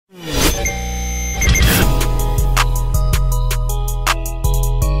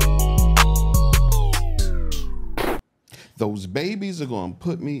Those babies are going to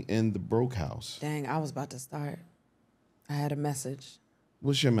put me in the broke house. Dang, I was about to start. I had a message.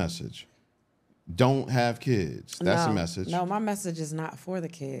 What's your message? Don't have kids. That's a message. No, my message is not for the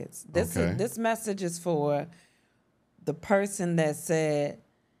kids. This message is for the person that said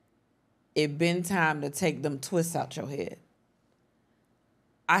it been time to take them twists out your head.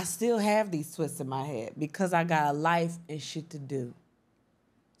 I still have these twists in my head because I got a life and shit to do.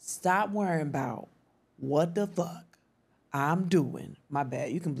 Stop worrying about what the fuck I'm doing. My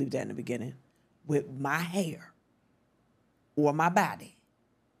bad. You can believe that in the beginning. With my hair or my body.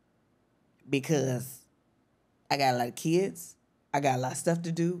 Because I got a lot of kids. I got a lot of stuff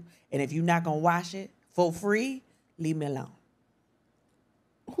to do. And if you're not going to wash it for free, leave me alone.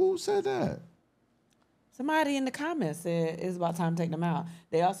 Who said that? Somebody in the comments said it's about time to take them out.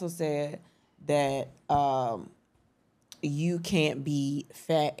 They also said that you can't be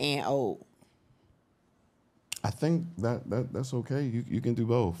fat and old. I think that's okay. You can do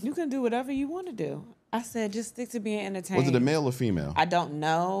both. You can do whatever you want to do. I said just stick to being entertained. Was it a male or female? I don't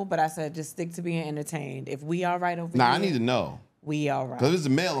know, but I said just stick to being entertained. If we all right over here. I need to know. We all right. Because if it's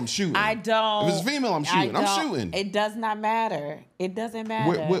a male, I'm shooting. I don't. If it's a female, I'm shooting. I'm shooting. It does not matter. It doesn't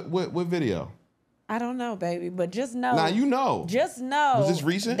matter. What video? I don't know, baby, but just know. Nah, you know. Just know. Was this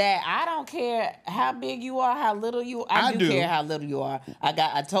recent? That I don't care how big you are, how little you are. I do care how little you are.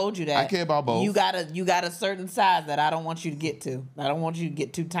 I told you that. I care about both. You got a certain size that I don't want you to get to. I don't want you to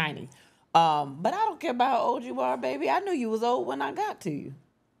get too tiny. But I don't care about how old you are, baby. I knew you was old when I got to you.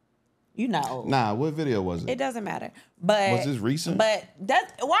 You not old. Nah, what video was it? It doesn't matter. But was this recent? But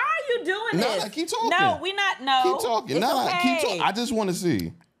why are you doing this? No, keep talking. No, we not. No, keep talking. It's No, okay. keep talking. I just want to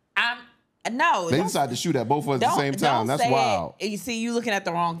see. No. They decided to shoot at both of us at the same time. That's wild. You see, you looking at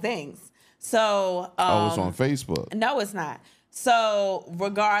the wrong things. So. It's on Facebook. No, it's not. So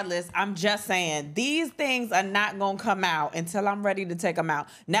regardless, I'm just saying these things are not going to come out until I'm ready to take them out.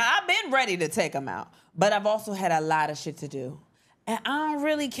 Now, I've been ready to take them out, but I've also had a lot of shit to do. And I don't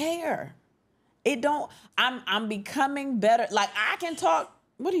really care. I'm becoming better. Like, I can talk.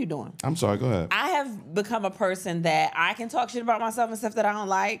 What are you doing? I'm sorry, go ahead. I have become a person that I can talk shit about myself and stuff that I don't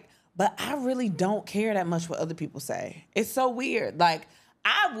like, but I really don't care that much what other people say. It's so weird. Like,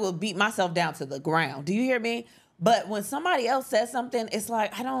 I will beat myself down to the ground. Do you hear me? But when somebody else says something, it's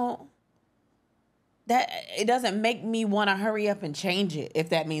like, it doesn't make me want to hurry up and change it, if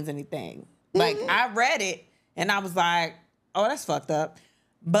that means anything. Like, I read it and I was like, oh, that's fucked up.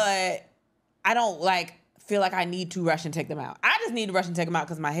 But I don't feel like I need to rush and take them out. I just need to rush and take them out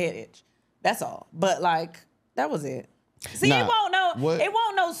because my head itch. That's all. But that was it. See, it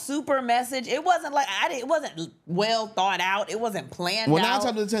won't no super message. It wasn't it wasn't well thought out. It wasn't planned out. Well, 9 times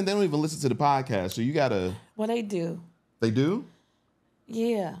out of 10, they don't even listen to the podcast, so you gotta. Well, they do. They do?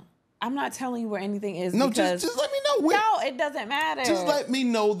 Yeah. I'm not telling you where anything is. No, because just let me know. No, it doesn't matter. Just let me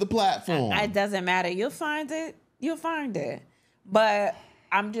know the platform. It doesn't matter. You'll find it. You'll find it. But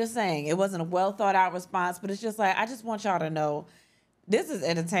I'm just saying, it wasn't a well thought out response, but it's just like, I just want y'all to know, this is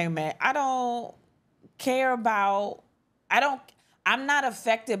entertainment. I don't care about, I'm not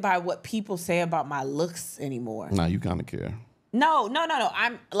affected by what people say about my looks anymore. Nah, you kind of care. No.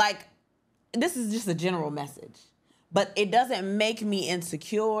 I'm like, this is just a general message. But it doesn't make me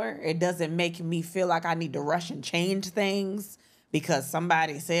insecure. It doesn't make me feel like I need to rush and change things because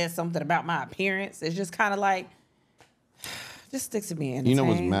somebody said something about my appearance. It's just kind of like, just stick to being entertained. You know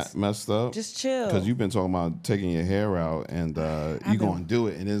what's messed up? Just chill. Because you've been talking about taking your hair out and you're going to do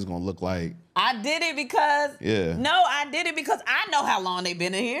it and it's going to look like. I did it because. Yeah. No, I did it because I know how long they've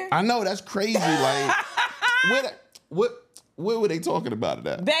been in here. I know, that's crazy. Like, what were they talking about it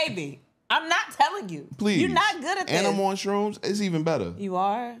at? Baby, I'm not telling you. Please. You're not good at this. And I'm on shrooms. It's even better. You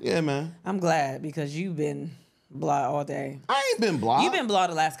are? Yeah, man. I'm glad because you've been blah all day. I ain't been blah. You've been blah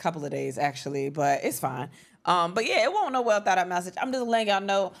the last couple of days, actually, but it's fine. But yeah, it won't no well thought out message. I'm just letting y'all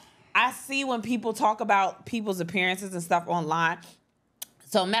know. I see when people talk about people's appearances and stuff online.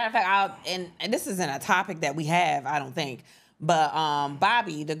 So matter of fact, and this isn't a topic that we have, I don't think. But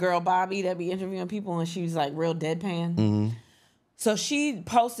Bobby, the girl Bobby that be interviewing people and she was like real deadpan. Mm-hmm. So she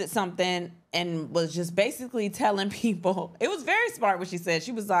posted something and was just basically telling people, it was very smart what she said.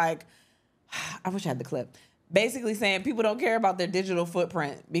 She was like, I wish I had the clip. Basically saying people don't care about their digital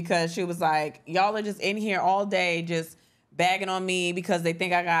footprint because she was like, y'all are just in here all day just bagging on me because they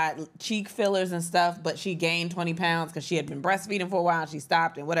think I got cheek fillers and stuff, but she gained 20 pounds because she had been breastfeeding for a while and she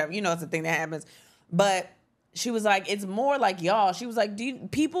stopped and whatever. You know, it's a thing that happens. But she was like, it's more like y'all. She was like,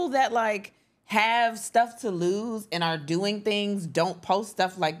 people that like have stuff to lose and are doing things don't post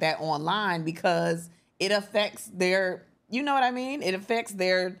stuff like that online because it affects their, you know what I mean? It affects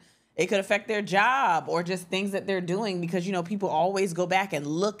their It could affect their job or just things that they're doing because, you know, people always go back and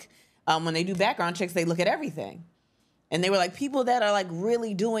look. When they do background checks, they look at everything. And they were like, people that are like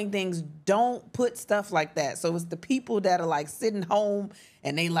really doing things don't put stuff like that. So it's the people that are like sitting home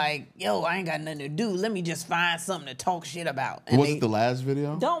and they like, yo, I ain't got nothing to do. Let me just find something to talk shit about. And was it the last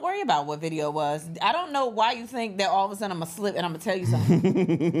video? Don't worry about what video it was. I don't know why you think that all of a sudden I'm going to slip and I'm going to tell you something.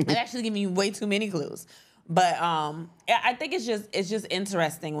 It actually giving you way too many clues. But I think it's just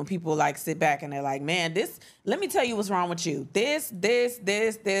interesting when people like sit back and they're like, man, let me tell you what's wrong with you. This. And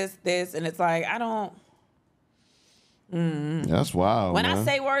it's like, I don't. That's wild. When man. I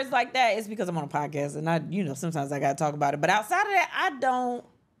say words like that, it's because I'm on a podcast and you know, sometimes I gotta talk about it. But outside of that, I don't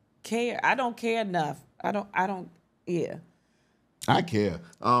care. I don't care enough. I don't. Yeah. I care.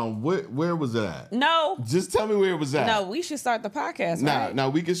 Where was it at? No. Just tell me where it was at. No, we should start the podcast. Right? Nah,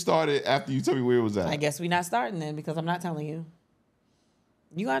 we can start it after you tell me where it was at. I guess we're not starting then because I'm not telling you.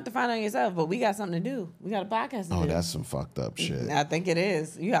 You're going to have to find out yourself, but we got something to do. We got a podcast to do. Oh, that's some fucked up shit. I think it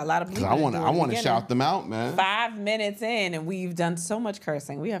is. You got a lot of people. I want to shout them out, man. 5 minutes in, and we've done so much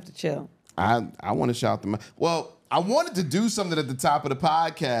cursing. We have to chill. I want to shout them out. Well, I wanted to do something at the top of the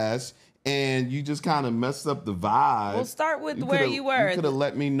podcast, and you just kind of messed up the vibe. We'll start with where you were. You could have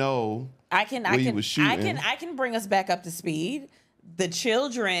let me know where you was shooting. I can bring us back up to speed. The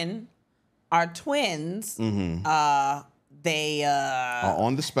children are twins. Mm-hmm. They are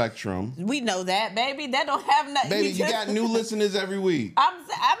on the spectrum. We know that, baby. That don't have nothing. Baby, you got new listeners every week. I'm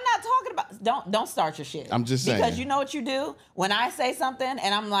not talking about. Don't start your shit. I'm just saying, because you know what you do when I say something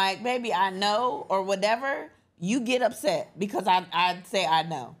and I'm like, baby, I know or whatever. You get upset because I say I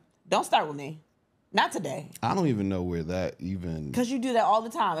know. Don't start with me. Not today. I don't even know where that even. Because you do that all the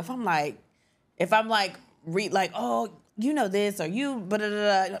time. If I'm like, oh, you know this or you,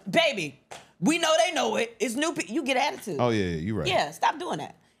 baby. We know they know it. It's new people. You get attitude. Oh, yeah, you're right. Yeah, stop doing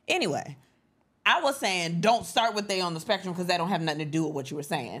that. Anyway, I was saying don't start with they on the spectrum because that don't have nothing to do with what you were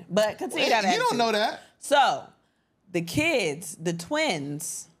saying. But continue that attitude. You don't know that. So, the kids, the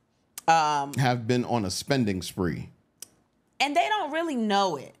twins... have been on a spending spree. And they don't really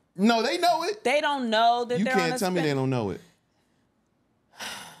know it. No, they know it. They don't know that they're on a You can't tell me they don't know it.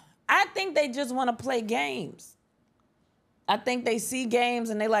 I think they just want to play games. I think they see games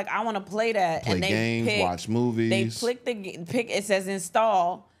and they like, I want to play that. Play and they games, watch movies. They pick. It says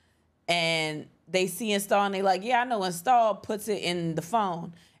install, and they see install and they like, yeah, I know install. Puts it in the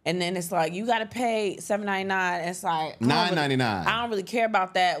phone, and then it's like you got to pay $7.99. It's like $9.99. I don't really care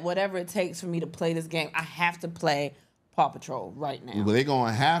about that. Whatever it takes for me to play this game, I have to play Paw Patrol right now. Well, they're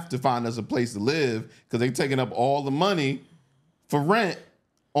gonna have to find us a place to live because they're taking up all the money for rent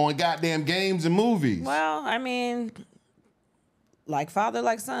on goddamn games and movies. Well, I mean. Like father,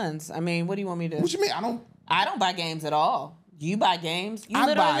 like sons. I mean, what do you want me to do? What you mean? I don't buy games at all. You buy games.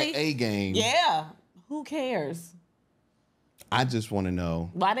 I buy a game. Yeah. Who cares? I just want to know.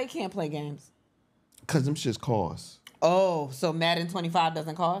 Why they can't play games? Because them shits cost. Oh, so Madden 25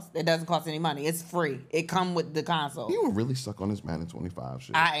 doesn't cost? It doesn't cost any money. It's free. It come with the console. You were really stuck on this Madden 25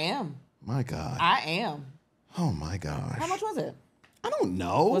 shit. I am. My God. I am. Oh, my gosh. How much was it? I don't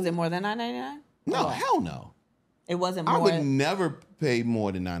know. Was it more than $9.99? No, hell no. It wasn't more. I would never pay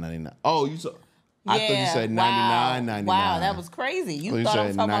more than $9.99. Oh, you saw. I thought you said $99.99. Wow, that was crazy. You thought I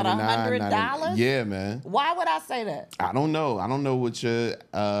was talking about $100? Yeah, man. Why would I say that? I don't know. I don't know what your.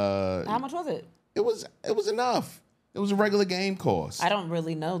 How much was it? It was enough. It was a regular game cost. I don't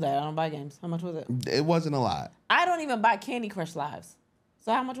really know that. I don't buy games. How much was it? It wasn't a lot. I don't even buy Candy Crush Lives.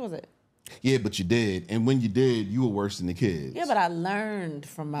 So how much was it? Yeah, but you did. And when you did, you were worse than the kids. Yeah, but I learned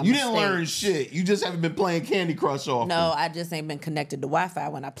from my You mistakes. didn't learn shit. You just haven't been playing Candy Crush often. No, I just ain't been connected to Wi-Fi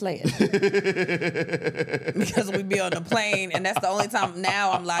when I play it. Because we be on the plane, and that's the only time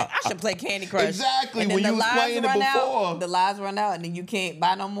now I'm like, I should play Candy Crush. Exactly, and when you was playing it before. The lives run out, and then you can't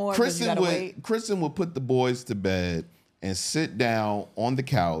buy no more because you gotta wait. Kristen would put the boys to bed and sit down on the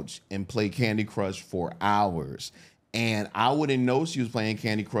couch and play Candy Crush for hours. And I wouldn't know she was playing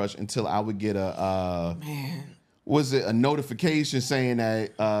Candy Crush until I would get a notification saying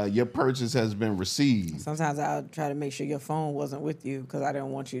that your purchase has been received. Sometimes I'll try to make sure your phone wasn't with you because I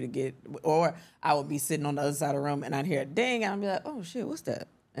didn't want you to get, or I would be sitting on the other side of the room and I'd hear a ding and I'd be like, oh shit, what's that?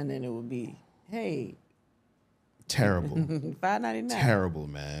 And then it would be, hey. Terrible. $5.99. Terrible,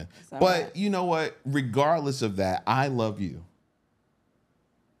 man. But right. You know what? Regardless of that, I love you.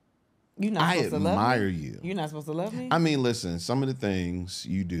 You're not supposed to love me? I admire you. You're not supposed to love me? I mean, listen, some of the things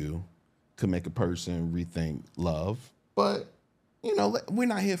you do could make a person rethink love. But, you know, we're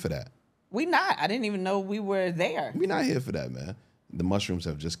not here for that. We not. I didn't even know we were there. We're not here for that, man. The mushrooms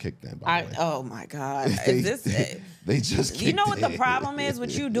have just kicked in, by the way. Oh my God. Is this They just kicked You know what in. the problem is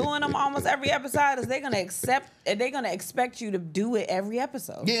with you doing them almost every episode is they're gonna expect you to do it every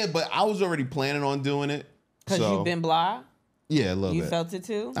episode. Yeah, but I was already planning on doing it. Because you've been blah? Yeah, a little bit. You felt it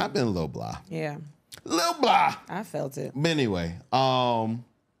too? I've been a little blah. Yeah. A little blah. I felt it. But anyway, I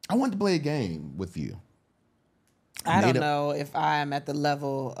wanted to play a game with you. I don't know if I am at the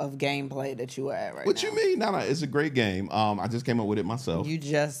level of gameplay that you are at right now. What you mean? No, it's a great game. I just came up with it myself.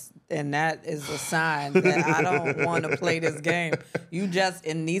 And that is a sign that I don't want to play this game. You just,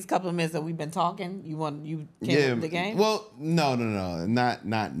 in these couple of minutes that we've been talking, you came up with the game? Well, no,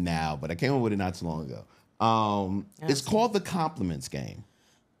 not now, but I came up with it not too long ago. It's called the compliments game.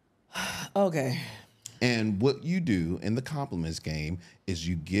 Okay. And what you do in the compliments game is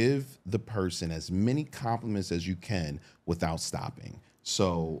you give the person as many compliments as you can without stopping.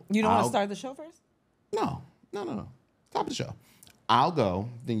 So you don't want to start the show first? No. Stop the show. I'll go,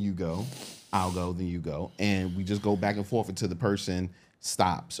 then you go. I'll go, then you go. And we just go back and forth until the person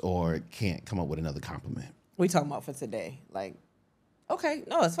stops or can't come up with another compliment. We talking about for today. Like, okay.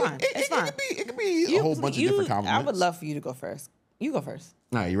 No, it's fine. It's fine. It could be a whole bunch of different compliments. I would love for you to go first. You go first.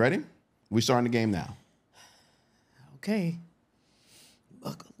 All right, you ready? We're starting the game now. Okay.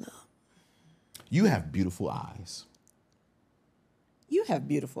 Buckle up. You have beautiful eyes. You have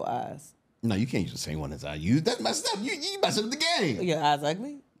beautiful eyes. No, you can't use the same one as I use. That's messed up. You messing up the game. Your eyes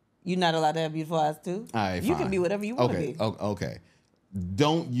ugly? You're not allowed to have beautiful eyes too? All right, you fine. can be whatever you want to be. Okay.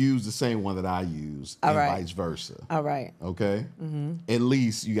 Don't use the same one that I use and vice versa. All right. Okay? Mm-hmm. At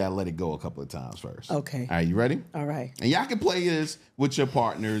least you got to let it go a couple of times first. Okay. All right, you ready? All right. And y'all can play this with your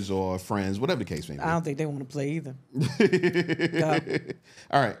partners or friends, whatever the case may be. I don't think they want to play either.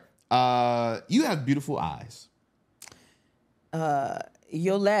 All right. You have beautiful eyes.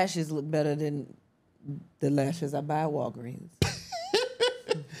 Your lashes look better than the lashes I buy at Walgreens.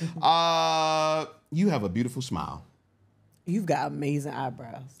 You have a beautiful smile. You've got amazing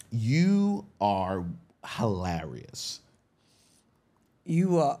eyebrows. You are hilarious.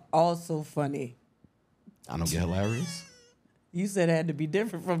 You are also funny. I don't get hilarious. You said it had to be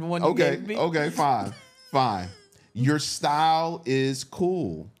different from the one you gave me. Okay, fine. Your style is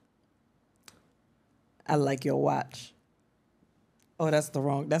cool. I like your watch. Oh, that's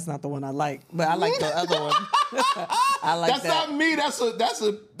not the one I like. But I like the other one. I like that's that. Not me.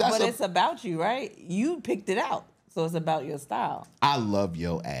 But it's about you, right? You picked it out. So it's about your style. I love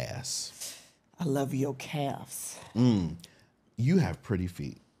your ass. I love your calves. You have pretty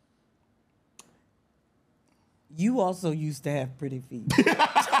feet. You also used to have pretty feet.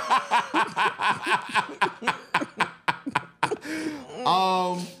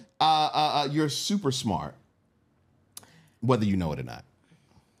 You're super smart, whether you know it or not.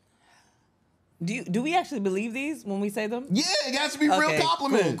 Do we actually believe these when we say them? Yeah, it has to be real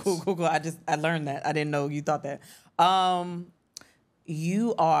compliments. Cool. I learned that. I didn't know you thought that.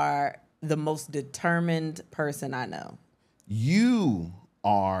 You are the most determined person I know. You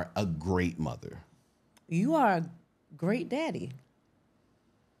are a great mother. You are a great daddy.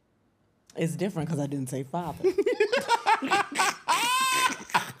 It's different because I didn't say father.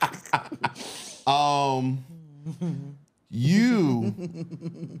 You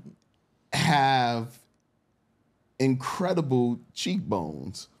have incredible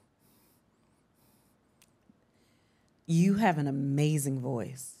cheekbones. You have an amazing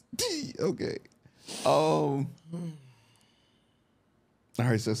voice. Okay. I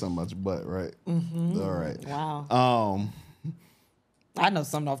already said something about your butt, right? Mm-hmm. All right. Wow. I know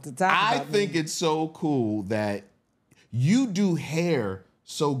something off the top. I think it's so cool that you do hair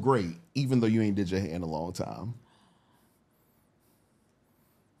so great, even though you ain't did your hair in a long time.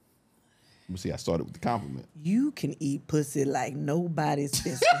 Let me see, I started with the compliment. You can eat pussy like nobody's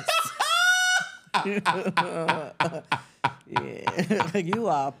business. Yeah, you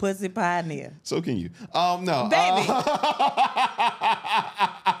are a pussy pioneer. So can you? No, baby.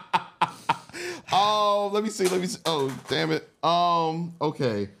 Let me see. Oh, damn it.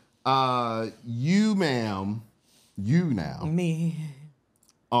 Okay. You, ma'am. You now. Me.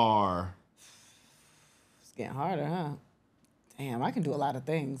 Are. It's getting harder, huh? Damn, I can do a lot of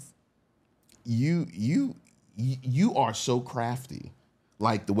things. You are so crafty.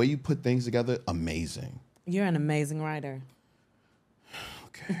 Like the way you put things together, amazing. You're an amazing writer.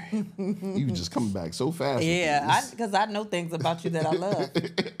 Okay. You just coming back so fast. Yeah, because I know things about you that I love.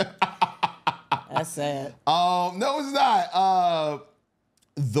 That's sad. No, it's not.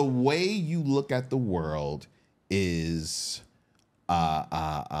 The way you look at the world is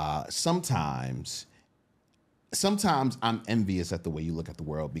sometimes I'm envious at the way you look at the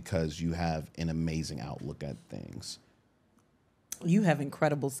world because you have an amazing outlook at things. You have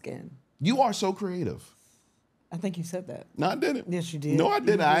incredible skin. You are so creative. I think you said that. No, I didn't. Yes, you did. No, I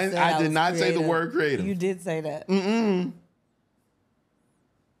didn't. I did not say the word creative. You did say that.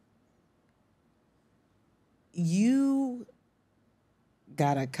 You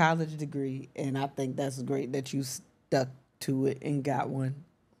got a college degree, and I think that's great that you stuck to it and got one.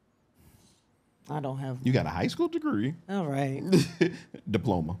 I don't have one. You got a high school degree. All right.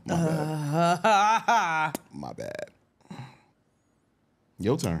 Diploma. My bad. My bad.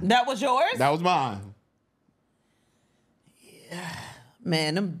 Your turn. That was yours? That was mine. Yeah.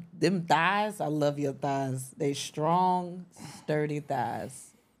 Man, them thighs, I love your thighs. They strong, sturdy thighs.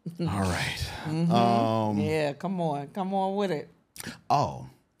 All right. Yeah, come on with it. Oh,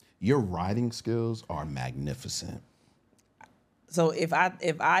 your writing skills are magnificent. So if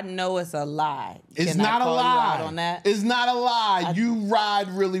I know it's a lie, it's can not I call a lie. You out on that? It's not a lie. You ride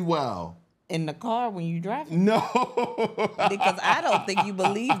really well. In the car when you drive? No. Because I don't think you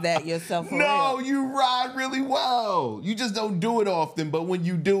believe that yourself for No, real. you ride really well. You just don't do it often, but when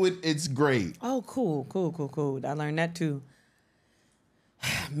you do it, it's great. Oh, cool. I learned that too.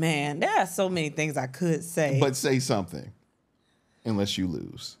 Man, there are so many things I could say. But say something, unless you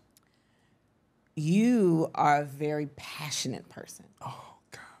lose. You are a very passionate person. Oh,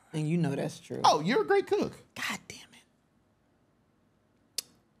 God. And you know that's true. Oh, you're a great cook. God damn it.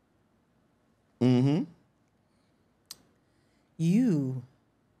 Mm-hmm. You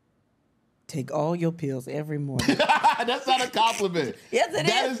take all your pills every morning. That's not a compliment. Yes, it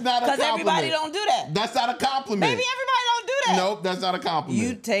is. That is not a compliment. Because everybody don't do that. That's not a compliment. Maybe everybody don't do that. Nope, that's not a compliment.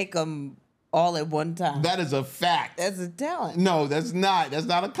 You take them all at one time. That is a fact. That's a talent. No, that's not. That's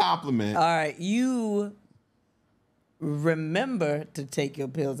not a compliment. All right, you remember to take your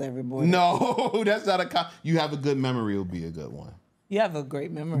pills every morning. No, that's not a compliment. You have a good memory will be a good one. You have a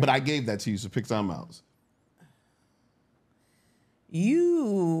great memory. But I gave that to you, so pick something else.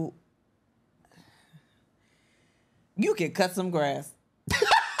 You can cut some grass.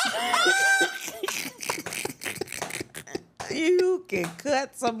 You can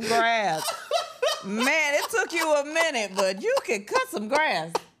cut some grass. Man, it took you a minute, but you can cut some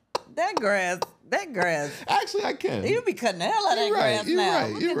grass. That grass. Actually, I can. You be cutting the hell out of that grass now.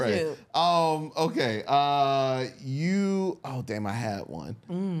 You're right. You. Okay. Oh, damn, I had one.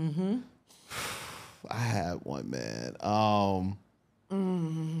 Mm-hmm. I had one, man.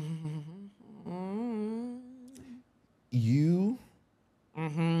 You.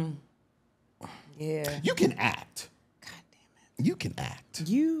 Mm-hmm. Yeah. You can act. God damn it. You can act.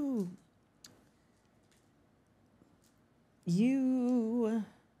 You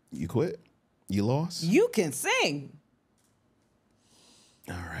quit? You lost? You can sing.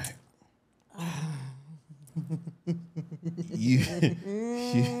 All right. you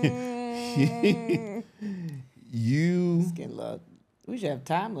Skin love. We should have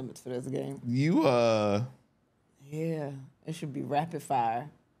time limits for this game. Yeah, it should be rapid fire.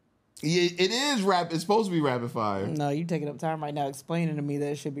 Yeah, it is It's supposed to be rapid fire. No, you taking up time right now explaining to me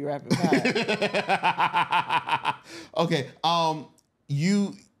that it should be rapid fire. Okay.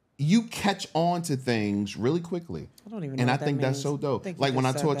 You catch on to things really quickly. I don't even know. And what I think that that's so dope. means. Like when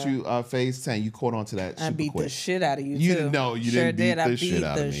I taught you phase 10, you caught on to that. I super beat quick. the shit out of you too. No, you sure didn't beat I the shit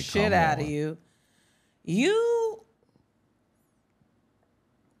out of me. the shit out of you.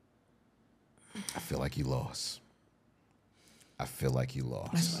 I feel like you lost.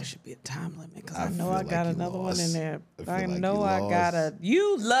 That's why it should be a time limit because I know feel I got like you another one in lost. there. I feel like know you I got lost.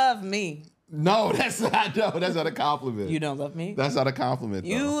 You love me. No, that's not. No, that's not a compliment. You don't love me. That's not a compliment.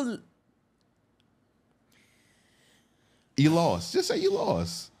 Though. You lost. Just say you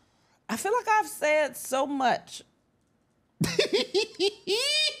lost. I feel like I've said so much.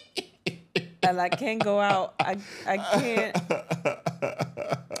 And I can't go out. I can't.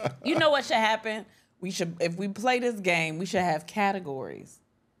 You know what should happen? If we play this game, we should have categories.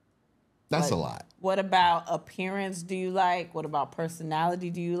 That's a lot. What about appearance do you like? What about personality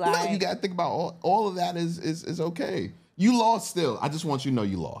do you like? No, you got to think about all of that is okay. You lost still. I just want you to know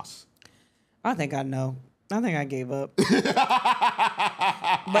you lost. I think I know. I think I gave up. But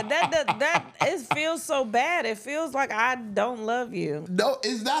it feels so bad. It feels like I don't love you. No,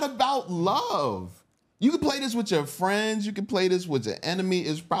 it's not about love. You can play this with your friends. You can play this with your enemy.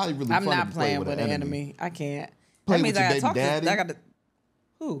 It's probably really fun. I'm not to play playing with an enemy. enemy. I can't. Play that with means your I baby gotta talk daddy. to. I gotta.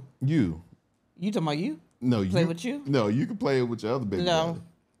 Who? You. You talking about you? No, Play with you? No, you can play it with your other baby daddy.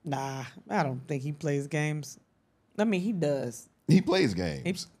 Nah. I don't think he plays games. I mean, he does. He plays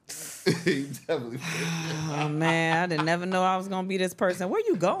games. He definitely plays games. Oh man, I didn't never know I was gonna be this person. Where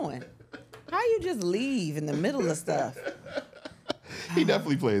you going? How you just leave in the middle of stuff? He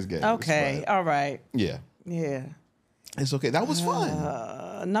definitely plays games. Okay, but all right. yeah. Yeah. It's okay. That was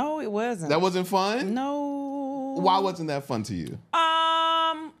fun. No, it wasn't. That wasn't fun? No. Why wasn't that fun to you?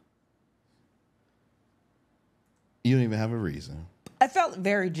 You don't even have a reason. I felt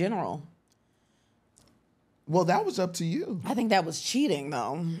very general. Well, that was up to you. I think that was cheating,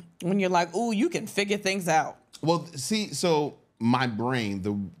 though. When you're like, ooh, you can figure things out. Well, see, so my brain,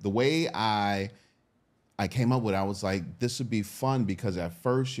 the way I came up with it, I was like, this would be fun because at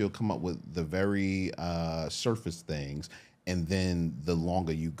first you'll come up with the very surface things, and then the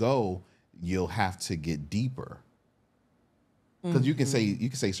longer you go, you'll have to get deeper. Because you can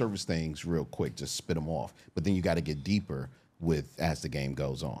say surface things real quick, just spit them off, but then you got to get deeper as the game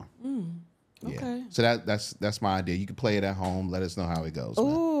goes on. Yeah. Okay. So that's my idea. You can play it at home. Let us know how it goes.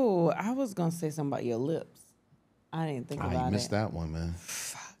 Ooh, man. I was gonna say something about your lips. I didn't think about it. You missed that one, man.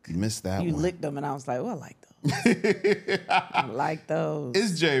 You missed that one. You licked them, and I was like, "Oh, I like those. I like those."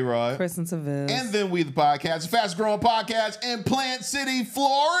 It's J-Rod. Kristen Sivills. And then We the Podcast, fast growing podcast in Plant City,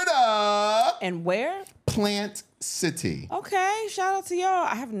 Florida. And where? Plant City. Okay, shout out to y'all.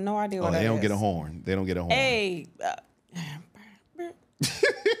 I have no idea what that is. They don't get a horn. They don't get a horn. Hey.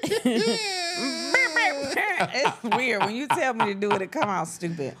 It's weird when you tell me to do it. It come out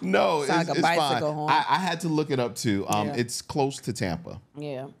stupid. No, Sound like a bicycle fine. horn. I had to look it up too. Yeah. It's close to Tampa.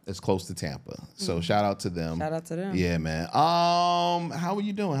 Yeah, it's close to Tampa. So shout out to them. Shout out to them. Yeah, man. How are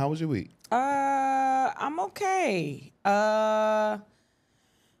you doing? How was your week? I'm okay. Long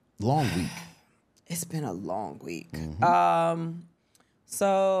week. It's been a long week. Mm-hmm.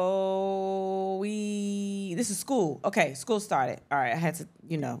 So this is school. Okay, school started. All right, I had to,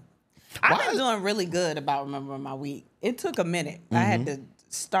 I've been doing really good about remembering my week. It took a minute. I had to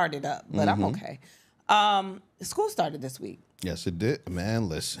start it up, but I'm okay. School started this week. Yes, it did. Man,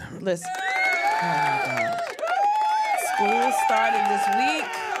 listen. Oh my God. School started this week.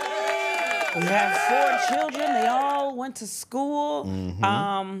 We have 4 children. They all went to school.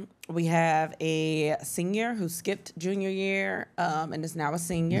 We have a senior who skipped junior year and is now a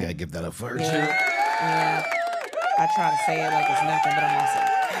senior. You gotta give that up first. Yeah. I try to say it like it's nothing, but I'm also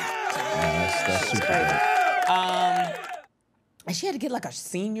that's super crazy. And she had to get like a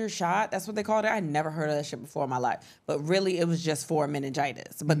senior shot. That's what they called it. I never heard of that shit before in my life. But really, it was just for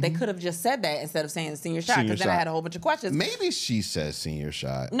meningitis. But they could have just said that instead of saying senior shot, because then I had a whole bunch of questions. Maybe she says senior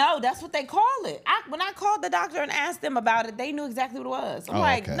shot. No, that's what they call it. When I called the doctor and asked them about it, they knew exactly what it was. I'm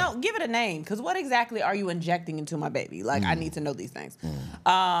like, okay. No, give it a name. Because what exactly are you injecting into my baby? Like, I need to know these things.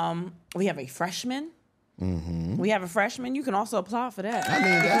 We have a freshman. We have a freshman. You can also apply for that. I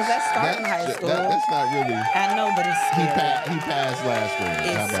mean, because that's starting high school. That's not really. I know, but it's scary. He passed last grade.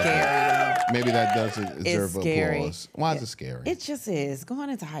 It's scary, though. Maybe that does deserve applause. Why is it scary? It just is.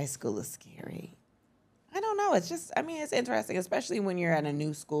 Going into high school is scary. I don't know. It's just, it's interesting, especially when you're at a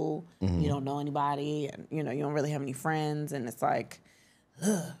new school. You don't know anybody, and you don't really have any friends, and it's like,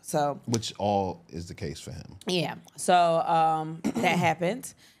 ugh. So. Which all is the case for him. Yeah. So that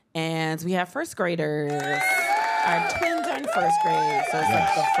happened. And we have first graders. Our twins are in first grade. So it's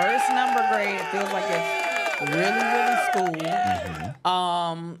like the first number grade. It feels like it's really, really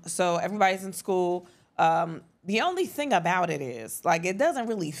school. So everybody's in school. The only thing about it is, like, it doesn't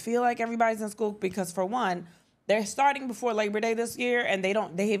really feel like everybody's in school because, for one, they're starting before Labor Day this year, and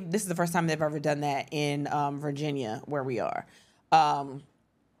this is the first time they've ever done that in Virginia, where we are.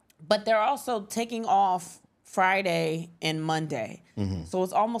 But they're also taking off Friday and Monday. So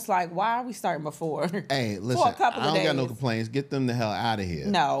it's almost like, why are we starting before? Hey, listen, For a couple of I don't days. got no complaints. Get them the hell out of here.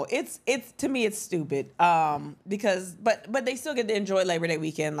 No, it's to me it's stupid. Because but they still get to enjoy Labor Day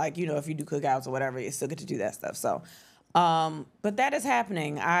weekend. Like, if you do cookouts or whatever, you still get to do that stuff. So but that is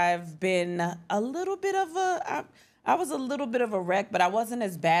happening. I've been a little bit of I was a little bit of a wreck, but I wasn't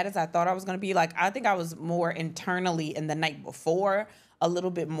as bad as I thought I was gonna be. Like, I think I was more internally in the night before a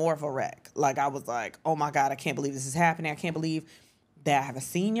little bit more of a wreck. Like, I was like, oh my God, I can't believe this is happening. I can't believe that I have a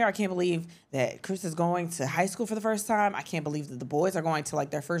senior. I can't believe that Chris is going to high school for the first time. I can't believe that the boys are going to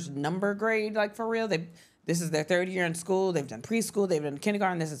like their first number grade, like for real. This is their 3rd year in school. They've done preschool. They've done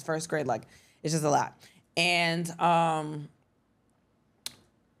kindergarten. This is first grade. Like, it's just a lot. And I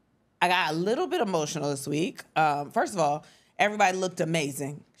got a little bit emotional this week. First of all, everybody looked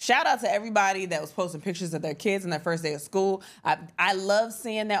amazing. Shout out to everybody that was posting pictures of their kids on their first day of school. I love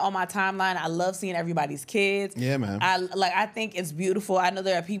seeing that on my timeline. I love seeing everybody's kids. Yeah, man. I think it's beautiful. I know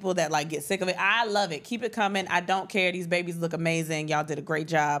there are people that like get sick of it. I love it. Keep it coming. I don't care. These babies look amazing. Y'all did a great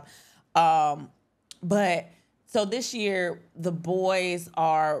job. But so this year the boys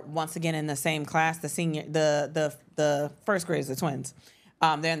are once again in the same class. The first graders, the twins.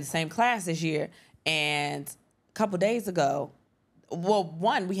 They're in the same class this year. And a couple days ago, well,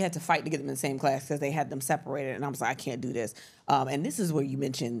 one, we had to fight to get them in the same class because they had them separated. And I was like, I can't do this. And this is where you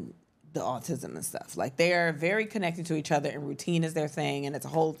mentioned the autism and stuff. Like, they're very connected to each other, and routine is their thing, and it's a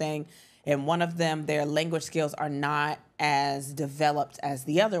whole thing. And one of them, their language skills are not as developed as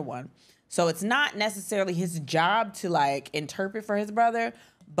the other one. So it's not necessarily his job to, like, interpret for his brother,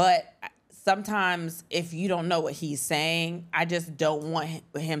 but sometimes if you don't know what he's saying, I just don't want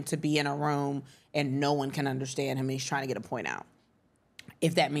him to be in a room and no one can understand him and he's trying to get a point out,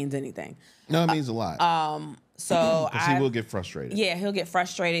 if that means anything. No, it means a lot. So he will get frustrated. Yeah, he'll get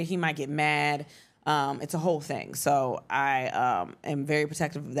frustrated. He might get mad. It's a whole thing. So I am very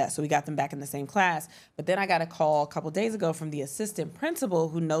protective of that. So we got them back in the same class. But then I got a call a couple days ago from the assistant principal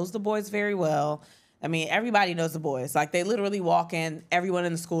who knows the boys very well. I mean, everybody knows the boys. Like, they literally walk in. Everyone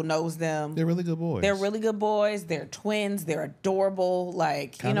in the school knows them. They're really good boys. They're really good boys. They're twins. They're adorable.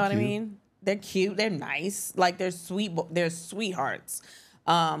 Like, Kinda you know what I cute. mean? They're cute. They're nice. Like, they're sweet. They're sweethearts.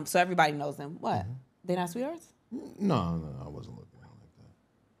 So everybody knows them. What? They're not sweethearts? No, I wasn't looking at it like that.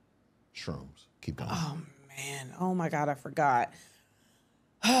 Shrooms. Keep going. Oh, man. Oh, my God. I forgot.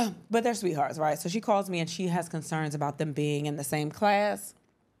 But they're sweethearts, right? So she calls me and she has concerns about them being in the same class.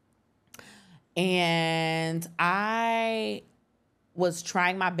 And I was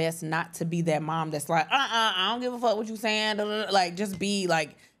trying my best not to be that mom that's like, I don't give a fuck what you saying. Like, just be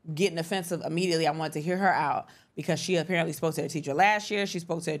like getting offensive immediately. I wanted to hear her out because she apparently spoke to her teacher last year. She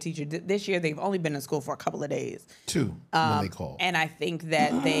spoke to her teacher this year. They've only been in school for a couple of days. 2 when they call. And I think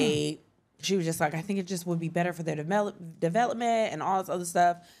that she was just like, I think it just would be better for their development and all this other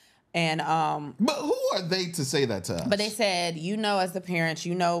stuff. And But who are they to say that to us? but they said, as the parents,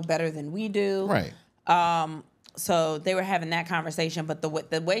 better than we do. Right. So they were having that conversation, but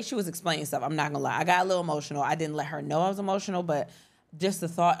the way she was explaining stuff, I'm not gonna lie, I got a little emotional. I didn't let her know I was emotional, but just the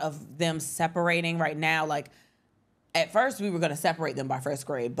thought of them separating right now, like, at first we were gonna separate them by first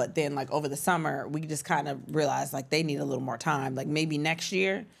grade, but then, like, over the summer, we just kind of realized, like, they need a little more time, like maybe next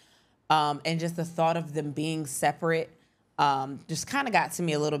year. And just the thought of them being separate just kind of got to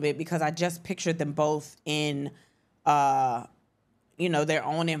me a little bit because I just pictured them both in, their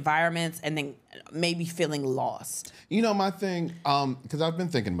own environments and then maybe feeling lost. My thing, because I've been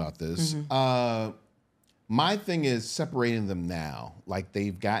thinking about this, my thing is separating them now. Like,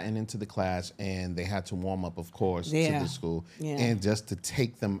 they've gotten into the class and they had to warm up, of course, to the school. Yeah. And just to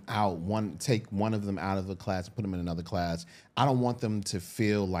take them out, take one of them out of the class and put them in another class. I don't want them to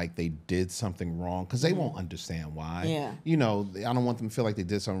feel like they did something wrong because they won't understand why. Yeah. I don't want them to feel like they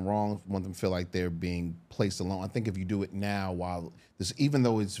did something wrong. I want them to feel like they're being placed alone. I think if you do it now, even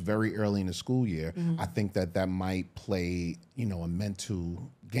though it's very early in the school year, I think that might play, a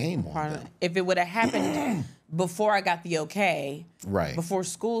mental game on them. If it would have happened before I got the okay, Right. before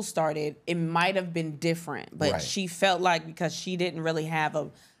school started, it might have been different. But Right. she felt like because she didn't really have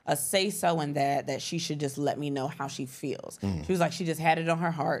a say-so in that she should just let me know how she feels. She was like, she just had it on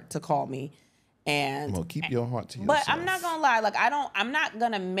her heart to call me. And Well, keep your heart to yourself. but I'm not gonna lie, like, I'm not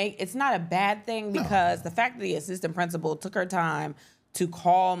gonna it's not a bad thing because the fact that the assistant principal took her time to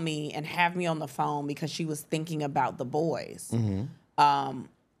call me and have me on the phone because she was thinking about the boys.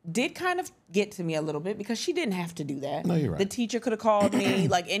 Did kind of get to me a little bit because she didn't have to do that. No, you're right. The teacher could have called me,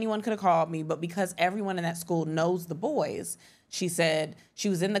 like anyone could have called me, but because everyone in that school knows the boys, she said she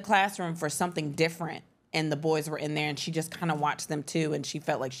was in the classroom for something different and the boys were in there and she just kind of watched them too and she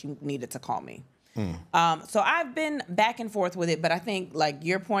felt like she needed to call me. So I've been back and forth with it, but I think, like,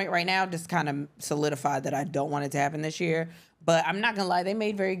 your point right now just kind of solidified that I don't want it to happen this year. But I'm not gonna lie, they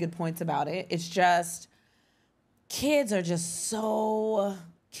made very good points about it. It's just kids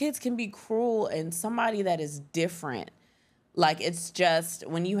can be cruel, and somebody that is different, like, it's just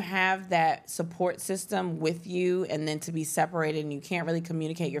when you have that support system with you and then to be separated and you can't really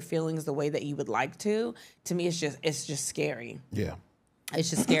communicate your feelings the way that you would like to me, it's just scary. Yeah. It's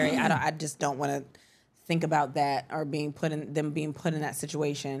just scary. I just don't want to think about that or being put in that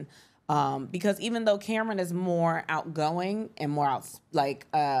situation. Because even though Cameron is more outgoing and more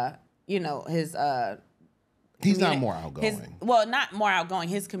his He's not more outgoing. Not more outgoing.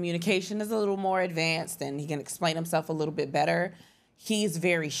 His communication is a little more advanced and he can explain himself a little bit better. He's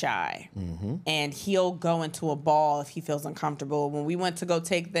very shy. And he'll go into a ball if he feels uncomfortable. When we went to go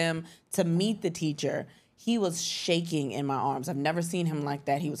take them to meet the teacher, he was shaking in my arms. I've never seen him like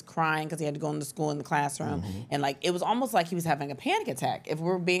that. He was crying because he had to go into school in the classroom. And, like, it was almost like he was having a panic attack. If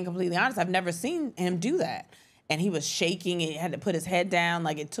we're being completely honest, I've never seen him do that. And he was shaking. He had to put his head down.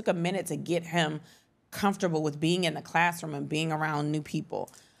 Like, it took a minute to get him comfortable with being in the classroom and being around new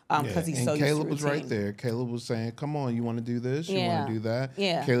people. because he's and so Caleb used to was routine. right there. Caleb was saying, "Come on, you want to do this? You Yeah. want to do that?"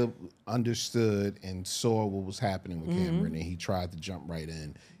 Yeah. Caleb understood and saw what was happening with Cameron, and he tried to jump right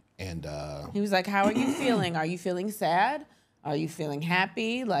in. And He was like, "How are you feeling? Are you feeling sad? Are you feeling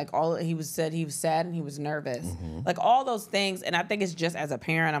happy?" Like said he was sad and he was nervous. Like all those things. And I think it's just as a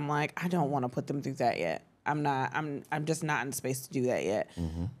parent, I'm like, I don't want to put them through that yet. I'm just not in space to do that yet.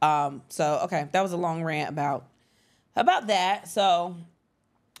 So okay, that was a long rant about that. So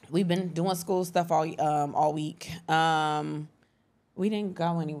we've been doing school stuff all week. We didn't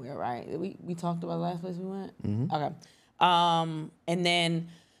go anywhere, right? We talked about the last place we went. Okay. And then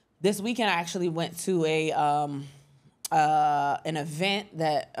this weekend I actually went to an event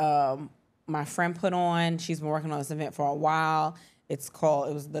that my friend put on. She's been working on this event for a while. It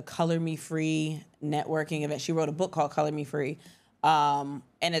was the Color Me Free networking event. She wrote a book called Color Me Free. And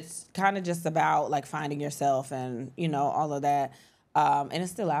it's kind of just about like finding yourself and, all of that. And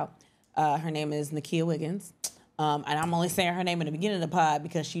it's still out. Her name is Nakia Wiggins. And I'm only saying her name in the beginning of the pod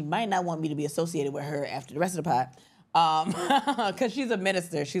because she might not want me to be associated with her after the rest of the pod. Because she's a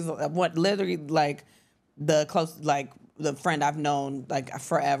minister. She's literally like the friend I've known like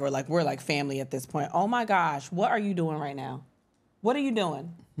forever. Like we're like family at this point. Oh my gosh, what are you doing right now? What are you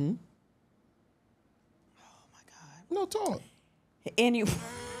doing? Oh my God. no talk. Anyway,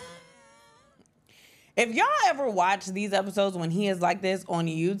 if y'all ever watch these episodes when he is like this on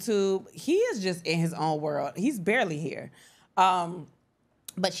YouTube, he is just in his own world. He's barely here.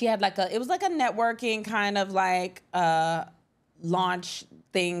 But she had it was like a networking kind of like launch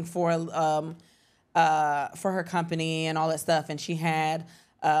thing for her company and all that stuff. And she had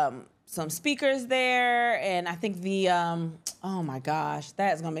some speakers there. And I think oh my gosh,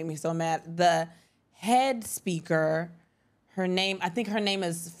 that is going to make me so mad. The head speaker, I think her name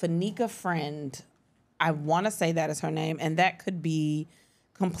is Fanika Friend. I want to say that is her name. And that could be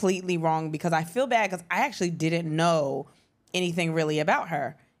completely wrong because I feel bad because I actually didn't know anything really about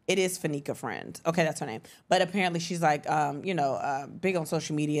her. It is Fanika Friend. Okay, that's her name. But apparently she's like, big on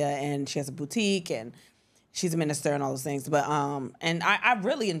social media and she has a boutique and she's a minister and all those things. But and I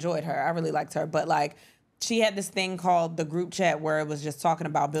really enjoyed her. I really liked her. But like she had this thing called the group chat where it was just talking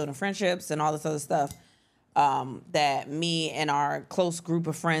about building friendships and all this other stuff that me and our close group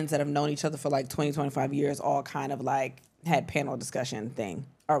of friends that have known each other for like 20, 25 years all kind of like had panel discussion thing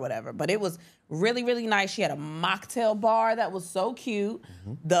or whatever. But it was really, really nice. She had a mocktail bar that was so cute.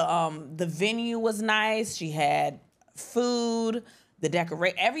 The venue was nice. She had food,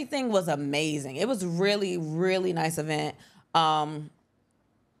 the everything was amazing. It was really, really nice event.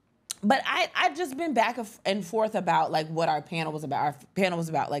 But I've just been back and forth about like what our panel was about. Our panel was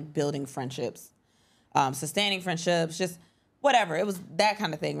about like building friendships, sustaining friendships, just whatever. It was that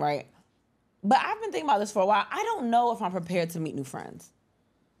kind of thing, right? But I've been thinking about this for a while. I don't know if I'm prepared to meet new friends.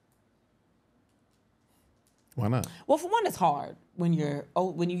 Why not? Well, for one, it's hard when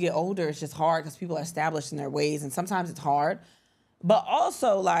you get older. It's just hard because people are established in their ways, and sometimes it's hard. But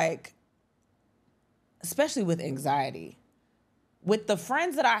also, like, especially with anxiety, with the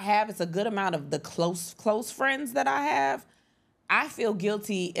friends that I have, it's a good amount of the close friends that I have. I feel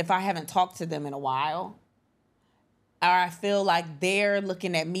guilty if I haven't talked to them in a while. Or I feel like they're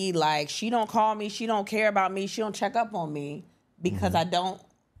looking at me like, she don't call me, she don't care about me, she don't check up on me because I don't,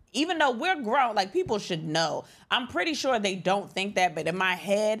 even though we're grown, like people should know. I'm pretty sure they don't think that, but in my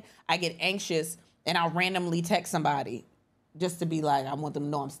head, I get anxious and I'll randomly text somebody just to be like, I want them to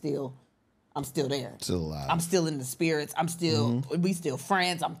know I'm still there. Still alive. I'm still in the spirits. We still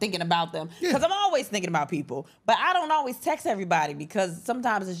friends. I'm thinking about them. Because I'm always thinking about people. But I don't always text everybody because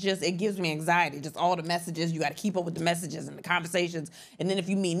sometimes it gives me anxiety. Just all the messages. You got to keep up with the messages and the conversations. And then if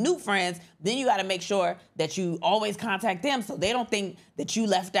you meet new friends, then you got to make sure that you always contact them so they don't think that you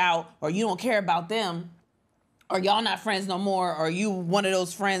left out or you don't care about them or y'all not friends no more or you one of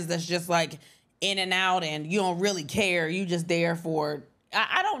those friends that's just like in and out and you don't really care. You just there for...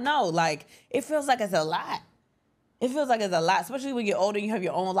 I don't know. Like, it feels like it's a lot. It feels like it's a lot, especially when you're older, you have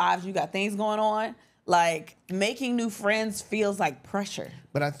your own lives, you got things going on. Like, making new friends feels like pressure.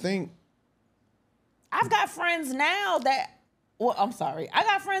 But I think... I've got friends now that... Well, I'm sorry. I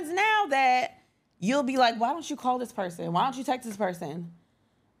got friends now that you'll be like, why don't you call this person? Why don't you text this person?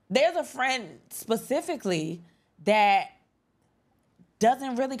 There's a friend specifically that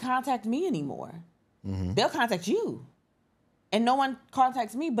doesn't really contact me anymore. They'll contact you. And no one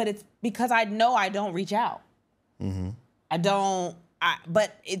contacts me, but it's because I know I don't reach out. But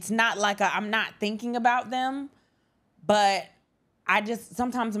it's not like I'm not thinking about them, but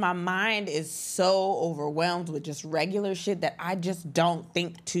sometimes my mind is so overwhelmed with just regular shit that I just don't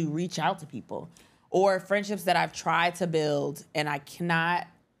think to reach out to people. Or friendships that I've tried to build and I cannot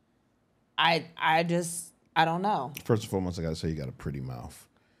I don't know. First and foremost, I gotta say you got a pretty mouth.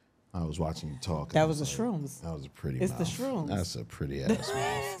 I was watching you talk. That was the shrooms. That was a pretty It's mouth. the shrooms. That's a pretty ass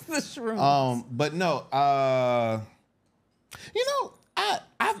mouth. The shrooms. But no, you know,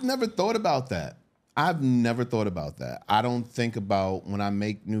 I've never thought about that. I've never thought about that. I don't think about when I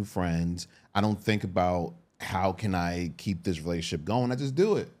make new friends, I don't think about how can I keep this relationship going. I just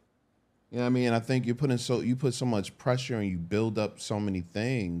do it. You know what I mean? I think you put so much pressure and you build up so many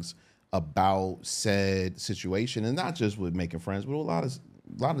things about said situation, and not just with making friends, but a lot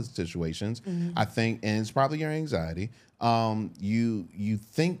of situations. I think, and it's probably your anxiety. You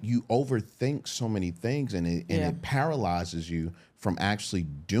overthink so many things, and it paralyzes you from actually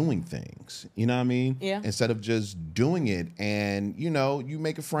doing things. You know what I mean? Yeah. Instead of just doing it, and you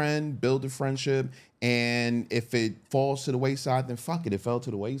make a friend, build a friendship, and if it falls to the wayside, then fuck it, it fell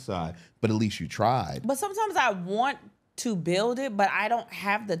to the wayside. But at least you tried. But sometimes I want to build it, but I don't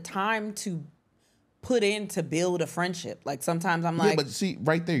have the time to put in to build a friendship. Like sometimes I'm like, yeah, but see,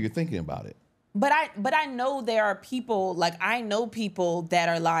 right there, you're thinking about it. But I know there are people, like I know people that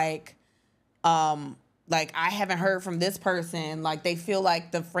are like I haven't heard from this person. Like they feel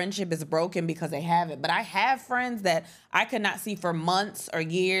like the friendship is broken because they haven't. But I have friends that I could not see for months or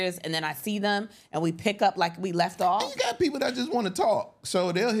years, and then I see them and we pick up like we left off. And you got people that just want to talk,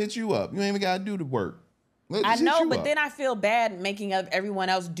 so they'll hit you up. You ain't even gotta do the work. I know, but then I feel bad making everyone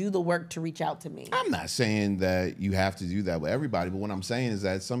else do the work to reach out to me. I'm not saying that you have to do that with everybody, but what I'm saying is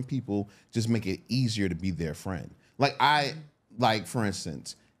that some people just make it easier to be their friend. Like for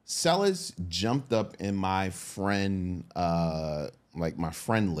instance, Sellers jumped up in my friend, my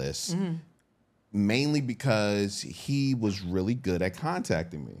friend list, mainly because he was really good at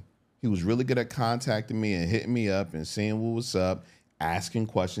contacting me. He was really good at contacting me and hitting me up and seeing what was up, asking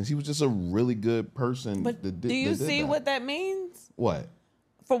questions. He was just a really good person. But do you see what that means? What?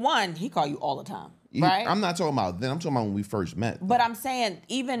 For one, he called you all the time, right? I'm not talking about then. I'm talking about when we first met. But I'm saying,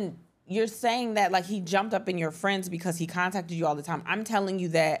 even you're saying that like he jumped up in your friends because he contacted you all the time. I'm telling you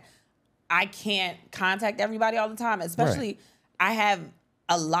that I can't contact everybody all the time, especially I have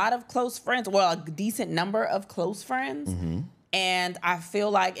a lot of close friends, well, a decent number of close friends. And I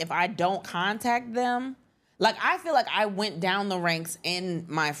feel like if I don't contact them, like, I feel like I went down the ranks in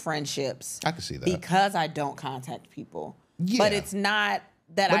my friendships. I can see that. Because I don't contact people. Yeah. But it's not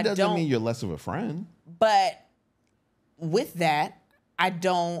that but I don't. That doesn't mean you're less of a friend. But with that,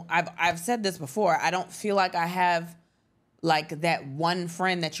 I've said this before. I don't feel like I have, like, that one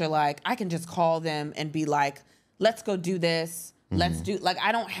friend that you're like, I can just call them and be like, let's go do this. Let's do, like,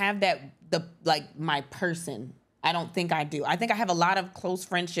 I don't have that, my person. I don't think I do. I think I have a lot of close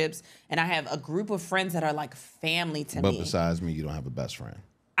friendships, and I have a group of friends that are like family to me. But besides me, you don't have a best friend.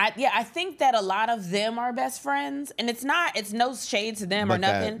 I think that a lot of them are best friends, and it's no shade to them or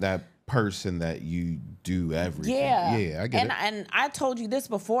nothing. That person that you do everything. Yeah, I get it. And I told you this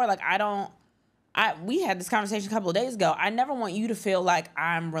before. Like, we had this conversation a couple of days ago. I never want you to feel like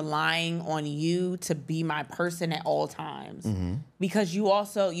I'm relying on you to be my person at all times. Because you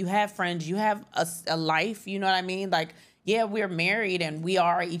have friends, you have a life, you know what I mean? Like, yeah, we're married and we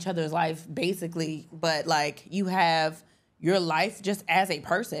are each other's life basically, but like you have your life just as a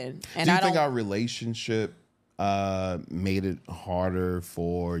person. And do you think our relationship made it harder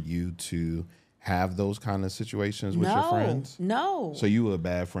for you to have those kind of situations with your friends? No. So you were a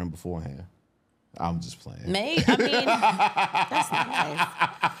bad friend beforehand? I'm just playing. I mean, that's nice.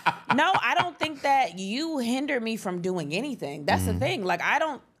 No, I don't think that you hinder me from doing anything. That's the thing. Like, I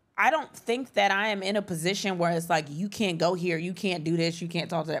don't think that I am in a position where it's like, you can't go here, you can't do this, you can't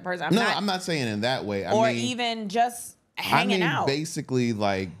talk to that person. I'm not saying in that way. I mean, even just hanging out. Basically,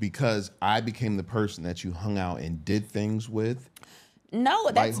 like, because I became the person that you hung out and did things with. No,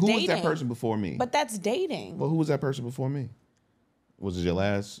 that's who dating. Was that person before me? But that's dating. Well, who was that person before me? Was it your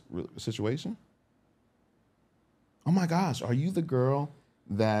last situation? Oh my gosh, are you the girl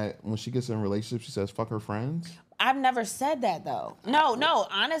that when she gets in a relationship, she says, fuck her friends? I've never said that, though. No,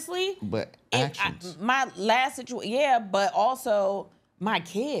 honestly. But actions. My last situation, yeah, but also my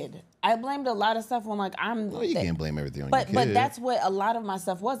kid. I blamed a lot of stuff on, like, No, you can't blame everything on your kid. But that's what a lot of my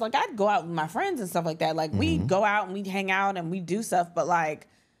stuff was. Like, I'd go out with my friends and stuff like that. Like, we'd go out and we'd hang out and we'd do stuff. But, like,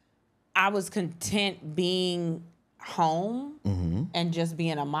 I was content being home and just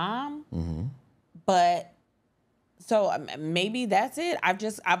being a mom. But... So maybe that's it.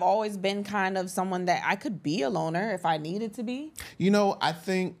 I've always been kind of someone that I could be a loner if I needed to be. You know, I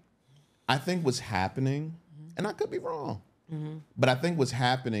think what's happening, and I could be wrong, but I think what's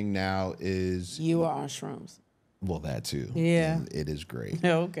happening now is you are on shrooms. Well, that too. Yeah. And it is great.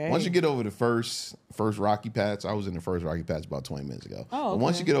 Okay. Once you get over the first Rocky Patch, I was in the first Rocky Patch about 20 minutes ago. Oh, okay. But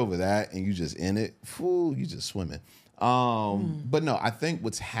once you get over that and you just in it, you just swimming. But no, I think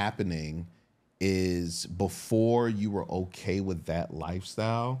what's happening is before you were okay with that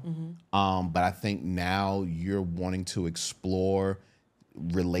lifestyle, but I think now you're wanting to explore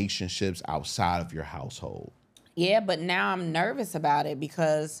relationships outside of your household. Yeah, but now I'm nervous about it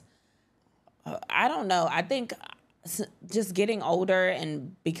because I don't know. I think just getting older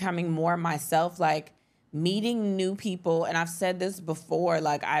and becoming more myself, like meeting new people. And I've said this before,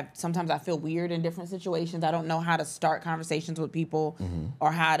 like sometimes I feel weird in different situations. I don't know how to start conversations with people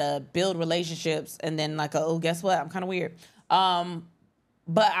or how to build relationships. And then like, oh, guess what? I'm kind of weird.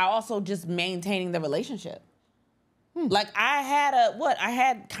 But I also just maintaining the relationship. Like I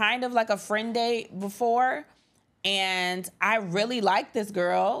had kind of like a friend date before. And I really like this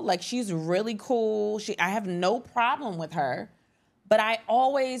girl. Like, she's really cool. I have no problem with her. But I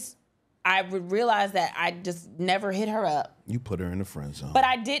would realize that I just never hit her up. You put her in the friend zone. But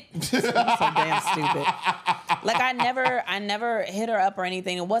I did. So damn stupid. Like, I never hit her up or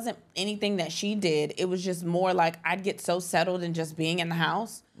anything. It wasn't anything that she did. It was just more like I'd get so settled in just being in the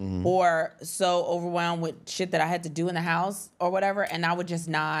house or so overwhelmed with shit that I had to do in the house or whatever. And I would just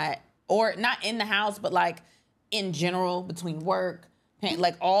not in the house, but like, in general, between work,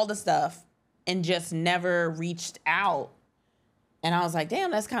 like all the stuff, and just never reached out. And I was like,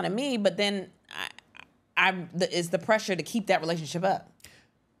 damn, that's kind of me. But then it's the pressure to keep that relationship up.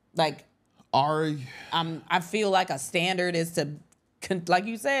 Like, I feel like a standard is to, like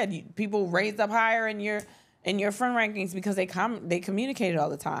you said, people raised up higher in your friend rankings because they communicated all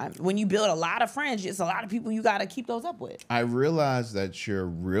the time. When you build a lot of friends, it's a lot of people you got to keep those up with. I realize that you're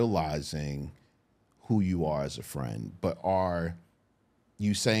realizing who you are as a friend, but are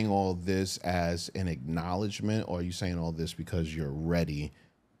you saying all this as an acknowledgement, or are you saying all this because you're ready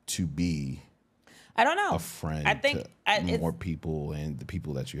to be I don't know. a friend I think to more people and the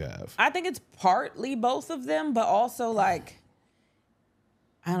people that you have? I think it's partly both of them, but also like,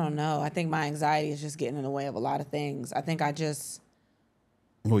 I don't know. I think my anxiety is just getting in the way of a lot of things. I think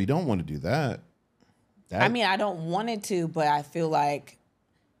Well, you don't want to do that. I mean, I don't want it to, but I feel like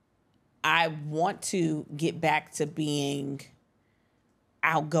I want to get back to being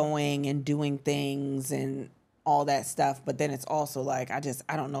outgoing and doing things and all that stuff. But then it's also like, I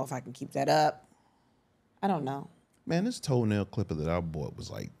don't know if I can keep that up. I don't know. Man, this toenail clipper that I bought was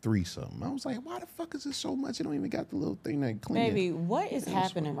like $3-something. I was like, why the fuck is this so much? You don't even got the little thing that clean. Baby, what is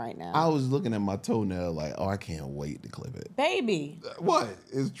happening right now? I was looking at my toenail like, oh, I can't wait to clip it. Baby. What?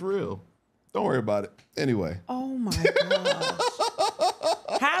 It's drill. Don't worry about it. Anyway. Oh my gosh.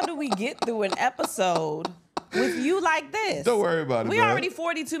 How do we get through an episode with you like this? Don't worry about it, We man. already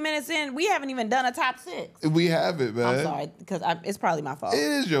 42 minutes in. We haven't even done a top 6. We have it, man. I'm sorry, because it's probably my fault. It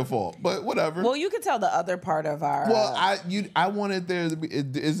is your fault, but whatever. Well, you can tell the other part of our... Well, I wanted there to be...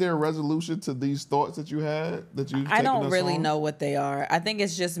 Is there a resolution to these thoughts that you had? I don't really know what they are. I think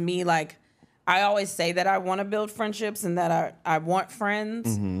it's just me, like... I always say that I want to build friendships and that I want friends.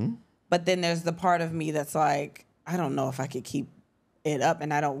 Mm-hmm. But then there's the part of me that's like, I don't know if I could keep it up,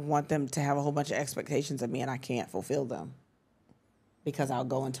 and I don't want them to have a whole bunch of expectations of me, and I can't fulfill them because I'll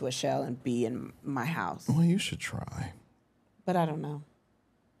go into a shell and be in my house. Well, you should try. But I don't know.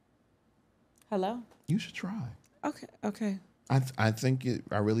 Hello? You should try. Okay. I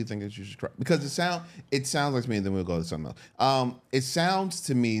really think that you should try, because it sounds like to me, and then we'll go to something else. It sounds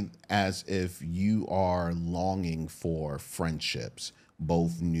to me as if you are longing for friendships,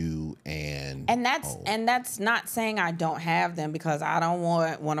 both new and old. And that's not saying I don't have them, because I don't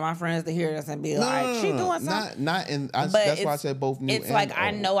want one of my friends to hear this and be like, she doing something. That's why I said both new. It's and like old.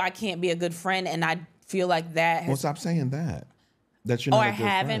 I know I can't be a good friend, and I feel like that. Well, stop saying that. That you're not. Or a good I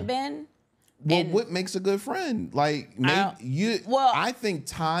haven't friend. been. Well, what makes a good friend? Like, I think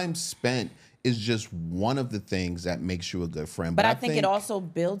time spent is just one of the things that makes you a good friend. But I think it also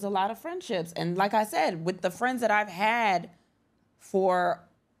builds a lot of friendships. And like I said, with the friends that I've had for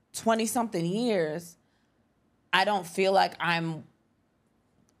 20-something years, I don't feel like I'm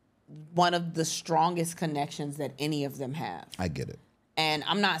one of the strongest connections that any of them have. I get it. And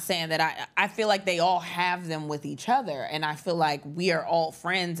I'm not saying that I feel like they all have them with each other. And I feel like we are all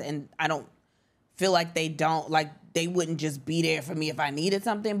friends, and I don't feel like they wouldn't just be there for me if I needed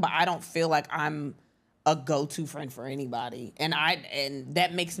something, but I don't feel like I'm a go-to friend for anybody. And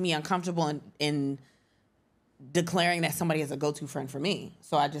that makes me uncomfortable in declaring that somebody is a go-to friend for me.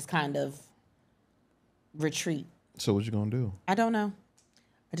 So I just kind of retreat. So what you gonna do? I don't know.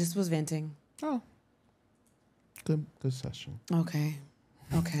 I just was venting. Oh. Good session. Okay.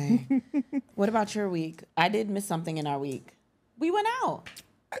 Okay. What about your week? I did miss something in our week. We went out.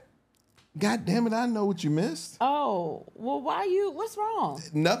 God damn it, I know what you missed. Oh, well, what's wrong?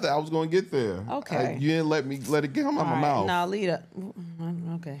 Nothing. I was going to get there. Okay. You didn't let it come out my mouth. No, lead up.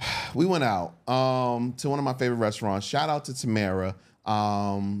 Okay. We went out to one of my favorite restaurants. Shout out to Tamara.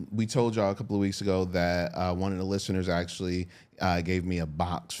 We told y'all a couple of weeks ago that one of the listeners actually gave me a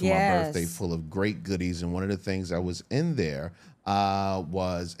box for my birthday full of great goodies. And one of the things that was in there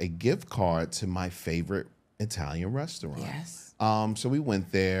was a gift card to my favorite Italian restaurant. Yes. So we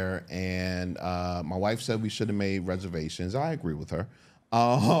went there, and my wife said we should have made reservations. I agree with her.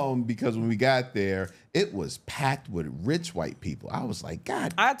 Because when we got there, it was packed with rich white people. I was like,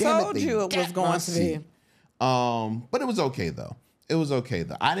 God I damn told you it was going to be. But it was okay, though.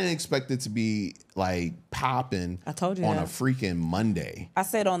 I didn't expect it to be like popping I told you on that. a freaking Monday. I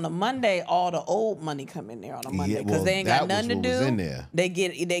said on the Monday, all the old money come in there on a Monday because they ain't got nothing to do. Was in there. They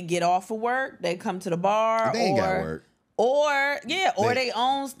get off of work, they come to the bar, They ain't got work. Or they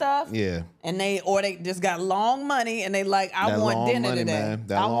own stuff. Yeah. And they just got long money and they like, I want dinner today. Man.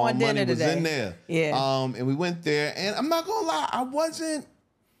 That I long want dinner money was today. in there. Yeah. And we went there, and I'm not gonna lie, I wasn't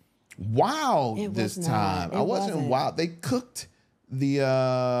wild this time. I wasn't wild. They cooked the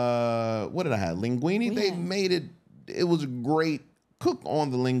what did I have? Linguine. They made it. It was a great cook on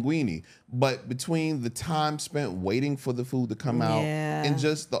the linguine, but between the time spent waiting for the food to come out and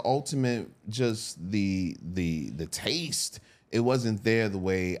just the ultimate, just the taste, it wasn't there the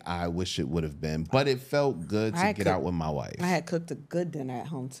way I wish it would have been. But it felt good to get out with my wife. I had cooked a good dinner at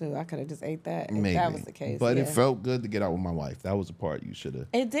home too. I could have just ate that if Maybe that was the case. But it felt good to get out with my wife. That was the part you should have.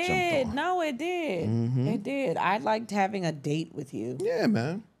 It did. On. No, it did. Mm-hmm. It did. I liked having a date with you. Yeah,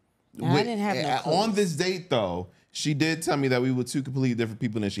 man. I didn't have no clues. On this date though, she did tell me that we were two completely different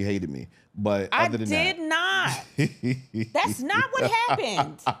people and that she hated me. But other than did not. That's not what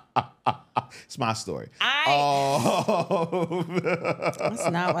happened. It's my story. That's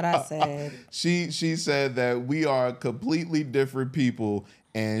not what I said. She said that we are completely different people,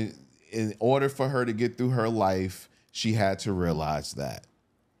 and in order for her to get through her life, she had to realize that.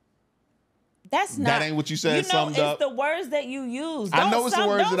 That's not. That ain't what you said. Summed up. It's the words that you use. I know it's the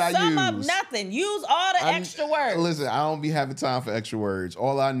words that I use. Don't sum up nothing. Use all the extra words. Listen, I don't be having time for extra words.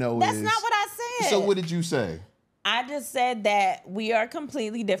 All I know is that's not what I said. So what did you say? I just said that we are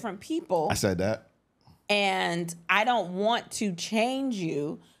completely different people. I said that. And I don't want to change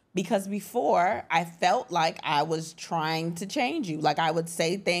you because before I felt like I was trying to change you. Like I would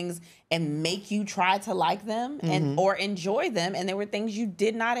say things and make you try to like them and or enjoy them. And there were things you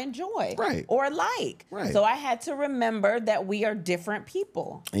did not enjoy or like. Right. So I had to remember that we are different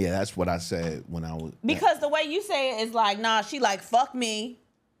people. Yeah, that's what I said when I was. Because the way you say it is like, nah, she like, fuck me.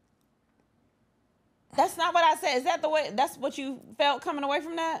 That's not what I said. Is that the way, that's what you felt coming away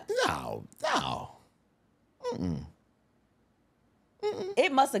from that? No. Mm-mm.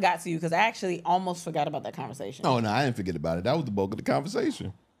 It must have got to you because I actually almost forgot about that conversation. Oh, no, I didn't forget about it. That was the bulk of the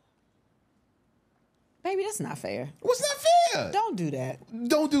conversation. Baby, that's not fair. What's not fair? Don't do that.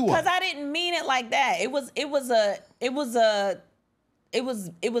 Don't do what? Because I didn't mean it like that. It was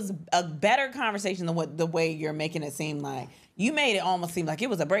a better conversation than what the way you're making it seem like. You made it almost seem like it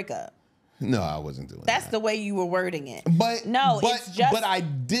was a breakup. No, I wasn't doing that. That's the way you were wording it. But it's just. But I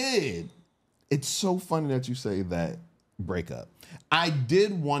did. It's so funny that you say that breakup. I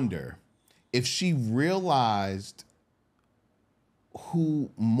did wonder if she realized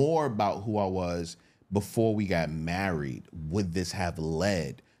more about who I was before we got married. Would this have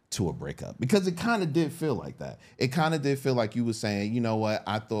led to a breakup? Because it kind of did feel like that. It kind of did feel like you were saying, you know what?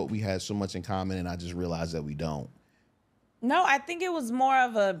 I thought we had so much in common, and I just realized that we don't. No, I think it was more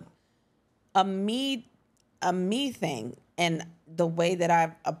of a me thing, and the way that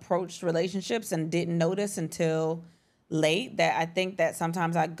I've approached relationships and didn't notice until late that I think that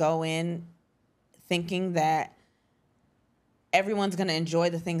sometimes I go in thinking that everyone's going to enjoy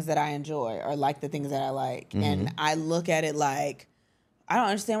the things that I enjoy or like the things that I like. Mm-hmm. And I look at it like, I don't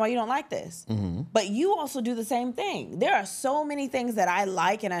understand why you don't like this. Mm-hmm. But you also do the same thing. There are so many things that I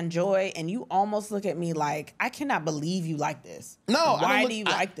like and enjoy, and you almost look at me like, I cannot believe you like this. No, why do you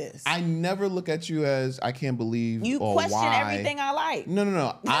like this? I never look at you as I can't believe you or question why. everything I like.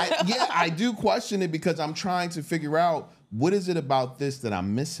 No. I do question it because I'm trying to figure out what is it about this that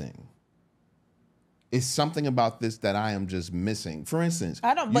I'm missing. It's something about this that I am just missing. For instance,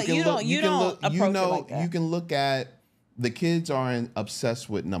 I don't. But you don't approach it like that. You can look at. The kids aren't obsessed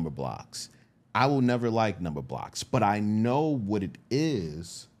with number blocks. I will never like number blocks, but I know what it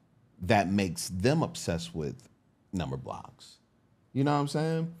is that makes them obsessed with number blocks. You know what I'm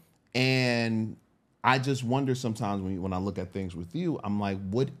saying? And I just wonder sometimes when I look at things with you, I'm like,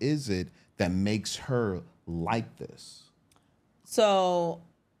 what is it that makes her like this? So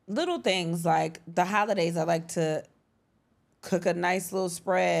little things like the holidays, I like to cook a nice little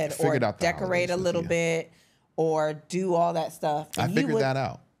spread or decorate a little bit or do all that stuff. And I figured that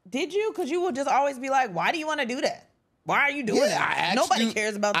out. Did you? Because you would just always be like, why do you want to do that? Why are you doing that? Nobody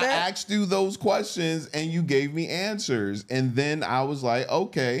cares about that. I asked you those questions and you gave me answers. And then I was like,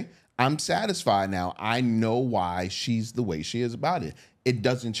 okay, I'm satisfied now. I know why she's the way she is about it. It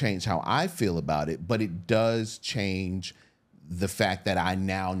doesn't change how I feel about it, but it does change the fact that I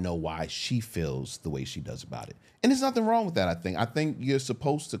now know why she feels the way she does about it. And there's nothing wrong with that, I think. I think you're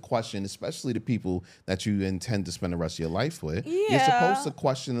supposed to question, especially the people that you intend to spend the rest of your life with. Yeah. You're supposed to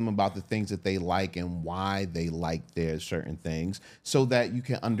question them about the things that they like and why they like their certain things so that you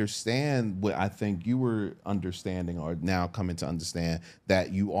can understand what I think you were understanding or now coming to understand,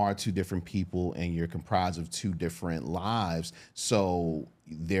 that you are two different people and you're comprised of two different lives. So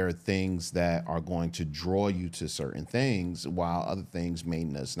there are things that are going to draw you to certain things while other things may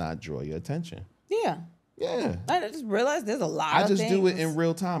not draw your attention. Yeah. Yeah. I just realized there's a lot of things. I just do it in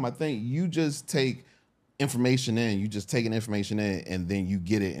real time. I think you just take information in. You just take an information in and then you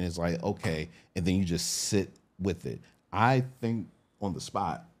get it and it's like, okay. And then you just sit with it. I think on the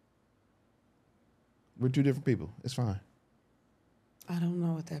spot, we're two different people. It's fine. I don't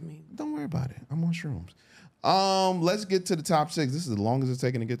know what that means. Don't worry about it. I'm on shrooms. Let's get to the top 6. This is the longest it's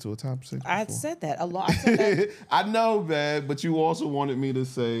taken to get to a top 6. I said that a lot. I said that. I know, man, but you also wanted me to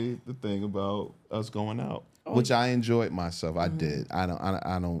say the thing about us going out, which I enjoyed myself. I did. I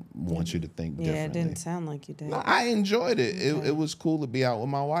don't want you to think differently. Yeah, it didn't sound like you did. No, I enjoyed it. Okay. It was cool to be out with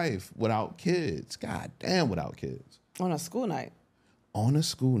my wife without kids. God damn, without kids. On a school night. On a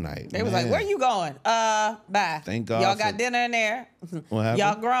school night. They was like, where you going? Bye. Thank God. Y'all got dinner in there. What happened?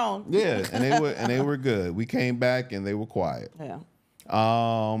 Y'all grown. Yeah, and they were good. We came back and they were quiet. Yeah.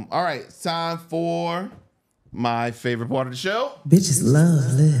 All right, it's time for my favorite part of the show. Bitches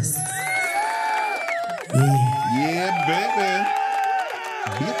love this. Yeah, baby.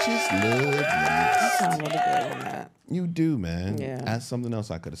 Bitches love this. You sound really good on that. You do, man. Yeah. That's something else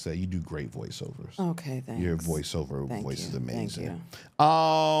I could have said. You do great voiceovers. Okay, thanks. Your voiceover voice is amazing.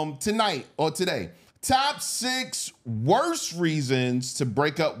 Thank you. Tonight or today, top 6 worst reasons to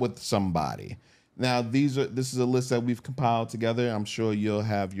break up with somebody. Now, this is a list that we've compiled together. I'm sure you'll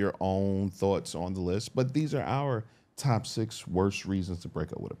have your own thoughts on the list, but these are our top 6 worst reasons to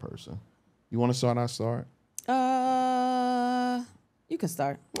break up with a person. You want to start? I start. You can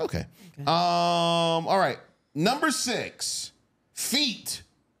start. Okay. All right. Number 6, feet.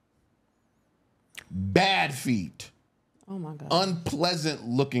 Bad feet. Oh my God. Unpleasant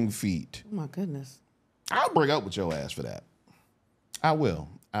looking feet. Oh my goodness. I'll break up with your ass for that. I will.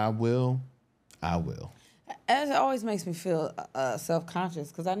 It always makes me feel self-conscious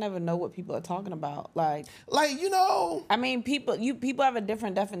because I never know what people are talking about. Like you know. I mean, people have a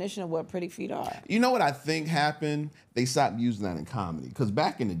different definition of what pretty feet are. You know what I think happened? They stopped using that in comedy. Because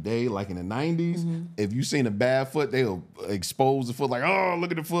back in the day, like in the 90s, if you seen a bad foot, they'll expose the foot like, oh,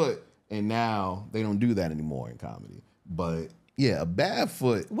 look at the foot. And now they don't do that anymore in comedy. But yeah, a bad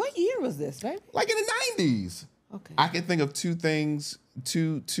foot. What year was this, baby? Like in the 90s. Okay. I can think of 2 things,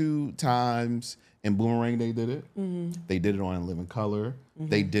 two times. In Boomerang, they did it. They did it on In Living Color.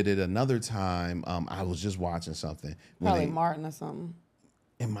 They did it another time. I was just watching something. Probably Martin or something.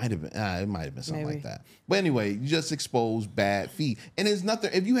 It might have been something like that. But anyway, you just expose bad feet. And it's nothing.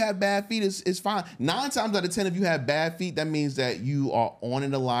 If you have bad feet, it's fine. 9 times out of 10, if you have bad feet, that means that you are on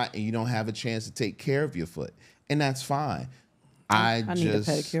it a lot and you don't have a chance to take care of your foot. And that's fine. I need a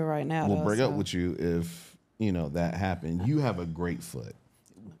pedicure right now. Will break up with you if that happened. You have a great foot.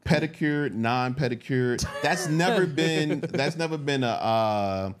 Pedicure, non-pedicure. That's never been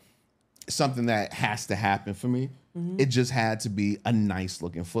a something that has to happen for me. It just had to be a nice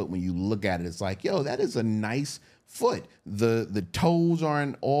looking foot. When you look at it, it's like, yo, that is a nice foot. The toes are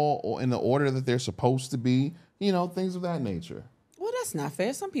in the order that they're supposed to be. Things of that nature. Well, that's not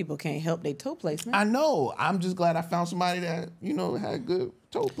fair. Some people can't help their toe placement. I know. I'm just glad I found somebody that had good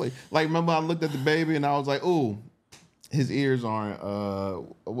toe placement. Like, remember I looked at the baby and I was like, ooh. His ears aren't.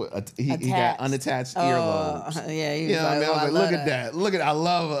 He got unattached earlobes. Yeah, I was like, look at that. Look at. I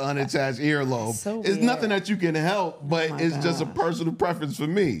love an unattached earlobe. So it's weird. Nothing that you can help, but it's just a personal preference for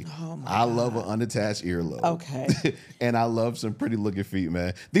me. I love an unattached earlobe. Okay. And I love some pretty looking feet,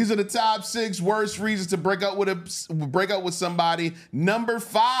 man. These are the top 6 worst reasons to break up with somebody. Number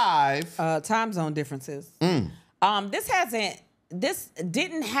 5. Time zone differences. This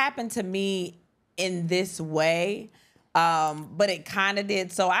didn't happen to me in this way. But it kind of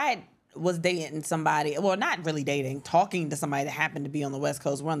did. So I was dating somebody, well, not really dating, talking to somebody that happened to be on the West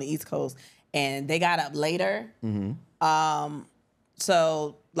Coast. We're on the East Coast, and they got up later.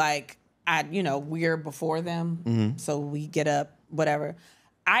 So like we're before them, so we get up, whatever.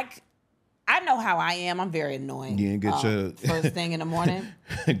 I know how I am. I'm very annoying. You didn't get your first thing in the morning.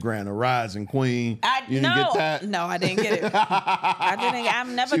 Grand Rising Queen. You didn't get that? No, I didn't get it. I've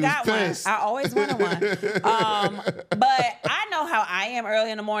never got one. I always wanted one. But I know how I am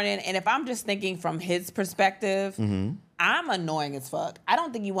early in the morning, and if I'm just thinking from his perspective, I'm annoying as fuck. I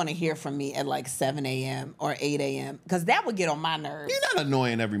don't think you want to hear from me at like 7 a.m. or 8 a.m. because that would get on my nerves. You're not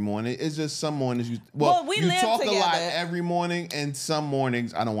annoying every morning. It's just some mornings you we talk together. A lot every morning, and some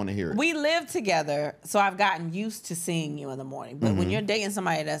mornings I don't want to hear it. We live together, so I've gotten used to seeing you in the morning. But when you're dating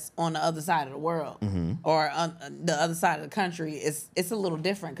somebody that's on the other side of the world or on the other side of the country, it's a little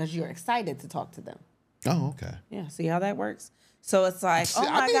different because you're excited to talk to them. Oh, okay. Yeah, see how that works? So it's like, oh my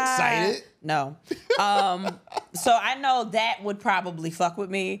I'm God. excited. No. So I know that would probably fuck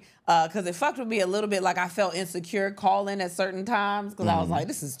with me because it fucked with me a little bit. Like I felt insecure calling at certain times because I was like,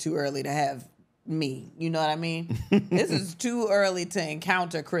 this is too early to have me. You know what I mean? This is too early to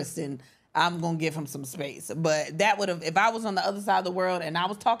encounter Kristen. I'm going to give him some space. But that would have, if I was on the other side of the world and I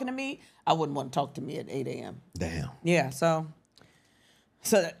was talking to me, I wouldn't want to talk to me at 8 a.m. Damn. Yeah, so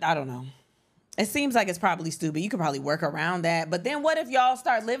I don't know. It seems like it's probably stupid. You could probably work around that. But then what if y'all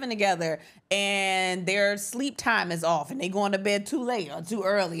start living together and their sleep time is off and they going to bed too late or too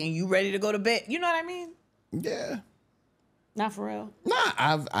early and you ready to go to bed? You know what I mean? Yeah. Not for real?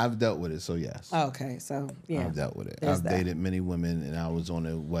 Nah, I've dealt with it, so yes. Okay, so yeah. I've dealt with it. There's I've that. dated many women, and I was on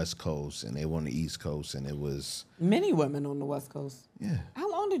the West Coast, and they were on the East Coast, and it was... Many women on the West Coast. Yeah.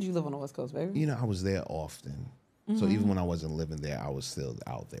 How long did you live on the West Coast, baby? You know, I was there often. So even when I wasn't living there, I was still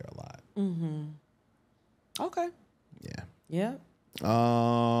out there a lot. Okay. Yeah. Yeah.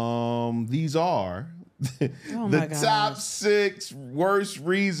 These are the top 6 worst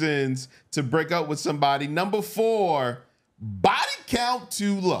reasons to break up with somebody. Number 4, body count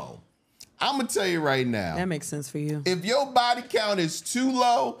too low. I'm gonna tell you right now. That makes sense for you. If your body count is too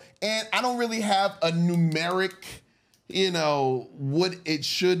low, and I don't really have a numeric, what it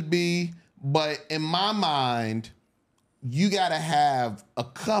should be, but in my mind, you gotta have a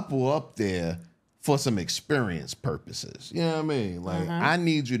couple up there for some experience purposes. You know what I mean? Like, I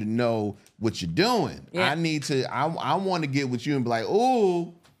need you to know what you're doing. Yeah. I want to get with you and be like,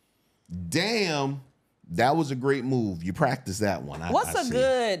 oh, damn, that was a great move. You practice that one. What's a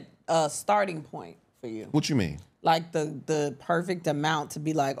good starting point for you? What you mean? Like the perfect amount to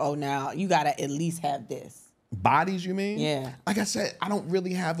be like, oh, now you got to at least have this. Bodies, you mean? Yeah. Like I said, I don't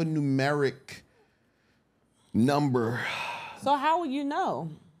really have a numeric number. So how would you know?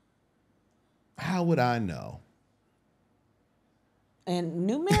 How would I know? And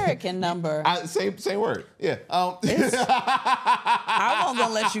numeric and number. Same word. Yeah. I wasn't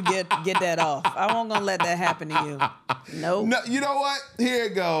gonna let you get that off. I wasn't gonna let that happen to you. Nope. No, you know what? Here you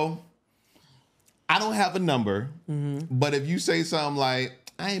go. I don't have a number, but if you say something like,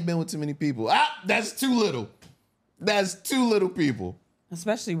 I ain't been with too many people. That's too little. That's too little people.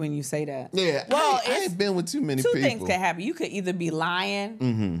 Especially when you say that. Yeah. Well, I ain't been with too many people. Two things could happen. You could either be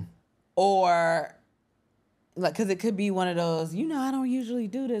lying or, like, because it could be one of those, I don't usually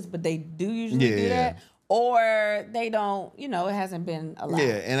do this, but they do usually do that. Or they don't, it hasn't been a lot.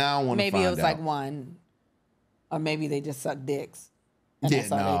 Yeah, and I don't want to find out. Maybe it was like one. Or maybe they just suck dicks. And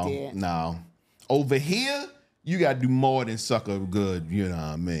that's all they did. No. Over here, you got to do more than suck a good, you know what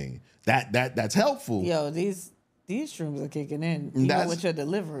I mean? That's helpful. Yo, these shrooms are kicking in, even with your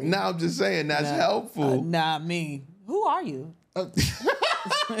delivery. No, I'm just saying that's helpful. Not me. Who are you?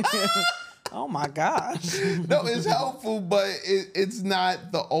 Oh my gosh. No, it's helpful, but it's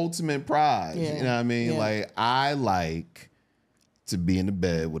not the ultimate prize. Yeah. You know what I mean? Yeah. Like, I like to be in the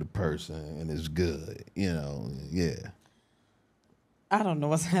bed with a person and it's good. Yeah. I don't know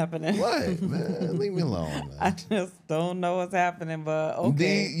what's happening. What, man? Leave me alone, man. I just don't know what's happening, but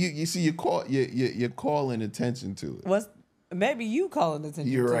okay. You see, you're calling attention to it. Maybe you calling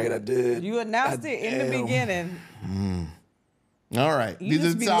attention You're to right, it. I did. You announced it in the beginning. All right. You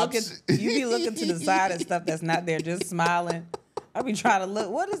be looking to the side at stuff that's not there, just smiling. I be trying to look.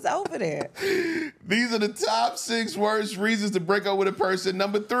 What is over there? These are the top 6 worst reasons to break up with a person.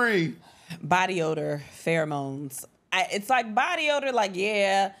 Number 3. Body odor, pheromones. It's like body odor, like,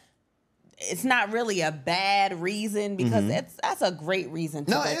 yeah, it's not really a bad reason because that's a great reason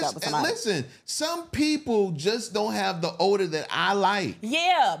to break up with somebody. Listen, some people just don't have the odor that I like.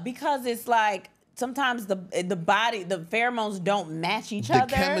 Yeah, because it's like sometimes the body, the pheromones don't match each other.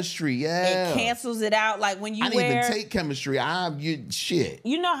 The chemistry, yeah. It cancels it out. Like when you I didn't even take chemistry. Shit.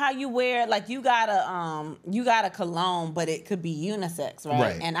 You know how you wear, like you got a cologne, but it could be unisex,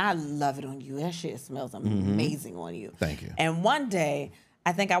 right? And I love it on you. That shit smells amazing on you. Thank you. And one day,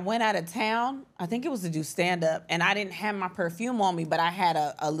 I think I went out of town. I think it was to do stand-up, and I didn't have my perfume on me, but I had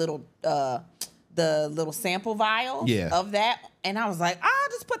a little, the little sample vial of that, and I was like, I'll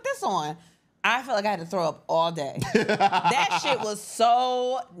just put this on. I felt like I had to throw up all day. That shit was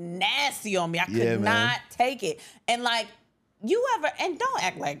so nasty on me. I could not take it. And like, and don't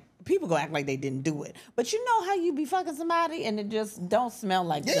act like, people gonna act like they didn't do it. But you know how you be fucking somebody and it just don't smell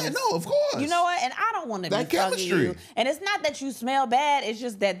like this? Yeah, no, of course. You know what? And I don't want to be fucking you. And it's not that you smell bad. It's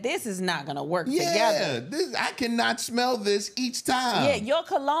just that this is not gonna work together. Yeah, I cannot smell this each time. Yeah, your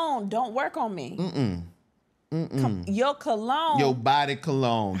cologne don't work on me. Your cologne, your body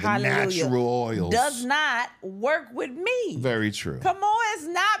cologne, the natural oils, does not work with me. Very true. Come on, it's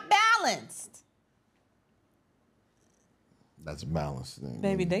not balanced. That's a balanced thing.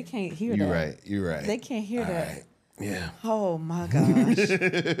 Baby, they can't hear that. You're right. They can't hear that. Right. Yeah. Oh my gosh.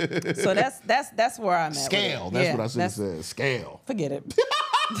 So that's where I'm at. Scale. That's what I should have said. Scale. Forget it.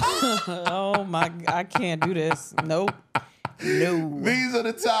 Oh my, I can't do this. Nope. No. These are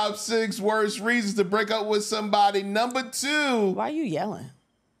the top 6 worst reasons to break up with somebody. Number 2. Why are you yelling?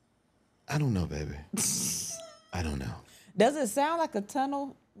 I don't know, baby. I don't know. Does it sound like a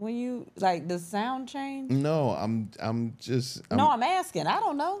tunnel when you, like, the sound change? No, I'm just. I'm asking. I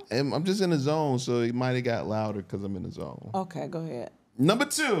don't know. I'm just in the zone, so it might have got louder because I'm in the zone. Okay, go ahead. Number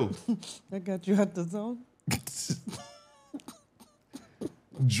 2. I got you out the zone.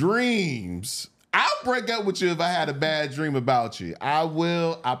 Dreams. I'll break up with you if I had a bad dream about you. I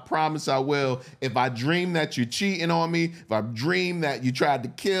will. I promise I will. If I dream that you're cheating on me, if I dream that you tried to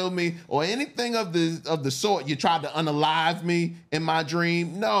kill me, or anything of the sort, you tried to unalive me in my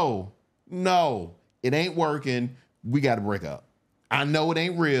dream, no, it ain't working. We got to break up. I know it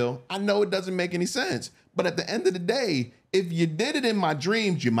ain't real. I know it doesn't make any sense. But at the end of the day, if you did it in my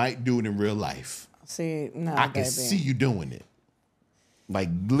dreams, you might do it in real life. See, no, I can see you doing it. Like,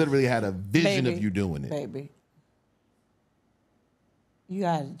 literally had a vision of you doing it. Baby. You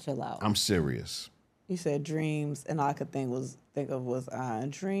gotta chill out. I'm serious. You said dreams, and all I could think of was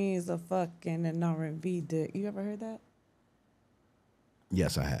dreams of fucking an R&B dick. You ever heard that?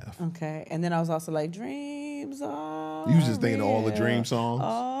 Yes, I have. Okay. And then I was also like, dreams are You was just thinking real. of all the dream songs?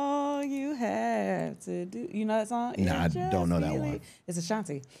 All you have to do. You know that song? Nah, I don't know that one. It's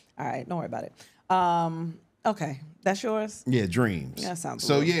Ashanti. All right, don't worry about it. Okay, that's yours? Yeah, dreams. Yeah, sounds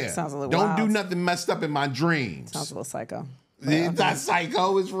a little don't wild. do nothing messed up in my dreams. Sounds a little psycho. It's not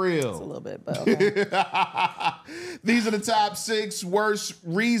psycho, it's real. It's a little bit, but okay. These are the top 6 worst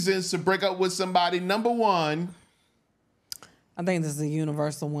reasons to break up with somebody. Number 1. I think this is a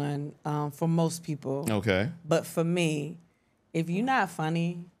universal one for most people. Okay. But for me, if you're not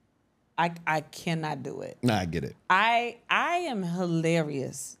funny, I cannot do it. Nah, I get it. I am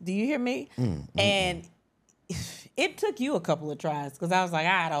hilarious. Do you hear me? And it took you a couple of tries because I was like,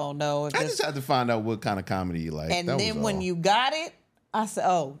 I don't know. I just had to find out what kind of comedy you like. And then when you got it, I said,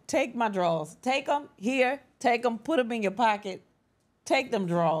 oh, take my drawers. Take them here. Take them. Put them in your pocket. Take them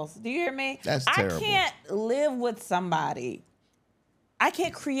drawers. Do you hear me? That's terrible. I can't live with somebody. I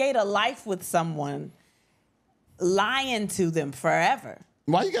can't create a life with someone lying to them forever.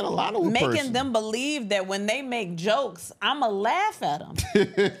 Why you got a lot of making them believe that when they make jokes, I'ma laugh at them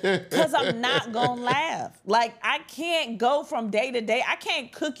because I'm not gonna laugh. Like I can't go from day to day. I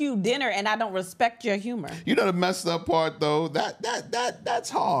can't cook you dinner and I don't respect your humor. You know the messed up part though. That's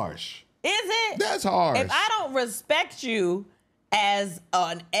harsh. Is it? That's harsh. If I don't respect you as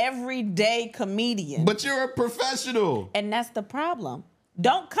an everyday comedian, but you're a professional, and that's the problem.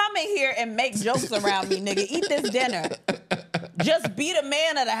 Don't come in here and make jokes around me, nigga. Eat this dinner. Just be the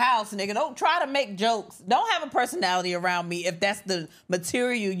man of the house, nigga. Don't try to make jokes. Don't have a personality around me if that's the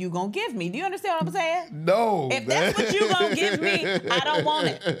material you gonna give me. Do you understand what I'm saying? No. If that's what you gonna give me, I don't want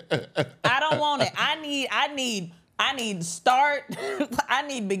it. I don't want it. I need start. I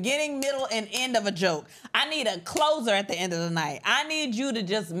need beginning, middle, and end of a joke. I need a closer at the end of the night. I need you to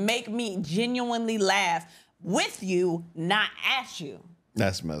just make me genuinely laugh with you, not at you.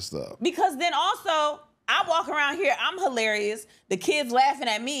 That's messed up. Because then also, I walk around here, I'm hilarious. The kids laughing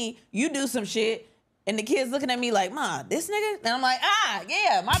at me. You do some shit, and the kids looking at me like, "Ma, this nigga?" And I'm like,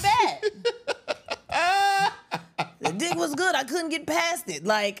 yeah, my bad. The dick was good. I couldn't get past it.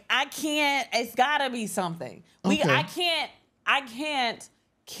 Like, I can't. It's gotta be something. Okay. I can't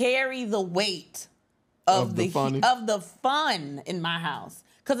carry the weight of the fun in my house.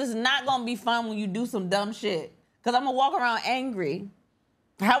 Because it's not going to be fun when you do some dumb shit. Because I'm going to walk around angry.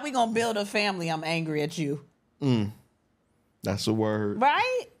 How we going to build a family? I'm angry at you. That's a word.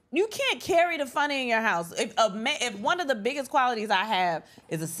 Right? You can't carry the funny in your house. If one of the biggest qualities I have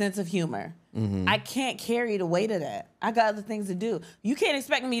is a sense of humor, I can't carry the weight of that. I got other things to do. You can't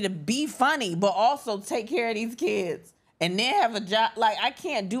expect me to be funny, but also take care of these kids and then have a job. Like, I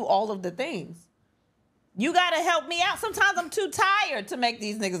can't do all of the things. You got to help me out. Sometimes I'm too tired to make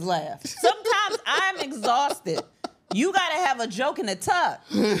these niggas laugh. Sometimes I'm exhausted. You got to have a joke in the tuck.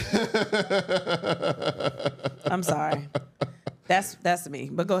 I'm sorry. That's me,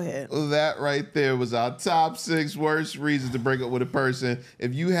 but go ahead. That right there was our top 6 worst reasons to break up with a person.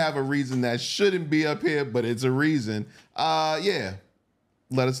 If you have a reason that shouldn't be up here, but it's a reason, yeah,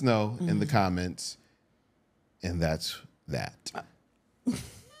 let us know in the comments. And that's that.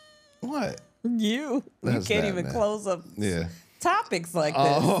 What? You can't even close up topics like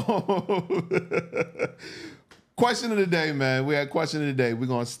this. Question of the day, man. We had question of the day. We're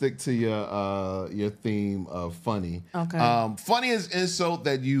gonna stick to your theme of funny. Okay. Funniest insult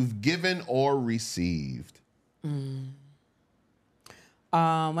that you've given or received. When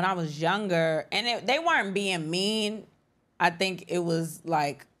I was younger, and they weren't being mean. I think it was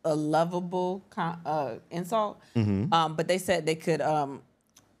like a lovable insult. But they said they could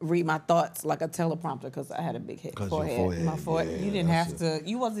read my thoughts like a teleprompter because I had a big forehead. My forehead. Yeah, you didn't have to.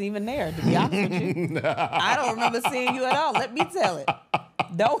 You wasn't even there, to be honest with you. I don't remember seeing you at all. Let me tell it.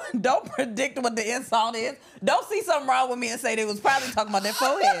 Don't predict what the insult is. Don't see something wrong with me and say they was probably talking about their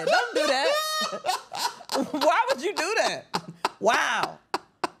forehead. Don't do that. Why would you do that? Wow.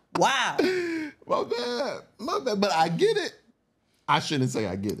 My bad. But I get it. I shouldn't say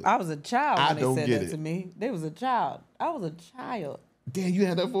I get it. I was a child when they said that it. to me. They was a child. I was a child. Damn, you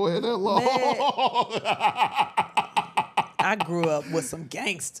had that forehead that long. I grew up with some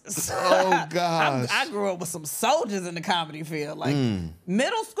gangsters. Oh, gosh. I grew up with some soldiers in the comedy field. Like,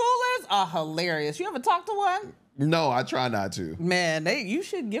 middle schoolers are hilarious. You ever talk to one? No, I try not to. Man, you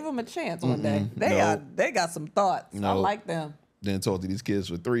should give them a chance one day. They got some thoughts. I like them. Didn't talk to these kids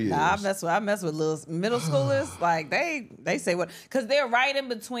for 3 years. Nah, I mess with little middle schoolers. Like, they say what, because they're right in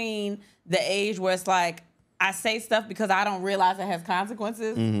between the age where it's like, I say stuff because I don't realize it has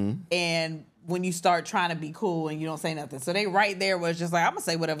consequences. And when you start trying to be cool and you don't say nothing. So they right there where it's just like, I'm going to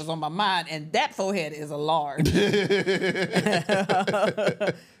say whatever's on my mind. And that forehead is a large.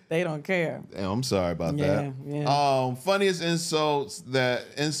 They don't care. Damn, I'm sorry about that. Yeah. Funniest insult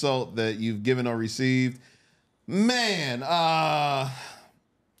that you've given or received. Man, I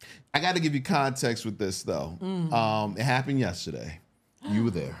got to give you context with this, though. It happened yesterday. You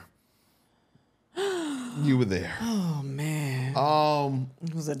were there. You were there. Oh, man.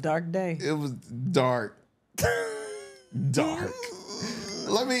 It was a dark day. It was dark. Dark.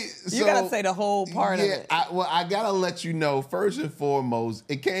 You got to say the whole part of it. I got to let you know, first and foremost,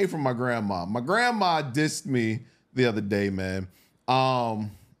 it came from my grandma. My grandma dissed me the other day, man.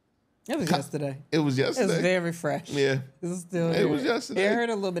 It was yesterday. It was yesterday. It was very fresh. Yeah. It was still It was yesterday. It hurt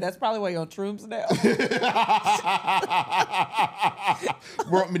a little bit. That's probably why you're on shrooms now.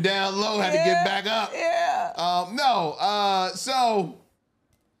 Brought me down low, had to get back up. Yeah. So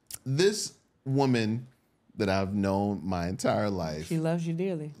this woman that I've known my entire life. She loves you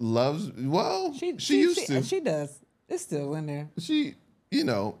dearly. She used to. She does. It's still in there.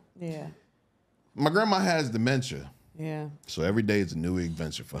 Yeah. My grandma has dementia. Yeah. So every day is a new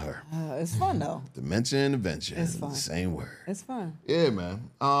adventure for her. It's fun though. Dementia and adventure. It's fun. The same word. It's fun. Yeah,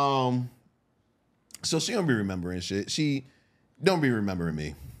 man. So she don't be remembering shit. She don't be remembering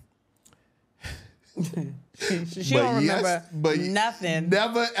me. she don't remember nothing.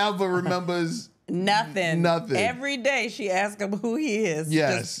 Never ever remembers nothing. Nothing. Every day she asks him who he is.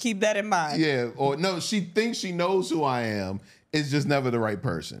 Yes. Just keep that in mind. Yeah. Or no, she thinks she knows who I am. It's just never the right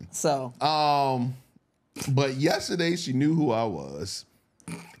person. So. But yesterday she knew who I was.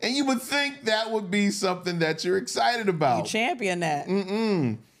 And you would think that would be something that you're excited about. You champion that.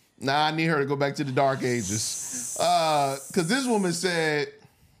 Nah, I need her to go back to the dark ages. Because this woman said...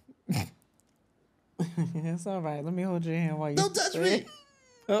 It's all right. Let me hold your hand while you... Don't touch me.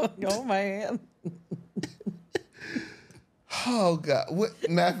 Hold my hand. Oh, God.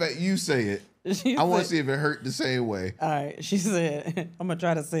 Matter of fact, you say it. I want to see if it hurt the same way. All right. She said, I'm going to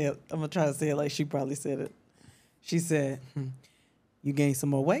try to say it. I'm going to try to say it like she probably said it. She said, you gained some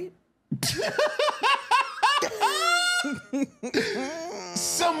more weight?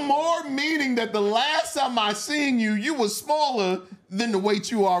 Some more, meaning that the last time I seen you, you were smaller than the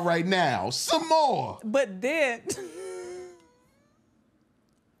weight you are right now. Some more. But then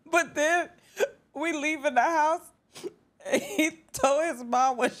we leave in the house. He told his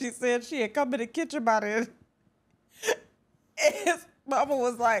mom when she said she had come in the kitchen about it. And his mama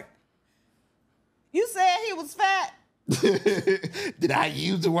was like, you said he was fat? Did I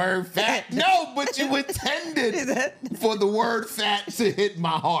use the word fat? No, but you intended for the word fat to hit my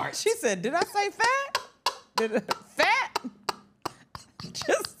heart. She said, did I say fat? Fat?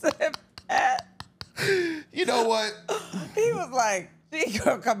 Just said fat. You know what? He was like, she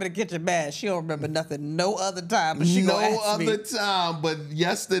gonna come in the kitchen mad. She don't remember nothing no other time. But she gonna ask me. Time, but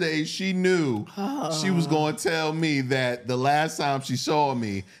yesterday she knew she was going to tell me that the last time she saw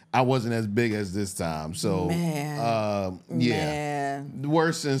me, I wasn't as big as this time. So, yeah. Man.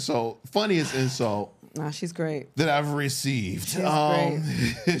 Worst insult, funniest insult. Nah, she's great. That I've received. She's great.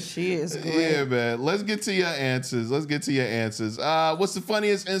 She is great. Yeah, man. Let's get to your answers. What's the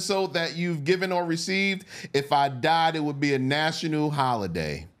funniest insult that you've given or received? If I died, it would be a national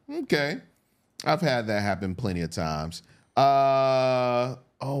holiday. Okay. I've had that happen plenty of times.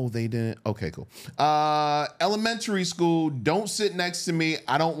 Oh, they didn't. Okay, cool. Elementary school, don't sit next to me.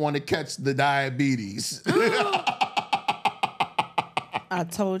 I don't want to catch the diabetes. I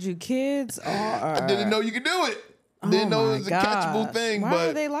told you kids are... I didn't know you could do it. Didn't know it was a catchable thing. Why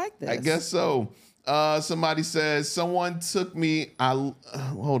are they like this? I guess so. Somebody says, someone told me I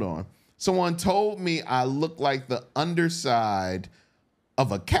look like the underside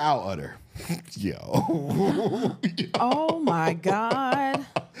of a cow udder. Yo. Oh my God.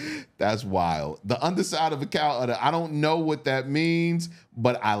 That's wild. The underside of a cow udder. I don't know what that means,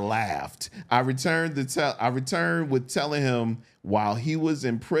 but I laughed. I returned with telling him while he was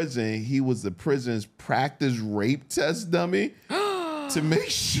in prison, he was the prison's practice rape test dummy to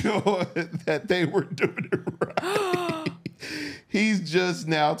make sure that they were doing it right. He's just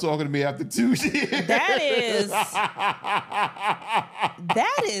now talking to me after 2 years. That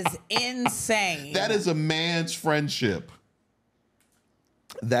is insane. That is a man's friendship.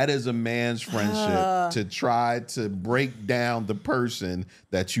 That is a man's friendship to try to break down the person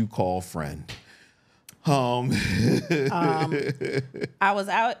that you call friend. I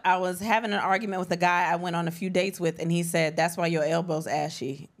was having an argument with a guy I went on a few dates with, and he said, "That's why your elbow's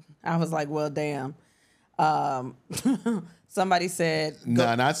ashy." I was like, "Well, damn." Somebody said,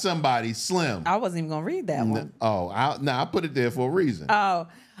 "No, not somebody. Slim." I wasn't even gonna read that one. I put it there for a reason.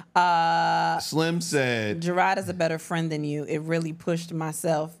 Slim said, "Gerard is a better friend than you. It really pushed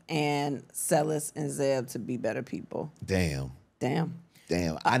myself and Celis and Zeb to be better people." Damn.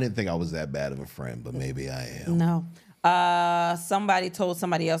 I didn't think I was that bad of a friend, but maybe I am. No. Somebody told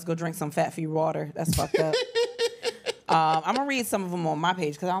somebody else go drink some fat-free water. That's fucked up. I'm gonna read some of them on my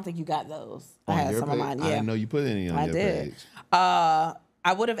page because I don't think you got those. I had some of mine. Yeah, I didn't know you put any on your page. I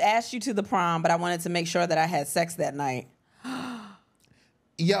would have asked you to the prom, but I wanted to make sure that I had sex that night.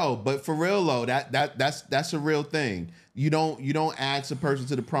 Yo, but for real though, that's a real thing. You don't ask a person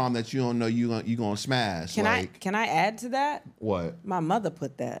to the prom that you don't know you gonna smash. Can I add to that? What? My mother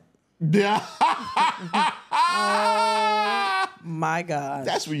put that. Yeah. Oh my God.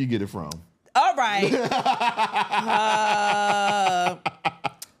 That's where you get it from. All right.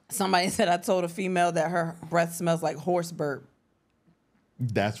 Somebody said I told a female that her breath smells like horse burp.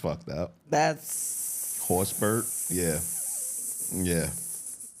 That's fucked up. That's horse burp. Yeah.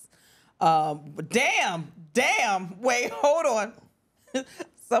 Damn. Wait, hold on.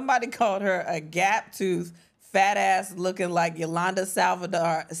 Somebody called her a gap tooth, fat ass looking like Yolanda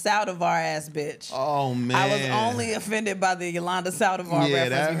Saldivar ass bitch. Oh man. I was only offended by the Yolanda Saldivar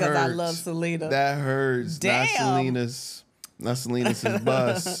reference because I love Selena. That hurts. Damn. Not Selena's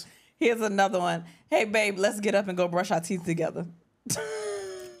bus. Here's another one. Hey babe, let's get up and go brush our teeth together.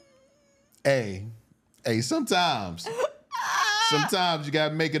 Hey, sometimes you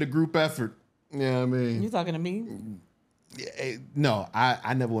gotta make it a group effort. You know what I mean? You talking to me? Yeah, no,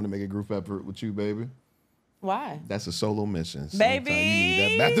 I never want to make a group effort with you, baby. Why? That's a solo mission. Baby, sometimes you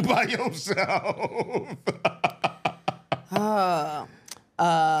need that back to by yourself.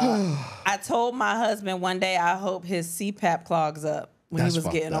 I told my husband one day I hope his CPAP clogs up when he was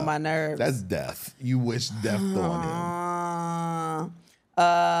getting on my nerves. That's death. You wish death on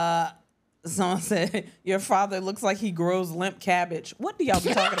him. Someone said, your father looks like he grows limp cabbage. What do y'all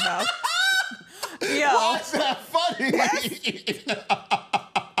be talking about? Yo, why's that funny?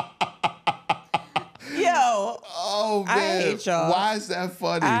 Yo. Oh, man. I hate y'all. Why is that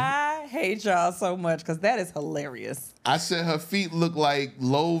funny? I hate y'all so much because that is hilarious. I said her feet look like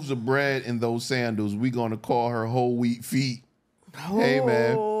loaves of bread in those sandals. We gonna call her whole wheat feet. Oh. Hey,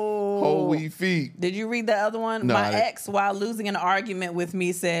 man. Whole wheat feet. Did you read the other one? No, my ex, while losing an argument with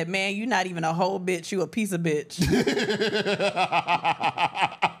me, said, man, you not even a whole bitch. You a piece of bitch.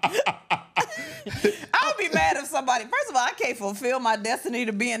 I would be mad if somebody, first of all, I can't fulfill my destiny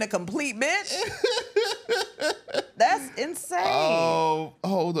to being a complete bitch. That's insane. Oh,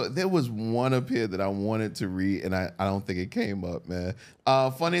 hold on. There was one up here that I wanted to read, and I don't think it came up, man.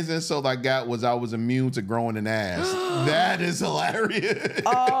 Funniest insult I got was I was immune to growing an ass. That is hilarious.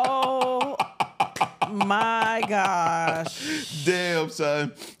 Oh my gosh. Damn,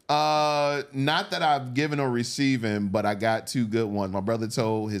 son. Not that I've given or receiving, but I got two good ones. My brother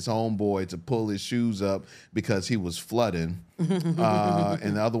told his homeboy to pull his shoes up because he was flooding. And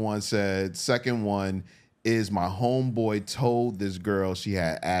the other one said, second one is my homeboy told this girl she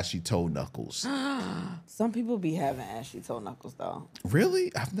had ashy toe knuckles. Some people be having ashy toe knuckles, though.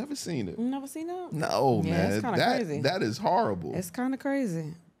 Really? I've never seen it. You never seen that? No, Yeah, man. it's kinda crazy. That is horrible. It's kind of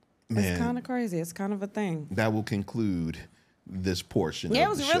crazy. Man, it's kind of crazy. It's kind of a thing. that will conclude this portion. Yeah, of it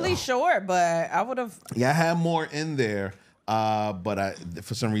was the really show. short, but I would have. Yeah, I had more in there, but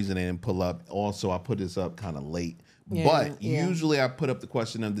for some reason they didn't pull up. Also, I put this up kind of late. Yeah, But yeah. usually I put up the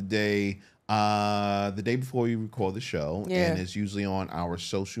question of the day before we record the show, Yeah. and it's usually on our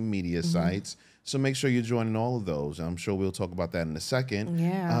social media sites. So make sure you're joining all of those. I'm sure we'll talk about that in a second.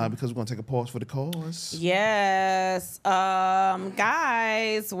 Yeah. Because we're going to take a pause for the cause. Yes.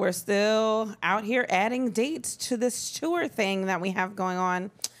 Guys, we're still out here adding dates to this tour thing that we have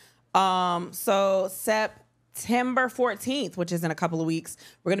going on. So September 14th, which is in a couple of weeks,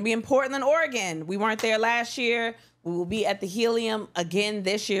 we're going to be in Portland, Oregon. We weren't there last year. We will be at the Helium again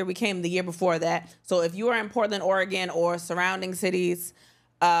this year. We came the year before that. So if you are in Portland, Oregon or surrounding cities,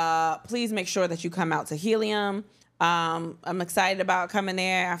 please make sure that you come out to Helium. I'm excited about coming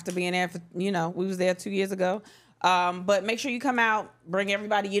there after being there for, we was there 2 years ago. But make sure you come out, bring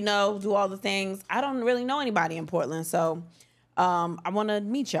everybody do all the things. I don't really know anybody in Portland, so I want to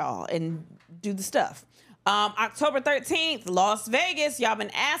meet y'all and do the stuff. October 13th, Las Vegas. Y'all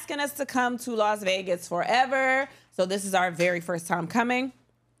been asking us to come to Las Vegas forever, so this is our very first time coming.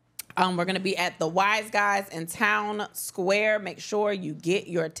 We're going to be at the Wise Guys in Town Square. Make sure you get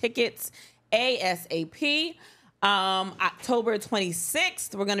your tickets ASAP. October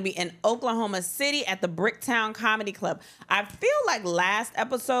 26th, we're going to be in Oklahoma City at the Bricktown Comedy Club. I feel like last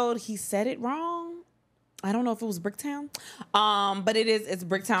episode he said it wrong. I don't know if it was Bricktown, but it's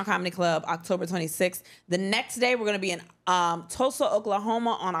Bricktown Comedy Club, October 26th. The next day, we're going to be in Tulsa,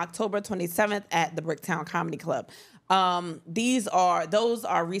 Oklahoma on October 27th at the Bricktown Comedy Club. Those are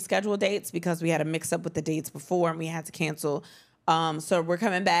rescheduled dates because we had a mix up with the dates before and we had to cancel. So we're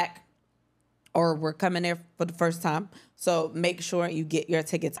coming back, or we're coming there for the first time. So make sure you get your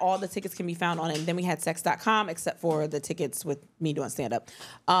tickets. All the tickets can be found on it. And then we had sex.com, except for the tickets with me doing stand-up.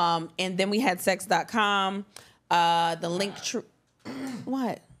 And then we had sex.com, the link.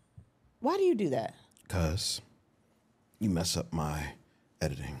 What? Why do you do that? Because you mess up my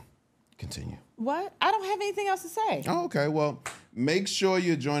editing. Continue. What? I don't have anything else to say. Oh, okay. Well, make sure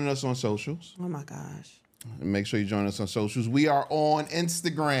you're joining us on socials. Oh, my gosh. Make sure you join us on socials. We are on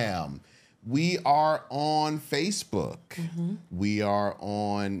Instagram. We are on Facebook. Mm-hmm. We are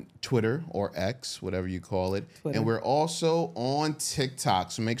on Twitter or X, whatever you call it. Twitter. And we're also on TikTok.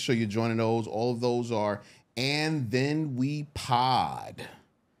 So make sure you're joining those. All of those are And Then We Pod.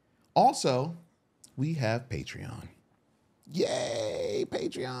 Also, we have Patreon. Yay,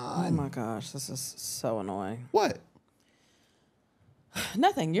 Patreon. Oh, my gosh. This is so annoying. What?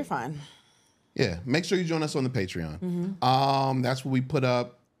 Nothing. You're fine. Yeah. Make sure you join us on the Patreon. Mm-hmm. That's where we put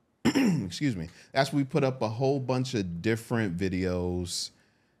up excuse me. That's we put up a whole bunch of different videos,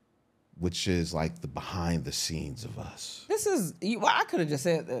 which is like the behind the scenes of us. This is, I could have just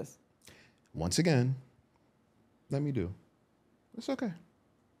said this. Once again, let me do. It's okay.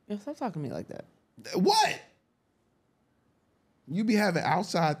 Yeah, stop talking to me like that. What? You be having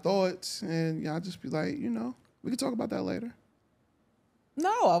outside thoughts, and y'all just be like, we can talk about that later. No,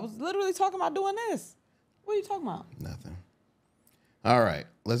 I was literally talking about doing this. What are you talking about? Nothing. All right,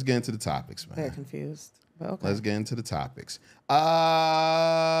 let's get into the topics, man. Very confused. But okay. Let's get into the topics. So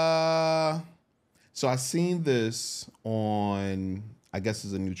I seen this on, I guess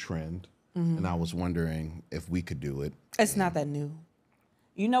it's a new trend, and I was wondering if we could do it. It's not that new.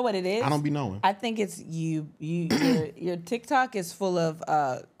 You know what it is? I don't be knowing. I think it's your TikTok is full of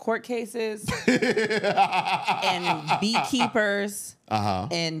court cases and beekeepers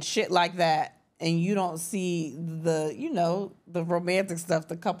and shit like that. And you don't see the romantic stuff,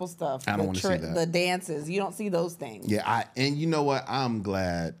 the couple stuff. I don't want to see that. The dances. You don't see those things. Yeah, and you know what? I'm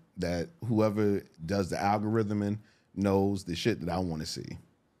glad that whoever does the algorithm knows the shit that I want to see.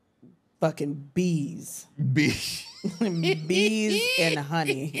 Fucking bees. Bees. Bees and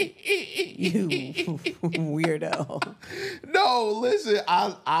honey. You weirdo. No, listen,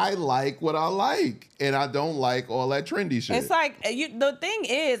 I like what I like, and I don't like all that trendy shit. It's like, the thing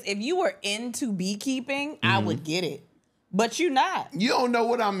is, if you were into beekeeping, I would get it. But you not. You don't know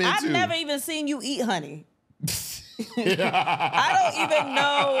what I'm into. I've never even seen you eat honey. I don't even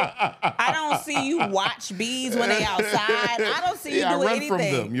know. I don't see you watch bees when they outside. I don't see you doing anything. From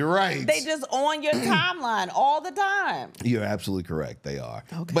them. You're right. They just on your timeline all the time. You're absolutely correct. They are.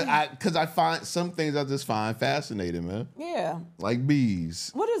 Okay. But because I find some things I just find fascinating, man. Yeah. Like bees.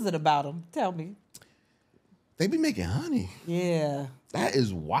 What is it about them? Tell me. They be making honey. Yeah. That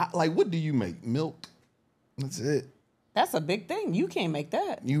is wild. Like, what do you make? Milk. That's it. That's a big thing. You can't make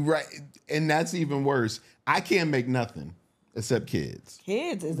that. You right. And that's even worse. I can't make nothing except kids.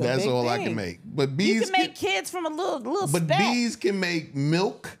 Kids is a That's big all thing. I can make. But bees you can make kids from a little But speck. bees can make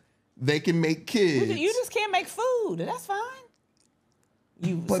milk. They can make kids. You just can't make food. That's fine.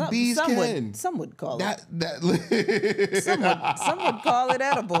 Bees can. Some would call that. Some would call it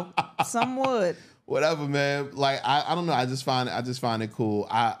edible. Some would. Whatever, man. Like I don't know. I just find it cool.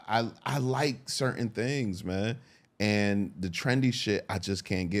 I like certain things, man. And the trendy shit, I just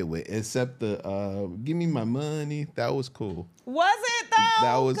can't get with. Except the give me my money. That was cool. Was it though?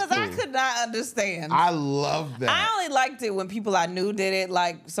 That was because cool. I could not understand. I love that. I only liked it when people I knew did it.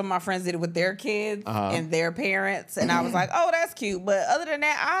 Like some of my friends did it with their kids and their parents, and I was like, "Oh, that's cute." But other than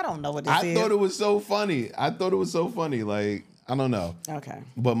that, I don't know what this is. I thought it was so funny. Like I don't know. Okay.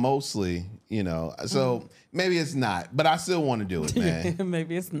 But mostly, so maybe it's not. But I still want to do it, man.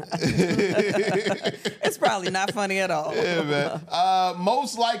 Maybe it's not. It's probably not funny at all. Yeah, man.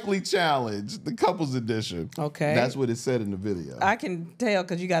 Most likely challenge, the couples edition. Okay. That's what it said in the video. I can tell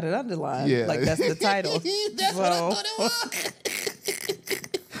because you got it underlined. Yeah. Like that's the title. That's what I thought it was.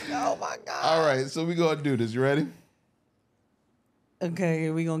 Oh my God. All right, so we're going to do this. You ready? Okay,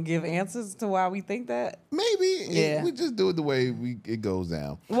 are we going to give answers to why we think that? Maybe. Yeah. We just do it the way it goes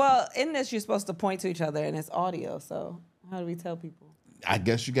down. Well, in this, you're supposed to point to each other and it's audio. So how do we tell people? I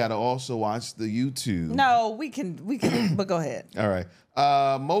guess you got to also watch the YouTube. No, we can, but go ahead. All right.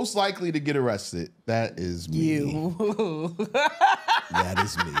 Most likely to get arrested. That is me. You. That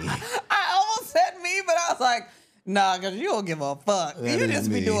is me. I almost said me, but I was like, nah, because you don't give a fuck. That You is just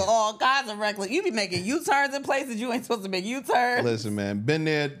be me. doing all kinds of reckless. You be making U-turns in places you ain't supposed to make U-turns. Listen, man. Been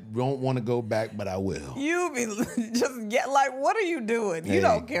there. Don't want to go back, but I will. You be just get like, what are you doing? Hey. You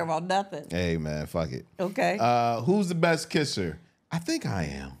don't care about nothing. Hey, man. Fuck it. Okay. Who's the best kisser? I think I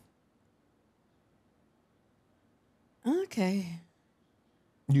am. Okay.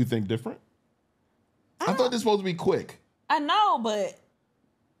 You think different? I thought this was supposed to be quick. I know, but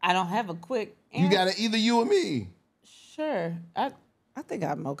I don't have a quick answer. You got it, either you or me. Sure. I think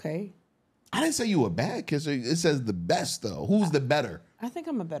I'm okay. I didn't say you were a bad kisser. It says the best, though. Who's the better? I think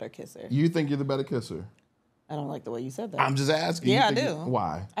I'm a better kisser. You think you're the better kisser? I don't like the way you said that. I'm just asking. Yeah, You think I do.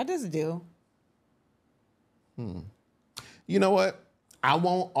 Why? I just do. You know what? I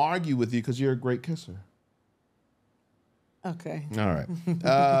won't argue with you because you're a great kisser. Okay. All right.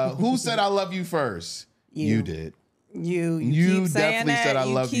 Who said I love you first? You did. You You keep saying definitely that. said I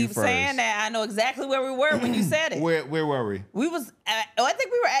love you keep saying first. that. I know exactly where we were when you said it. Where were we? We was at, I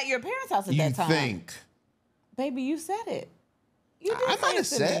think we were at your parents' house at You that time. think? Baby, you said it. You did I say might it have to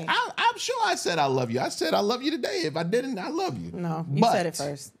said. me. I'm sure I said I love you. I said I love you today. If I didn't, I love you. No, you But said it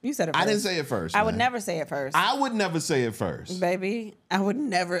first. You said it first. I didn't say it first. I would man. never say it first. I would never say it first. Baby, I would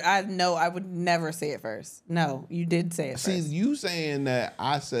never. I know I would never say it first. No, you did say it See, first. you saying that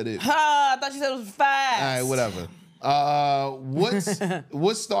I said it. I thought you said it was fast. All right, whatever.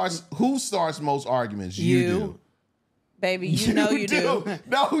 Who starts most arguments? You do. Baby, you know you do.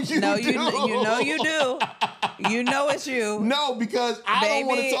 No, you do. You know you do. You know it's you. No, because I don't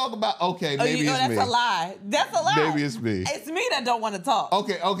want to talk about. Okay, maybe it's that's me. a lie. That's a lie. Maybe it's me. It's me that don't want to talk.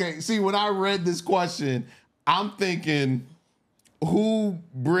 Okay. See, when I read this question, I'm thinking, who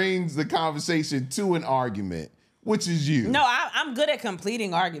brings the conversation to an argument? Which is you. No, I'm good at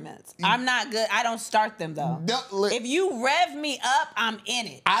completing arguments. I'm not good. I don't start them though. If you rev me up, I'm in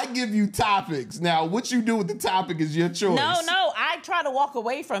it. I give you topics. Now, what you do with the topic is your choice. No, I try to walk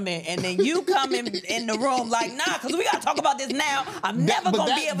away from it, and then you come in the room like, nah, because we got to talk about this now. I'm never going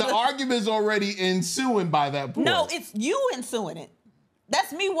to be able to. The argument's already ensuing by that point. No, it's you ensuing it.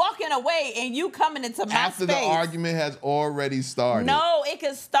 That's me walking away and you coming into my After space. the argument has already started. No, it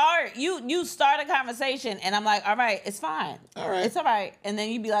could start. You start a conversation and I'm like, all right, it's fine. All right. It's all right. And then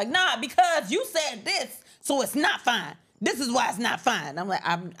you be like, nah, because you said this, so it's not fine. This is why it's not fine. I'm like,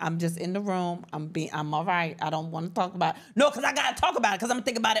 I'm just in the room. I'm all right. I don't want to talk about it. No, because I got to talk about it because I'm going to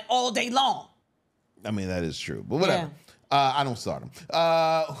think about it all day long. I mean, that is true. But whatever. Yeah. I don't start them.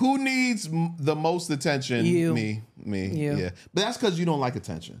 Who needs the most attention? You. Me. You. Yeah. But that's because you don't like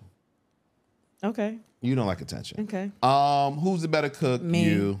attention. Okay. You don't like attention. Okay. Who's the better cook? Me.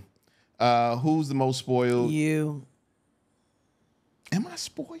 You. Who's the most spoiled? You. Am I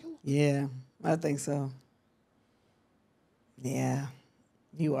spoiled? Yeah, I think so. Yeah.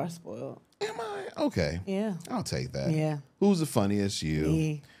 You are spoiled. Am I? Okay. Yeah. I'll take that. Yeah. Who's the funniest? You.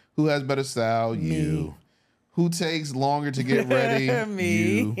 Me. Who has better style? Me. You. Who takes longer to get ready?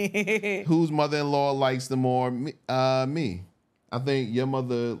 Me. You. Whose mother-in-law likes the more? Me. I think your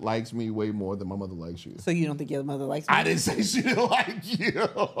mother likes me way more than my mother likes you. So you don't think your mother likes me? I didn't say she didn't like you.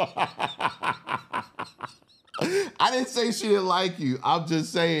 I didn't say she didn't like you. I'm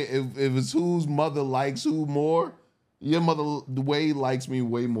just saying if it's whose mother likes who more, your mother way likes me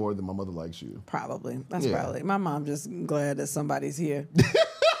way more than my mother likes you. Probably. That's probably. My mom just glad that somebody's here.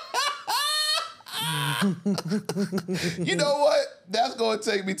 You know what? That's going to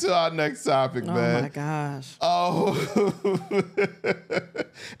take me to our next topic, man. Oh, my gosh. Oh.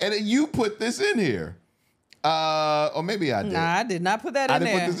 And then you put this in here. Or maybe I did. Nah, I did not put that in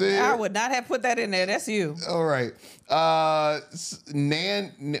there. Put this in here? I would not have put that in there. That's you. All right.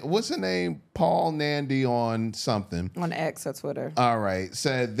 What's her name? Paul Nandy on something. On X or Twitter. All right.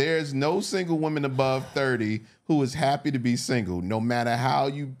 Said there's no single woman above 30 who is happy to be single, no matter how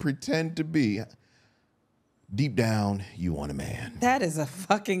you pretend to be. Deep down, you want a man. That is a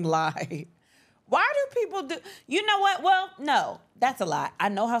fucking lie. Why do people do? You know what? Well, no, that's a lie. I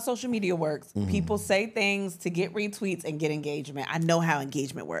know how social media works. Mm-hmm. People say things to get retweets and get engagement. I know how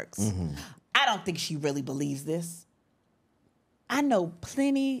engagement works. Mm-hmm. I don't think she really believes this. I know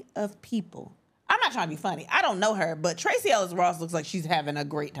plenty of people. I'm not trying to be funny. I don't know her, but Tracee Ellis Ross looks like she's having a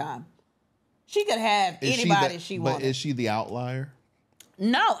great time. She could have anybody she wanted. But is she the outlier?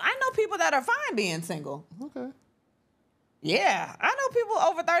 No, I know people that are fine being single. Okay. Yeah, I know people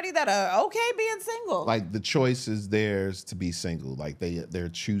over 30 that are okay being single. Like the choice is theirs to be single. Like they're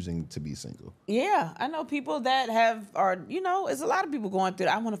choosing to be single. Yeah, I know people that it's a lot of people going through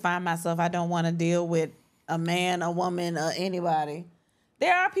I want to find myself. I don't want to deal with a man, a woman, or anybody.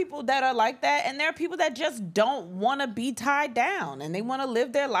 There are people that are like that, and there are people that just don't want to be tied down, and they want to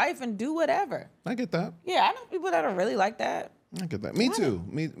live their life and do whatever. I get that. Yeah, I know people that are really like that. I get that. Me too.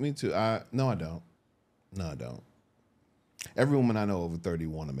 Me too. No, I don't. No, I don't. Every woman I know over 30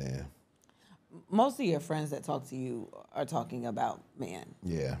 want a man. Most of your friends that talk to you are talking about men.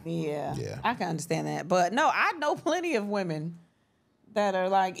 Yeah. Yeah. I can understand that. But no, I know plenty of women that are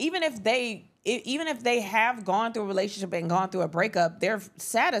like, even if they have gone through a relationship and gone through a breakup, they're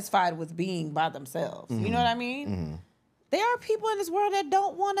satisfied with being by themselves. Mm-hmm. You know what I mean? Mm-hmm. There are people in this world that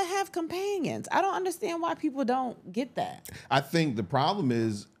don't want to have companions. I don't understand why people don't get that. I think the problem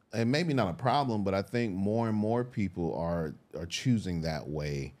is, and maybe not a problem, but I think more and more people are choosing that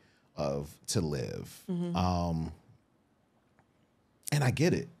way to live. Mm-hmm. And I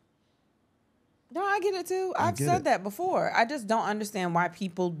get it. No, I get it too. I've said that before. I just don't understand why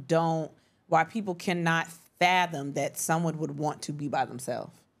people cannot fathom that someone would want to be by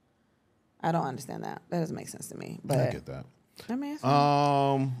themselves. I don't understand that. That doesn't make sense to me. But I get that. I mean,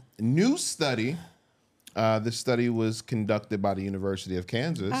 new study. This study was conducted by the University of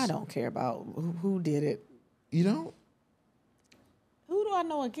Kansas. I don't care about who did it. You don't? Who do I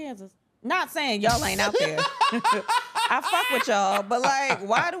know in Kansas? Not saying y'all ain't out there. I fuck with y'all, but like,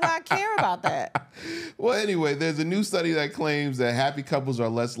 why do I care about that? Well, anyway, there's a new study that claims that happy couples are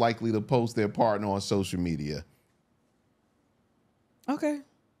less likely to post their partner on social media. Okay.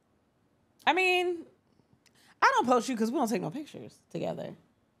 I mean, I don't post you because we don't take no pictures together.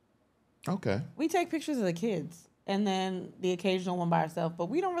 Okay. We take pictures of the kids and then the occasional one by ourselves, but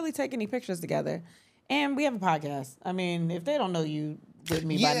we don't really take any pictures together. And we have a podcast. I mean, if they don't know you with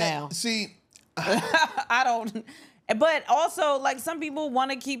me by now. See, I don't. But also, like, some people want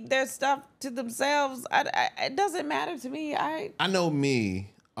to keep their stuff to themselves. It doesn't matter to me. I know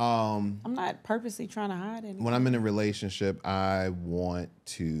me. I'm not purposely trying to hide anything. When I'm in a relationship, I want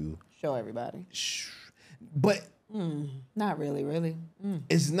to show everybody. But not really.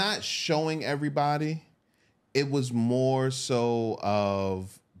 It's not showing everybody. It was more so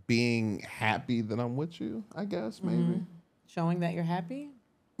of being happy that I'm with you, I guess, maybe. Mm-hmm. Showing that you're happy?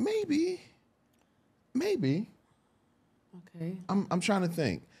 Maybe. Okay. I'm trying to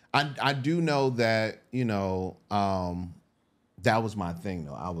think. I do know that, that was my thing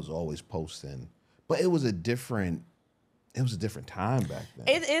though. I was always posting. But it was a different It was a different time back then.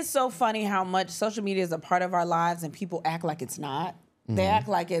 It is so funny how much social media is a part of our lives and people act like it's not. They act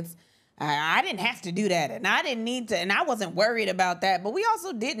like it's, I didn't have to do that and I didn't need to, and I wasn't worried about that. But we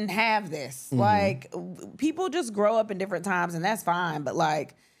also didn't have this. Like, people just grow up in different times and that's fine. But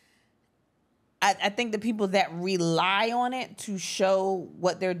like, I think the people that rely on it to show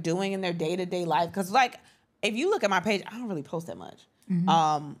what they're doing in their day-to-day life, because like, if you look at my page, I don't really post that much.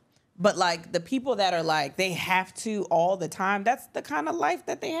 But like the people that are like, they have to all the time, that's the kind of life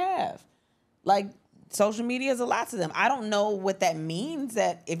that they have. Like social media is a lot to them. I don't know what that means,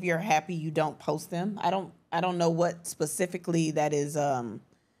 that if you're happy, you don't post them. I don't know what specifically that is,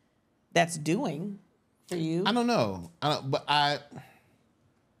 that's doing for you. I don't know.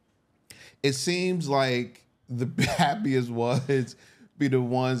 It seems like the happiest ones be the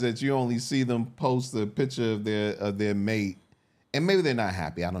ones that you only see them post a picture of their mate. And maybe they're not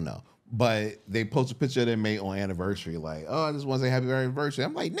happy, I don't know. But they post a picture of their mate on anniversary, like, oh, I just want to say happy anniversary.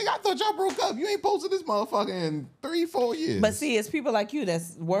 I'm like, nigga, I thought y'all broke up. You ain't posted this motherfucker in 3-4 years. But see, it's people like you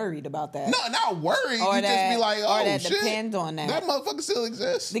that's worried about that. No, not worried. Or you that, just be like, oh, or that shit. depends on that. That motherfucker still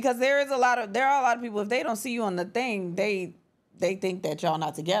exists. Because there are a lot of people, if they don't see you on the thing, they think that y'all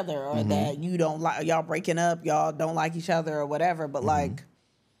not together, or that you don't like, y'all breaking up, y'all don't like each other or whatever. But like,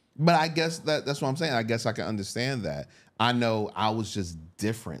 but I guess that's what I'm saying. I guess I can understand that. I know I was just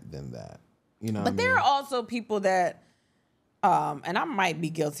different than that. You know, but there are also people that, and I might be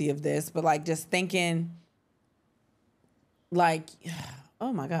guilty of this, but like just thinking, like,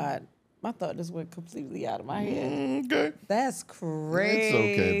 oh my God, my thought just went completely out of my head. Okay, that's crazy. It's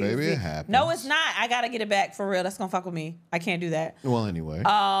okay, baby. It happens. No, it's not. I gotta get it back for real. That's gonna fuck with me. I can't do that. Well, anyway,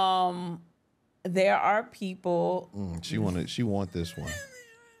 there are people. She want this one.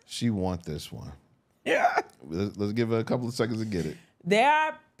 She want this one. Yeah. Let's give her a couple of seconds to get it. There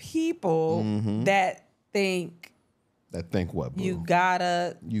are people that think what, boo? you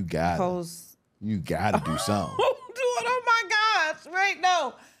gotta post. You gotta do something. Do it. Oh my gosh! Wait,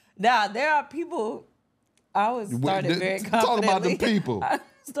 no. Now there are people. I was started very confidently. Talk about the people. I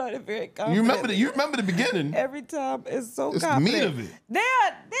started very confidently. You remember the beginning. Every time it's so it's confident. the meat of it.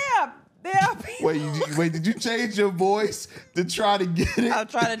 There are people. Wait, did you change your voice to try to get it? I'm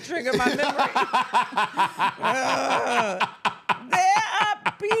trying to trigger my memory. There are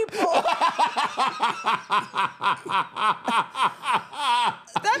people.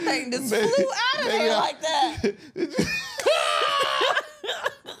 That thing just flew out of there like that.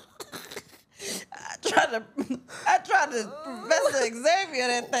 I tried to Professor Xavier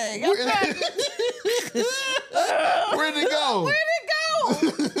that thing. Where'd it go? Where'd it go?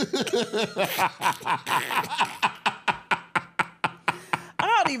 I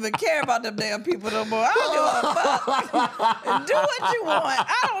don't even care about them damn people no more. I don't give a fuck. Do what you want.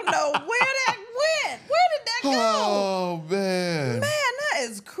 I don't know where that went. Where did that go? Oh, man. Man, that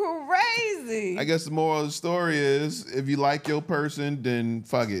is crazy. I guess the moral of the story is, if you like your person, then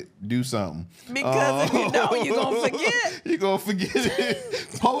fuck it. Do something. Because if you don't, you're going to forget. You're going to forget it.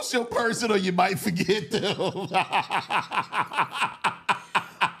 Post your person or you might forget them.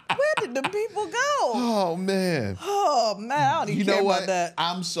 Where did the people go? Oh, man. Oh, man. I don't even care about that.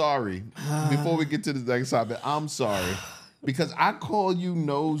 I'm sorry. Before we get to the next topic, I'm sorry. Because I call you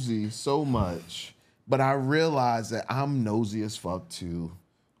nosy so much, but I realize that I'm nosy as fuck, too,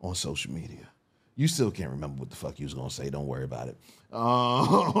 on social media. You still can't remember what the fuck you was going to say. Don't worry about it.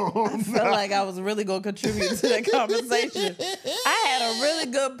 I felt like I was really going to contribute to that conversation. I had a really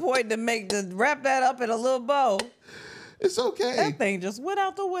good point to wrap that up in a little bow. It's okay. That thing just went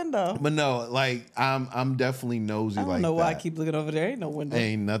out the window. But no, like I'm definitely nosy like that. I don't know why I keep looking over there. Ain't no window.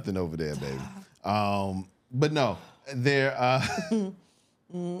 Ain't nothing over there, baby. But no, there. That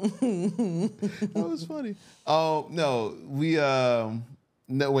was funny. Oh no, we no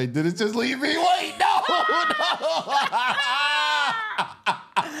wait. Did it just leave me? Wait, no.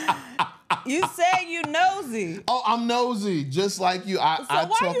 You said you nosy. Oh, I'm nosy, just like you. I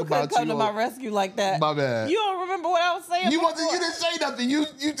talk you about come you to my rescue like that? My bad. You don't remember what I was saying? You didn't say nothing. You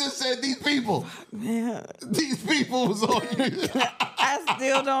just said these people. Man. These people was on you. I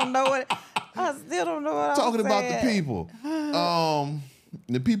still don't know what I was talking about saying. the people.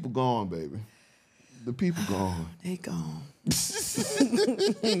 The people gone, baby. The people gone. They gone.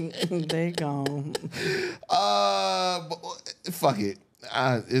 They gone. Fuck it.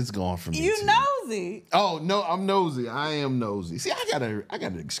 It's gone for me. You too. nosy. Oh no, I'm nosy. I am nosy. See, I got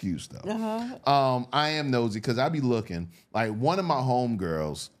an excuse though. I am nosy because I be looking. Like one of my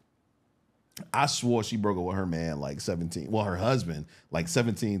homegirls, I swore she broke up with her man like 17. Well, her husband like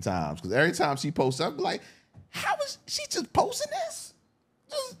 17 times. Because every time she posts, I'm like, how is she just posting this?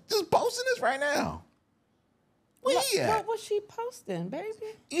 Just posting this right now. Where he at? What was she posting, baby?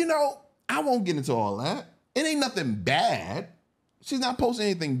 You know, I won't get into all that. It ain't nothing bad. She's not posting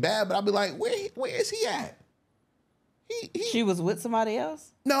anything bad, but I'll be like, where is he at? She was with somebody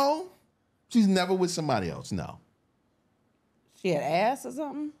else? No. She's never with somebody else. No. She had ass or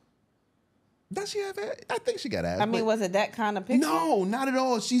something? Does she have ass? I think she got ass. I mean, was it that kind of picture? No, not at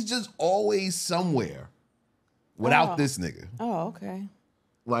all. She's just always somewhere without this nigga. Oh, okay.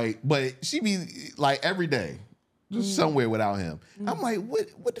 Like, but she be like every day, just somewhere without him. I'm like,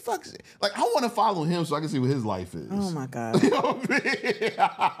 what the fuck is it? Like, I want to follow him so I can see what his life is. Oh my God. You know what I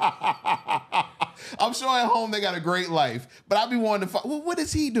mean? I'm sure at home they got a great life, but I be wanting to follow. Well, what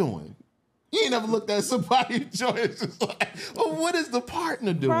is he doing? You ain't never looked at somebody enjoy it. Just like, well, what is the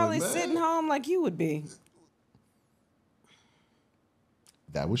partner doing? Probably man? sitting home like you would be.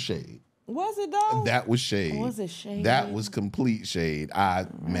 That was shade. Was it though? That was shade. Was it shade? That was complete shade.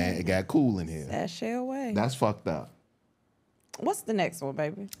 Man, it got cool in here. Sashay away. That's fucked up. What's the next one,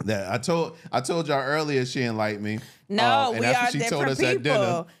 baby? That I told y'all earlier she didn't like me. No, and we that's are what she different told us people. at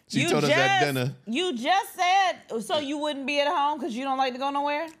dinner. She told us at dinner. You just said so you wouldn't be at home because you don't like to go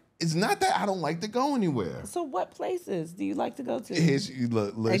nowhere? It's not that I don't like to go anywhere. So what places do you like to go to?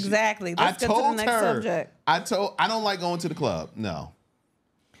 Look, exactly. Let's get to the next subject. I don't like going to the club. No.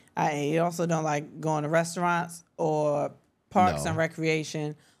 You also don't like going to restaurants or parks and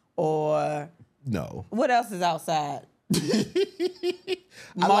recreation or no. What else is outside?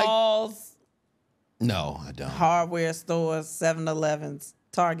 Malls. No, I don't. Hardware stores, 7-Elevens,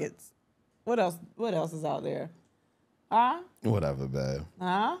 Targets. What else? What else is out there? Huh? Whatever, babe.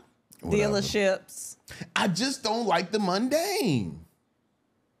 Huh? Whatever. Dealerships. I just don't like the mundane.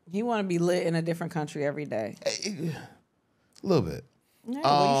 You want to be lit in a different country every day. A little bit. Yeah,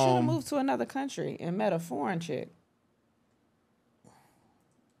 well, you should have moved to another country and met a foreign chick.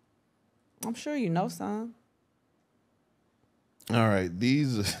 I'm sure you know some. All right,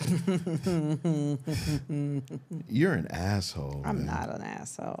 these. You're an asshole. I'm not an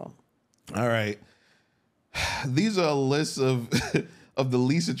asshole. All right, these are a list of of the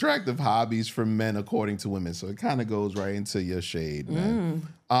least attractive hobbies for men according to women. So it kind of goes right into your shade, man.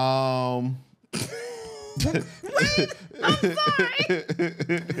 I'm sorry.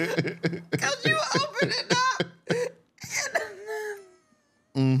 Cause you opened it up.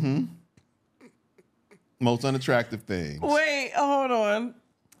 Most unattractive things. Wait, hold on.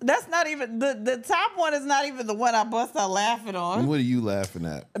 That's not even the top one is not even the one I bust out laughing on. What are you laughing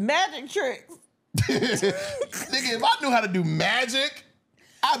at? Magic tricks. Nigga, if I knew how to do magic,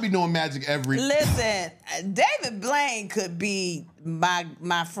 I'd be doing magic every. Listen, David Blaine could be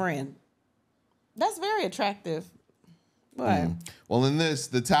my friend. That's very attractive. What? Well, in this,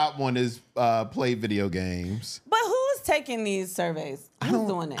 the top one is play video games. But who's taking these surveys? Who's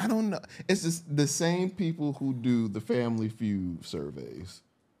doing it? I don't know. It's just the same people who do the Family Feud surveys.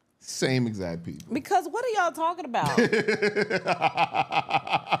 Same exact people. Because what are y'all talking about?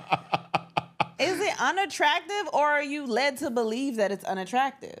 Is it unattractive or are you led to believe that it's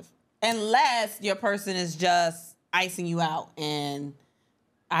unattractive? Unless your person is just icing you out and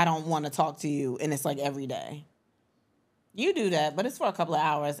I don't want to talk to you and it's like every day. You do that, but it's for a couple of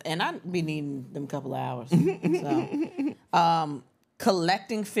hours and I be needing them couple of hours. So,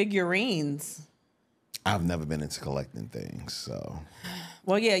 collecting figurines. I've never been into collecting things, so.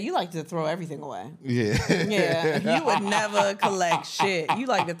 Well, yeah, you like to throw everything away. Yeah. Yeah, you would never collect shit. You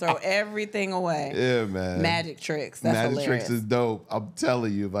like to throw everything away. Yeah, man. Magic tricks. That's magic hilarious. tricks is dope. I'm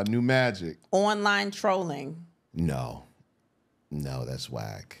telling you, if I knew magic. Online trolling. No, that's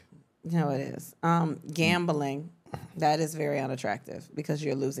whack. No, it is. Gambling. That is very unattractive because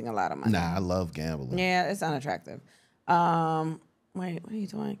you're losing a lot of money. Nah, I love gambling. Yeah, it's unattractive. Wait, what are you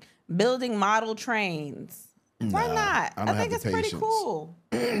doing? Building model trains. Why not? I think it's pretty cool.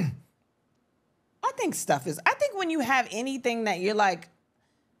 I think when you have anything that you're like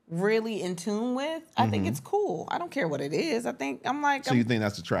really in tune with, I think it's cool. I don't care what it is. So you think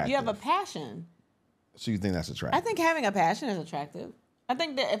that's attractive? You have a passion. So you think that's attractive? I think having a passion is attractive. I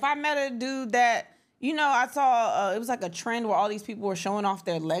think that if I met a dude that, I saw, it was like a trend where all these people were showing off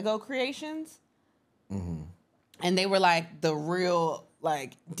their Lego creations. And they were like the real,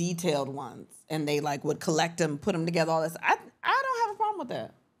 like detailed ones. And they like would collect them, put them together, all this. I don't have a problem with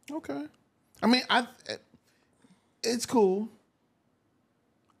that. Okay. I mean, it's cool.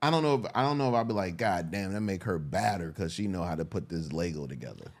 I don't know if I'd be like, God damn, that make her badder because she know how to put this Lego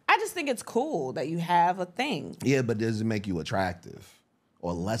together. I just think it's cool that you have a thing. Yeah, but does it make you attractive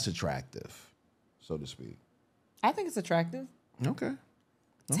or less attractive, so to speak? I think it's attractive. Okay.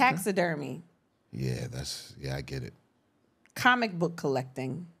 Taxidermy. Yeah, I get it. Comic book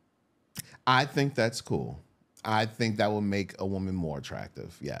collecting. I think that's cool. I think that would make a woman more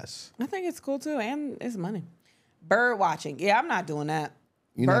attractive. Yes. I think it's cool too, and it's money. Bird watching. Yeah, I'm not doing that.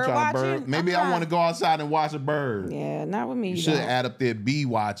 You're not trying to watching? bird. Maybe I want to go outside and watch a bird. Yeah, not with me. You should add up there bee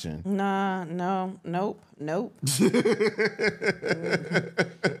watching. Nah, no, nope.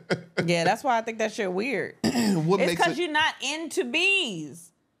 Yeah, that's why I think that shit weird. It's because you're not into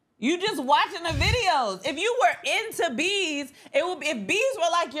bees. You just watching the videos. If you were into bees, it would be, if bees were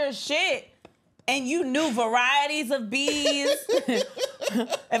like your shit and you knew varieties of bees. If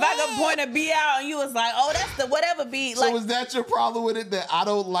I could point a bee out and you was like, oh, that's the whatever bee. So is that your problem with it, that I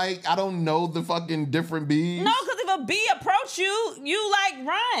don't know the fucking different bees? No, because if a bee approach you, you like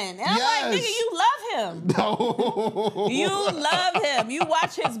run. And I'm like, nigga, you love him. No. You love him. You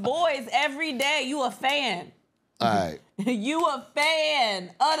watch his boys every day. You a fan. All right. You a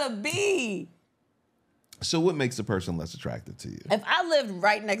fan of the bee. So what makes a person less attractive to you? If I lived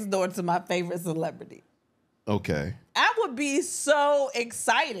right next door to my favorite celebrity, okay, I would be so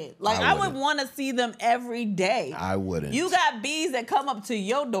excited. Like, I would want to see them every day. I wouldn't. You got bees that come up to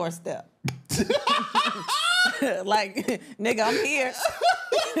your doorstep. Like, nigga, I'm here.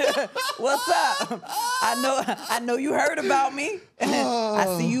 What's up? I know you heard about me.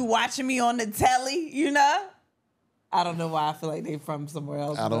 I see you watching me on the telly, you know? I don't know why I feel like they from somewhere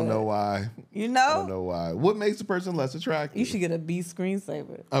else. I don't know why. You know? I don't know why. What makes a person less attractive? You should get a bee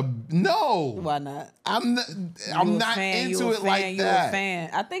screensaver. No. Why not? I'm not into it like that. You a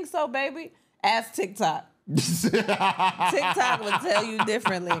fan. I think so, baby. Ask TikTok. TikTok would tell you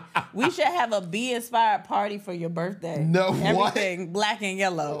differently. We should have a bee-inspired party for your birthday. No, everything what? Black and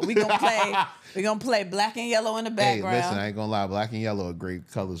yellow. We gonna play black and yellow in the background. Hey, listen, I ain't gonna lie. Black and yellow are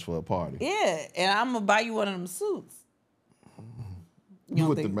great colors for a party. Yeah, and I'm gonna buy you one of them suits. You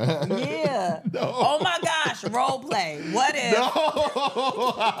with the man? Yeah. No. Oh my gosh, role play. What if? No.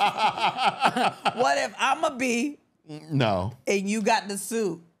 What if I'm a bee? No. And you got the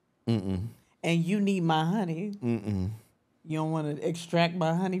suit. Mm-mm. And you need my honey. Mm-mm. You don't want to extract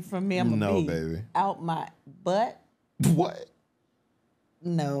my honey from me? I'm a no, bee. baby. Out my butt? What?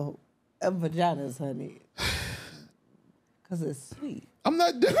 No. A vagina's honey. Because it's sweet. I'm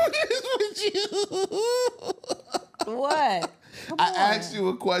not doing this with you. What? I asked you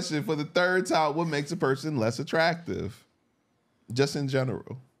a question for the third time. What makes a person less attractive? Just in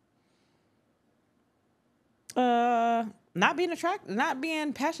general. Not being attracted, not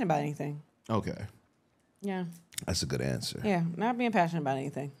being passionate about anything. Okay. Yeah. That's a good answer. Yeah, not being passionate about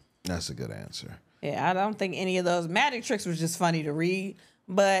anything. That's a good answer. Yeah, I don't think any of those magic tricks was just funny to read.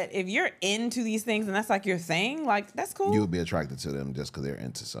 But if you're into these things and that's like your thing, like, that's cool. You would be attracted to them just because they're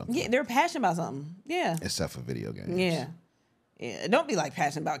into something. Yeah, they're passionate about something. Yeah. Except for video games. Yeah. Yeah. Don't be like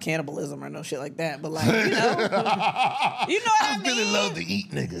passionate about cannibalism or no shit like that. But like, you know. You know what I mean? I really love to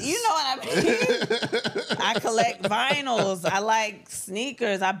eat niggas. You know what I mean? I collect vinyls. I like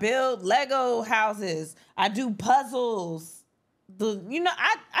sneakers. I build Lego houses. I do puzzles.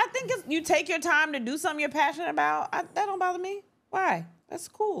 I think you take your time to do something you're passionate about. That don't bother me. Why? That's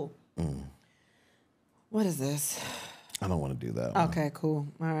cool. What is this? I don't want to do that one. Okay, cool.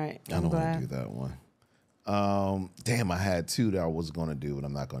 All right. I don't want to do that one. Damn, I had two that I was going to do, but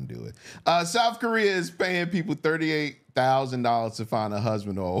I'm not going to do it. South Korea is paying people $38,000 to find a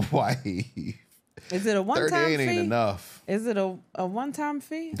husband or a wife. Is it a one-time fee? 38 ain't enough. Is it a one-time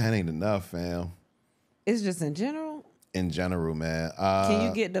fee? That ain't enough, fam. It's just in general? In general, man. Can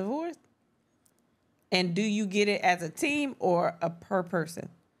you get divorced? And do you get it as a team or a per person?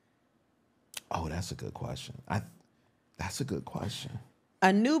 Oh, that's a good question. That's a good question.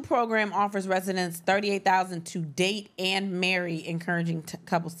 A new program offers residents $38,000 to date and marry, encouraging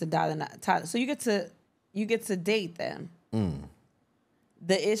couples to die. So you get to date them.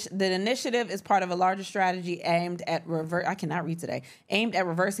 The initiative is part of a larger strategy aimed at reversing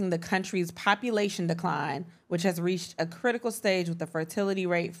the country's population decline, which has reached a critical stage with the fertility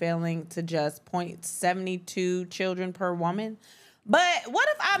rate falling to just 0.72 children per woman. But what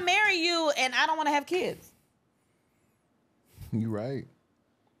if I marry you and I don't want to have kids? You're right.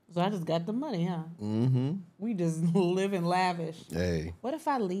 So I just got the money, huh? Mm-hmm. We just live in lavish. Hey. What if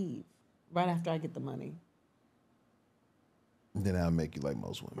I leave right after I get the money? Then I'll make you like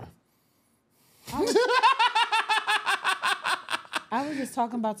most women. I was just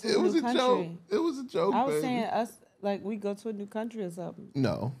talking about a new country. Joke. It was a joke, I was baby. saying us, like, we go to a new country or something.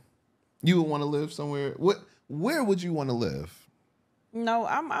 No. You would want to live somewhere. Where would you want to live? No,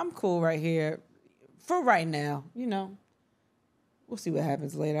 I'm cool right here. For right now, you know. We'll see what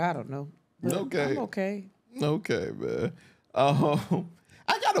happens later. I don't know. But okay. I'm okay. Okay, man.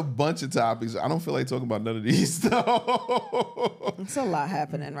 I got got a bunch of topics. I don't feel like talking about none of these, though. It's a lot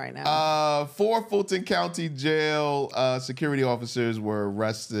happening right now. 4 Fulton County Jail security officers were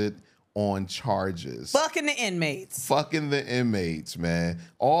arrested on charges. Fucking the inmates. Fucking the inmates, man.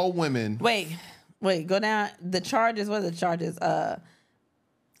 All women. Wait, go down. The charges, what are the charges?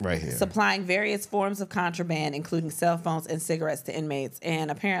 Right here. Supplying various forms of contraband, including cell phones and cigarettes to inmates.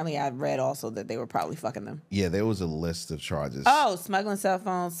 And apparently I read also that they were probably fucking them. Yeah, there was a list of charges. Oh, smuggling cell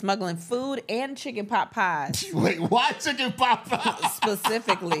phones, smuggling food, and chicken pot pies. Wait, why chicken pot pies?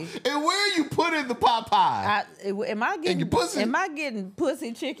 Specifically. And where you put in the pot pie? Am I getting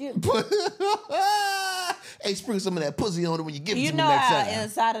pussy chicken? Hey, sprinkle some of that pussy on it when you give it You to me know next how time.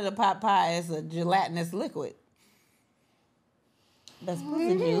 inside of the pot pie is a gelatinous liquid. That's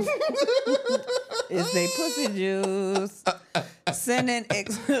pussy juice. It's a pussy juice. Sending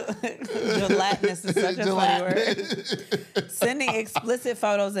gelatinous is such a funny word. Sending explicit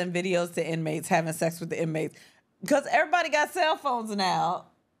photos and videos to inmates having sex with the inmates. Because everybody got cell phones now.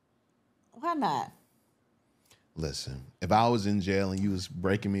 Why not? Listen, if I was in jail and you was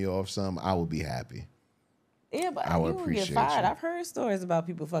breaking me off some, I would be happy. Yeah, but I would you appreciate get fired. you. I've heard stories about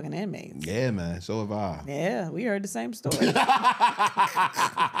people fucking inmates. Yeah, man. So have I. Yeah, we heard the same story.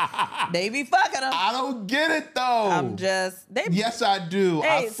 They be fucking them. I don't get it though. Yes, I do.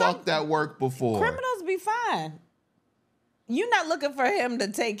 Hey, I fucked at work before. Criminals be fine. You're not looking for him to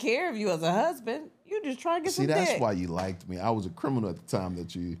take care of you as a husband. You just trying to get some dick. See, that's why you liked me. I was a criminal at the time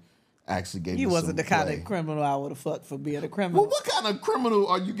that you actually gave me You some wasn't the kind play. of criminal I would have fucked for being a criminal. Well, what kind of criminal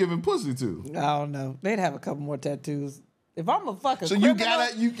are you giving pussy to? I don't know. They'd have a couple more tattoos. If I'm a fucking So criminal,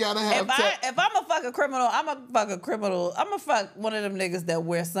 you gotta have. if I'm a fucking criminal, I'm a fucking criminal. I'm gonna fuck one of them niggas that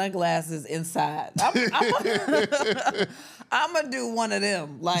wear sunglasses inside. I'm gonna do one of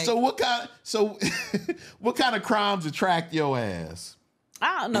them. Like, so what kind? What kind of crimes attract your ass?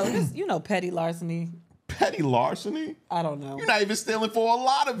 I don't know. Just, petty larceny. Petty larceny? I don't know. You're not even stealing for a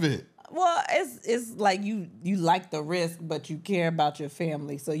lot of it. Well, it's like you like the risk, but you care about your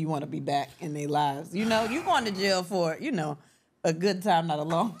family, so you want to be back in their lives. You going to jail for, a good time, not a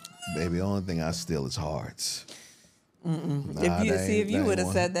long. Baby, the only thing I steal is hearts. Nah, if you would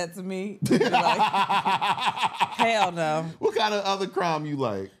have said that to me, you'd be like, hell no. What kind of other crime you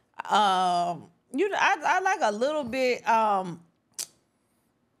like? I like a little bit.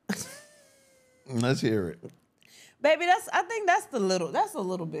 Let's hear it. Baby, I think that's a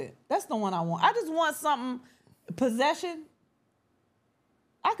little bit. That's the one I want. I just want something, possession.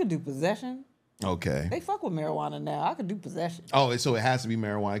 I could do possession. Okay. They fuck with marijuana now. I could do possession. Oh, so it has to be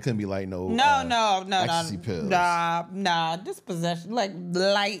marijuana. It couldn't be like no ecstasy pills. Nah, just possession, like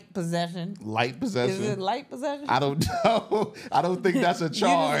light possession. Light possession? Is it light possession? I don't know. I don't think that's a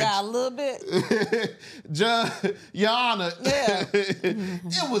charge. You just got a little bit. Your Honor, Yeah.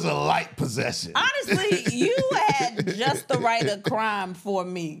 it was a light possession. Honestly, you had just the right of crime for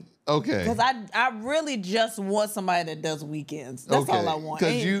me. Okay. Because I really just want somebody that does weekends. That's all I want.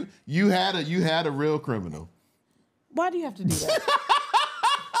 Because you had a real criminal. Why do you have to do that?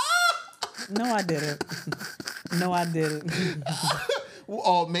 No, I didn't. No, I didn't.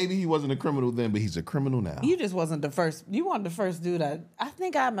 Well, maybe he wasn't a criminal then, but he's a criminal now. You just wasn't the first. You weren't the first dude. I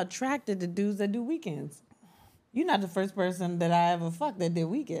think I'm attracted to dudes that do weekends. You're not the first person that I ever fucked that did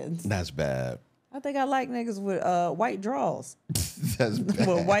weekends. That's bad. I think I like niggas with white drawers. That's bad.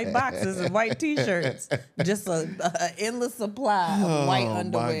 With white boxes and white t-shirts. Just an endless supply of white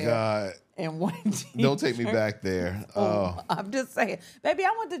underwear. Oh, my God. And white t-shirts. Don't take me back there. I'm just saying. Baby,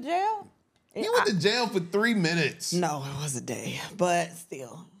 I went to jail. You went to jail for 3 minutes. No, it was a day. But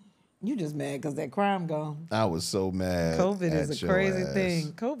still, you just mad because that crime gone. I was so mad. COVID is a crazy ass.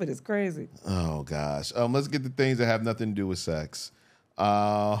 thing. COVID is crazy. Oh, gosh. Let's get to things that have nothing to do with sex.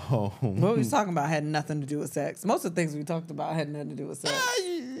 What we was talking about had nothing to do with sex. Most of the things we talked about had nothing to do with sex.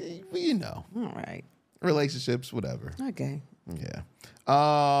 You know. All right. Relationships, whatever. Okay. Yeah.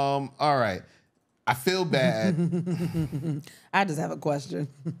 All right. I feel bad. I just have a question.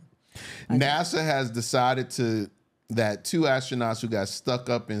 NASA has decided that 2 astronauts who got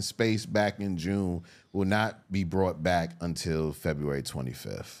stuck up in space back in June will not be brought back until February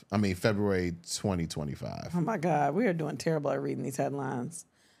 25th. I mean, February 2025. Oh my God, we are doing terrible at reading these headlines.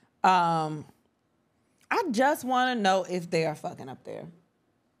 I just want to know if they are fucking up there.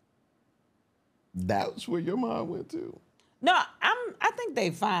 That's where your mind went to. No, I think they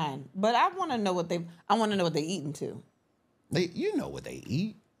fine, but I want to know what they eating to. You know what they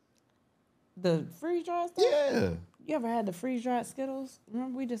eat. The freeze dried stuff? Yeah. You ever had the freeze dried Skittles?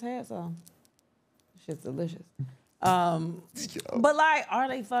 Remember we just had some. Shit's delicious. But like, are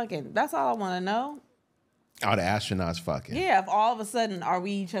they fucking? That's all I want to know. Oh, the astronauts fucking. Yeah, if all of a sudden, are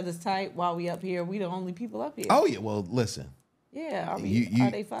we each other's type while we up here? We the only people up here. Oh, yeah. Well, listen. Yeah, are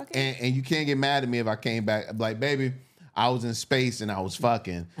they fucking? And you can't get mad at me if I came back. I'm like, baby, I was in space and I was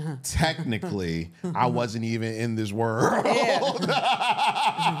fucking. Technically, I wasn't even in this world. Yeah.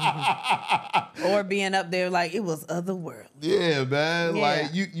 Or being up there like it was other world. Yeah, man. Yeah.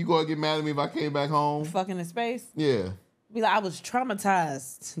 Like, you gonna get mad at me if I came back home? Fucking in space? Yeah. Be like, I was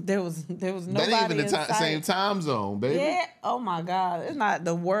traumatized. There was nobody That ain't even in the sight. same time zone, baby. Yeah. Oh my God. It's not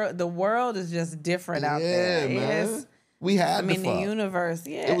the world. The world is just different out there. Yeah, man. It's, We had the fuck. universe.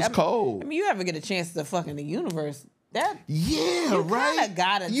 Yeah. It was cold. I mean, you ever get a chance to fuck in the universe? That Yeah, you right. kinda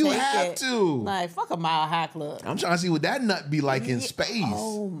gotta you take have it. to. Like, fuck a Mile High Club. I'm trying to see what that nut be like in space.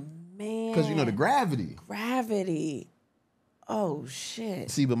 Oh man. Because you know the gravity. Gravity. Oh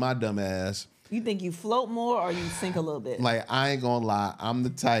shit. See, but my dumb ass, You think you float more or you sink a little bit? like, I ain't gonna lie, I'm the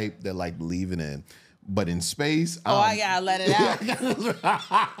type that like believing in. But in space, I gotta let it out.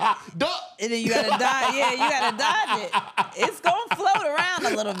 Duh. And then you gotta dodge. Yeah, you gotta dodge it. It's gonna float around a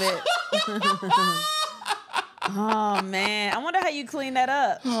little bit. Oh man, I wonder how you clean that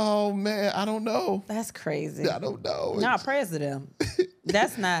up. Oh man, I don't know. That's crazy. I don't know. Nah, prayers to them.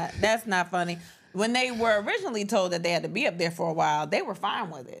 That's not funny. When they were originally told that they had to be up there for a while, they were fine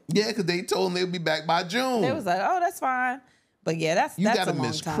with it. Yeah, because they told them they would be back by June. They was like, oh, that's fine. But yeah, that's you a gotta long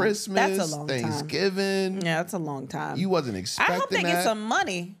miss time. Christmas, That's a long Thanksgiving. time. Yeah, that's a long time. You wasn't expecting I hope they that. get some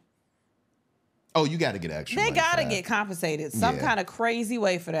money. Oh, you got to get extra. They money for gotta that. get compensated some Yeah. kind of crazy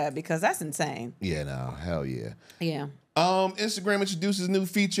way for that because that's insane. Yeah, no, hell yeah. Yeah. Instagram introduces new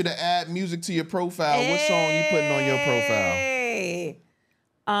feature to add music to your profile. What song you putting on your profile? Hey.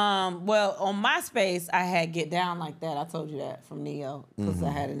 Well, on MySpace, I had Get Down Like That. I told you that from Neo because I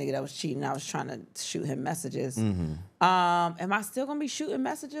had a nigga that was cheating. I was trying to shoot him messages. Am I still gonna be shooting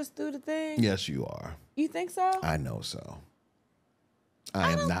messages through the thing? Yes, you are. You think so? I know so.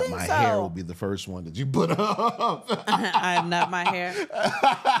 I am don't not. think My so. hair will be the first one that you put up. I am not my hair.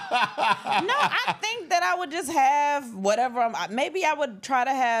 No, I think that I would just have whatever. Maybe I would try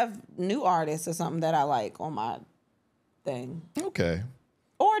to have new artists or something that I like on my thing. Okay.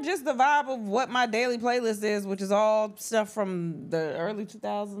 Or just the vibe of what my daily playlist is, which is all stuff from the early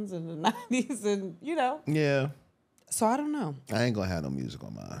 2000s and the 90s and, you know. Yeah. So I don't know. I ain't gonna have no music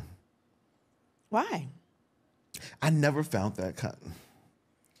on mine. Why? I never found that cotton.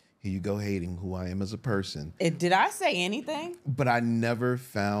 Here you go hating who I am as a person. Did I say anything? But I never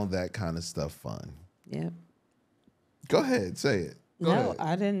found that kind of stuff fun. Yep. Go ahead, say it. Go No, ahead.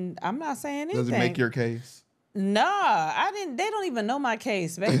 I didn't. I'm not saying anything. Does it make your case? No, I didn't. They don't even know my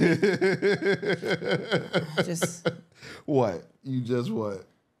case, baby. Just What? You just what?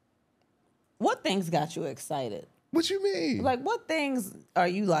 what things got you excited? What you mean? Like, what things are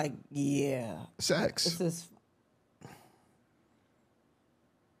you like? Yeah, Sex. this is.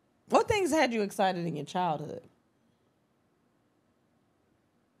 What things had you excited in your childhood?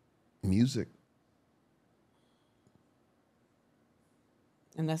 Music.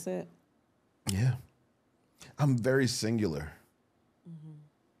 And that's it. Yeah. I'm very singular.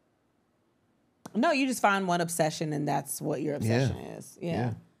 No, you just find one obsession, and that's what your obsession is.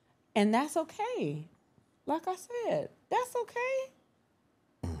 Yeah. And that's okay. Like I said, that's okay.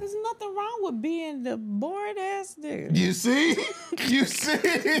 There's nothing wrong with being the bored ass nigga. You see? You see?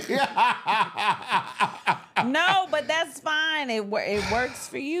 No, but that's fine. It works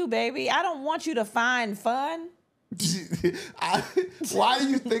for you, baby. I don't want you to find fun. Why do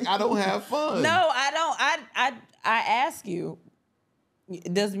you think I don't have fun? No, I don't. I ask you,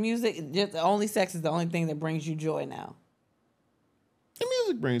 does music, just only sex is the only thing that brings you joy now? The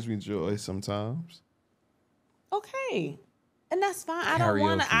music brings me joy sometimes. Okay. And that's fine. I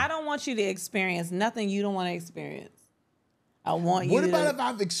don't want you to experience nothing you don't want to experience. I want you What to. about if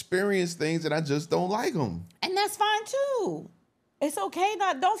I've experienced things and I just don't like them? And that's fine too. It's okay.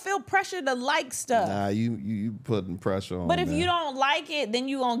 Don't feel pressure to like stuff. Nah, you putting pressure on. But if that. you don't like it, then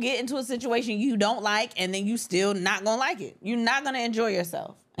you're going to get into a situation you don't like, and then you still not going to like it. You're not going to enjoy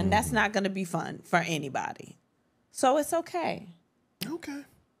yourself. And that's not going to be fun for anybody. So it's okay. Okay.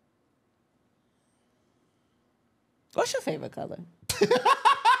 What's your favorite color?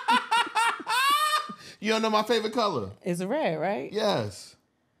 You don't know my favorite color? It's red, right? Yes.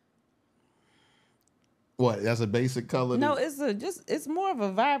 What? That's a basic color? No, it's more of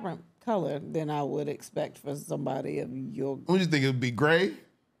a vibrant color than I would expect for somebody of your. What do you think it would be? Gray?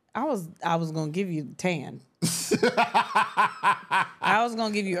 I was gonna give you tan. I was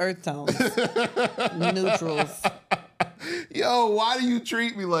gonna give you earth tones, neutrals. Yo, why do you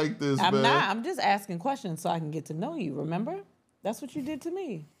treat me like this, I'm man? not. I'm just asking questions so I can get to know you. Remember, that's what you did to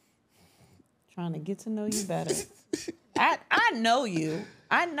me. Trying to get to know you better. I know you.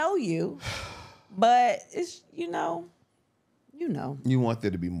 I know you. But it's, you know. You want there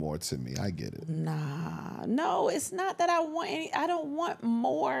to be more to me. I get it. Nah. No, it's not that I don't want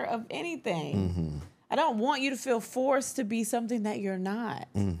more of anything. I don't want you to feel forced to be something that you're not.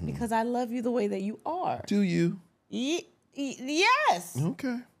 Because I love you the way that you are. Do you? Yes.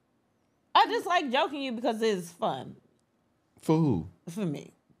 Okay. I just like joking you because it's fun. For who? For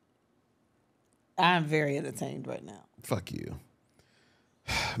me. I'm very entertained right now. Fuck you.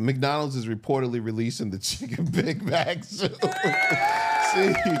 McDonald's is reportedly releasing the chicken Big Mac soon. See, I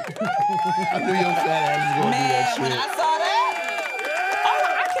knew your fat ass was gonna do that shit. When I saw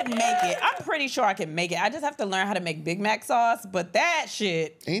that, I can make it. I'm pretty sure I can make it. I just have to learn how to make Big Mac sauce. But that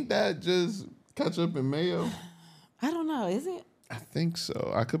shit, ain't that just ketchup and mayo? I don't know. Is it? I think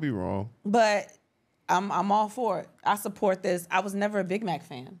so. I could be wrong. But I'm all for it. I support this. I was never a Big Mac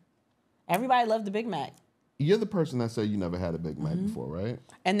fan. Everybody loved the Big Mac. You're the person that said you never had a Big Mac before, right?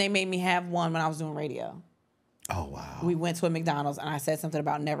 And they made me have one when I was doing radio. Oh, wow. We went to a McDonald's and I said something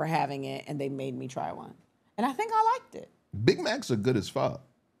about never having it and they made me try one. And I think I liked it. Big Macs are good as fuck.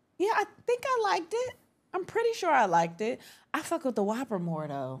 Yeah, I think I liked it. I'm pretty sure I liked it. I fuck with the Whopper more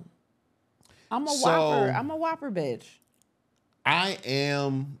though. I'm a Whopper bitch.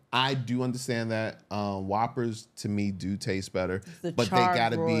 I do understand that. Whoppers to me do taste better. The but they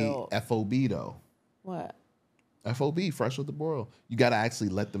gotta broiled. be FOB though. What? FOB, fresh with the broil. You gotta actually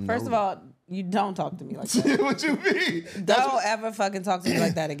let them know. First of all, you don't talk to me like that. What you mean? Don't ever fucking talk to me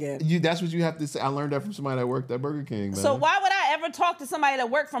like that again. That's what you have to say. I learned that from somebody that worked at Burger King, man. So why would I ever talk to somebody that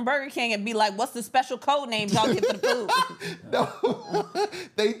worked from Burger King and be like, what's the special code name y'all get for the food? No.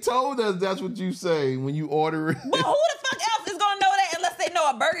 They told us that's what you say when you order it. But who the fuck else is gonna know that unless they know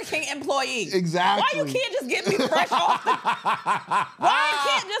a Burger King employee? Exactly. Why you can't just get me fresh off the... Why it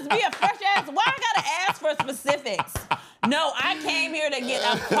can't just be a fresh ass... Why I gotta ask for specifics? No, I came here to get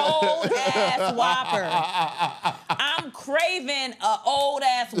a cold ass Whopper. I'm craving a old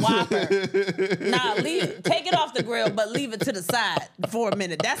ass Whopper. Nah, take it off the grill, but leave it to the side for a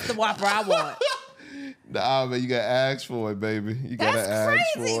minute. That's the Whopper I want. Nah, man, you gotta ask for it, baby. You gotta ask for it.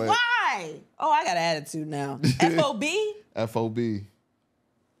 That's crazy. Why? Oh, I got an attitude now. FOB? FOB.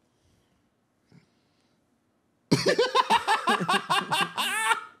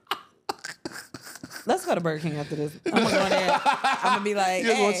 Let's go to Burger King after this. I'm gonna go there. I'm gonna be like, You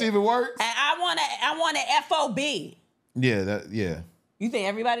just want to see if it works? I want an FOB. Yeah. You think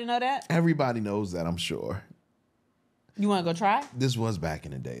everybody know that? Everybody knows that, I'm sure. You want to go try? This was back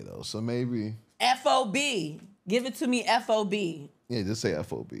in the day, though, so maybe. FOB. Give it to me, FOB. Yeah, just say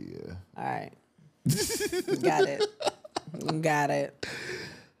FOB, yeah. All right. Got it. Got it.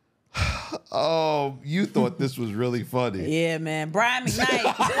 Oh, you thought this was really funny. Yeah, man. Brian McKnight.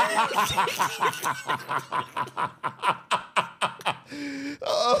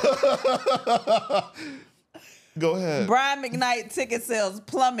 Go ahead. Brian McKnight ticket sales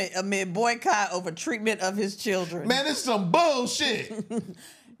plummet amid boycott over treatment of his children. Man, it's some bullshit.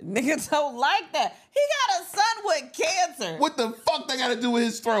 Niggas don't like that. He got a son with cancer. What the fuck they got to do with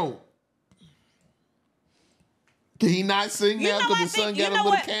his throat? Can he not sing now because his son got a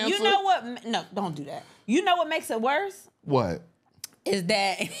little cancer? You know what? No, don't do that. You know what makes it worse? What? Is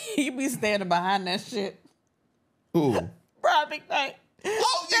that he be standing behind that shit. Who? Brian McKnight.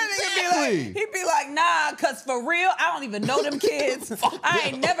 Oh, exactly. He'd be like, nah, cause for real, I don't even know them kids. I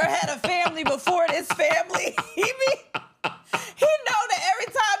ain't never had a family before this family. He know that every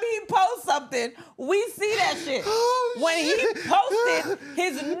time he posts something, we see that shit. Oh, when shit. he posted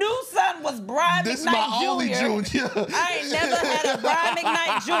his new son was Brian This McKnight my only junior. I ain't never had a Brian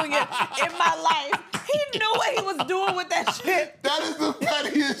McKnight Jr. in my life. He knew what he was doing with that shit. That is the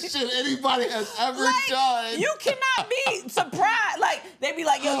pettiest shit anybody has ever done. You cannot be surprised. Like, they be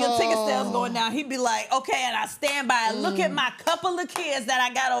like, yo, your ticket sales going down. He'd be like, okay, and I stand by it. Look at my couple of kids that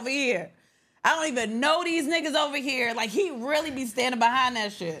I got over here. I don't even know these niggas over here. Like, he really be standing behind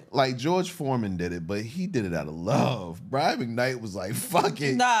that shit. Like, George Foreman did it, but he did it out of love. Brian McKnight was like, fuck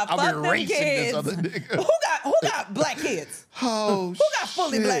it. Nah, I'm fuck them erasing kids. this other nigga. Who got black kids? Oh, Who got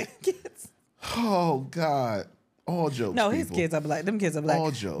fully shit. black kids? Oh, God. All jokes, No, his people. kids are black. Them kids are black.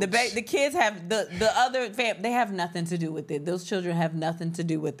 All jokes. The kids have, the other fam, they have nothing to do with it. Those children have nothing to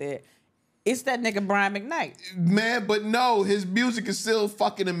do with it. It's that nigga Brian McKnight. Man, but no, his music is still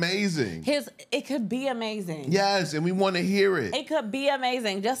fucking amazing. It could be amazing. Yes, and we want to hear it. It could be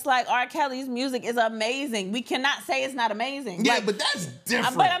amazing. Just like R. Kelly's music is amazing. We cannot say it's not amazing. Yeah, like, but that's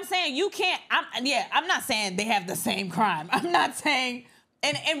different. But I'm saying you can't, I'm not saying they have the same crime. I'm not saying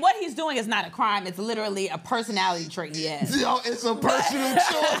And what he's doing is not a crime. It's literally a personality trait he has. Yo, it's a personal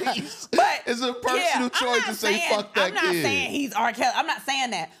choice. But it's a personal choice to say fuck that kid. I'm not saying he's R. Kelly. I'm not saying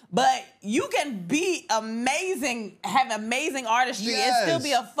that. But you can be amazing, have amazing artistry, and still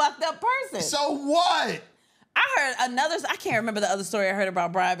be a fucked up person. So what? I heard I can't remember the other story I heard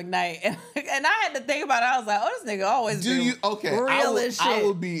about Brian McKnight. And I had to think about it. I was like, oh, this nigga always real as shit. I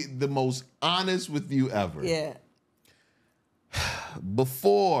will be the most honest with you ever. Yeah.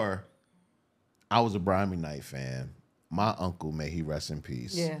 Before I was a Brian McKnight fan, my uncle, may he rest in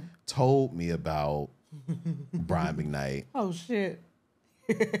peace, told me about Brian McKnight. Oh, shit.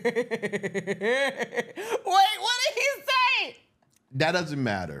 Wait, what did he say? That doesn't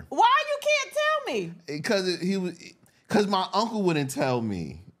matter. Why you can't tell me? Because my uncle wouldn't tell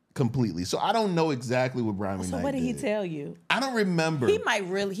me completely. So I don't know exactly what Brian McKnight did. So what did he tell you? I don't remember. He might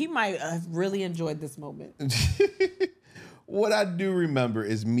have really enjoyed this moment. What I do remember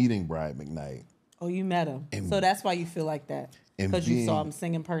is meeting Brian McKnight. Oh, you met him. So that's why you feel like that. Because you saw him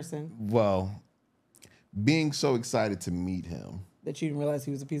sing in person. Well, being so excited to meet him. That you didn't realize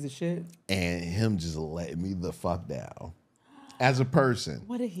he was a piece of shit? And him just letting me the fuck down. As a person.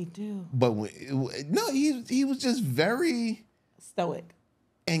 What did he do? But he was just very stoic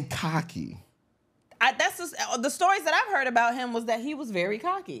and cocky. That's just, the stories that I've heard about him was that he was very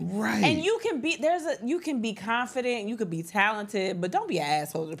cocky. Right. And you can be confident, you could be talented, but don't be an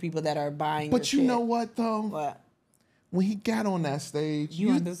asshole to the people that are buying your shit. But you know what though? What? When he got on that stage,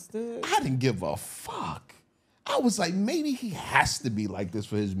 you understood. I didn't give a fuck. I was like, maybe he has to be like this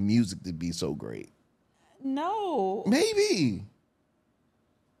for his music to be so great. No. Maybe.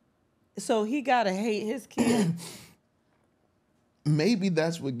 So he gotta hate his kid. Maybe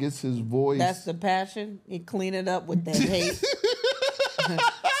that's what gets his voice. That's the passion. He clean it up with that hate.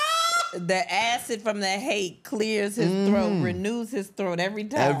 The acid from the hate clears his throat, renews his throat every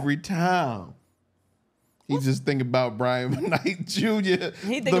time. Every time. He just think about Brian McKnight Jr.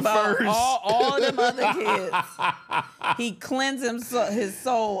 He think about all them other kids. He cleansed his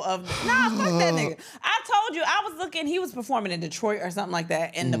soul of fuck that nigga. I told you, I was looking, he was performing in Detroit or something like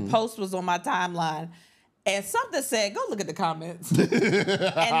that, and the post was on my timeline. And something said, go look at the comments.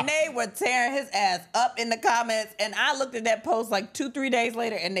 And they were tearing his ass up in the comments. And I looked at that post like 2-3 days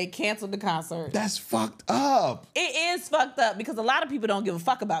later and they canceled the concert. That's fucked up. It is fucked up because a lot of people don't give a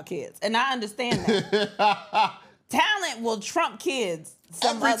fuck about kids. And I understand that. Talent will trump kids.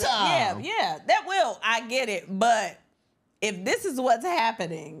 Every time. Yeah, that will. I get it. But if this is what's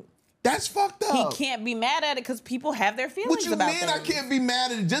happening, that's fucked up. He can't be mad at it because people have their feelings about things. What you mean I can't be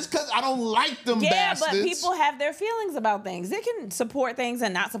mad at it just because I don't like them bastards? Yeah, but people have their feelings about things. They can support things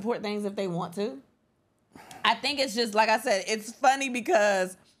and not support things if they want to. I think it's just, like I said, it's funny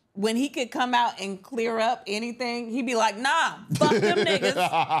because when he could come out and clear up anything, he'd be like, nah, fuck them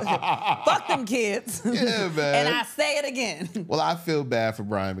niggas. Fuck them kids. Yeah, man. And I say it again. Well, I feel bad for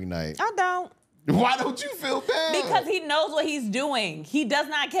Brian McKnight. I don't. Why don't you feel bad? Because he knows what he's doing. He does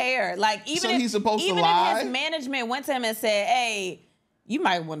not care. Like even he's supposed to lie? If his management went to him and said, "Hey, you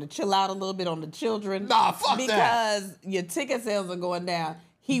might want to chill out a little bit on the children." Nah, fuck that. Because your ticket sales are going down.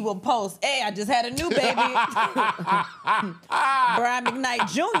 He will post, "Hey, I just had a new baby." Brian McKnight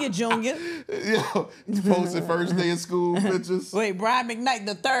Jr. Yo, he posted first day of school pictures. Wait, Brian McKnight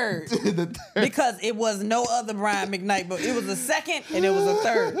the third. Because it was no other Brian McKnight, but it was a second and it was a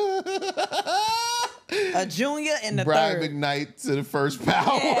third. A junior and the Brian third. McKnight to the first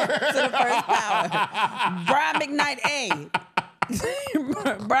power. Yeah, to the first power. Brian McKnight A.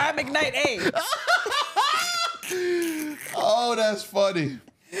 Brian McKnight A. Oh, that's funny.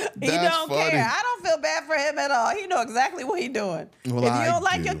 He don't care. I don't feel bad for him at all. He know exactly what he doing. Well, if you don't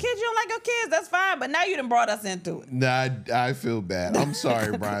like your kids, you don't like your kids. That's fine. But now you done brought us into it. Nah, I feel bad. I'm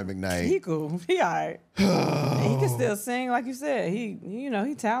sorry, Brian McKnight. He cool. He all right. He can still sing, like you said.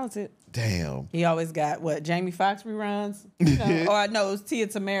 He talented. Damn. He always got what, Jamie Foxx reruns? Or no, it was Tia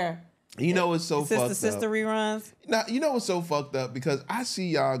Tamara. You know what's so fucked up? Sister reruns. Now, you know what's so fucked up? Because I see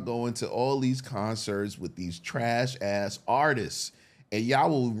y'all going to all these concerts with these trash ass artists. And y'all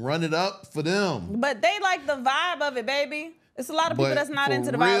will run it up for them. But they like the vibe of it, baby. It's a lot of people that's not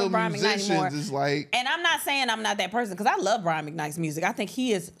into the vibe of Brian McKnight anymore. It's like, and I'm not saying I'm not that person, because I love Brian McKnight's music. I think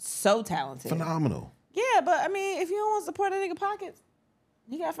he is so talented. Phenomenal. Yeah, but I mean, if you don't want to support a nigga pockets,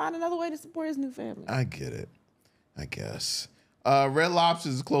 you gotta find another way to support his new family. I get it. I guess. Red Lobster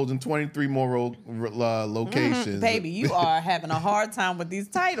is closing 23 more locations. Baby, you are having a hard time with these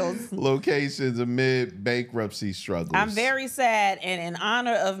titles. Locations amid bankruptcy struggles. I'm very sad, and in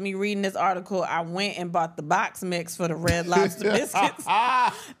honor of me reading this article, I went and bought the box mix for the Red Lobster biscuits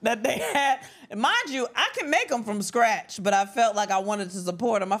that they had. Mind you, I can make them from scratch, but I felt like I wanted to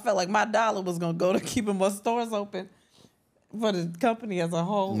support them. I felt like my dollar was going to go to keeping more stores open for the company as a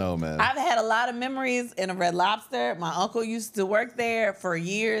whole. No, man. I've had a lot of memories in a Red Lobster. My uncle used to work there for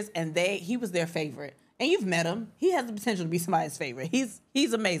years, and he was their favorite. And you've met him. He has the potential to be somebody's favorite.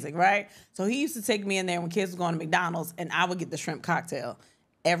 He's amazing, right? So he used to take me in there when kids were going to McDonald's, and I would get the shrimp cocktail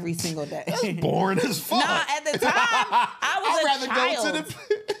every single day. That's boring as fuck. Nah, at the time, I was a child. Go to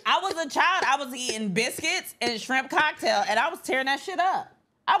the... I was a child. I was eating biscuits and shrimp cocktail, and I was tearing that shit up.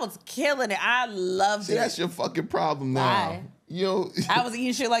 I was killing it. I loved it. That's your fucking problem now. I was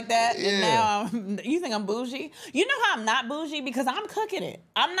eating shit like that, and now you think I'm bougie? You know how I'm not bougie? Because I'm cooking it.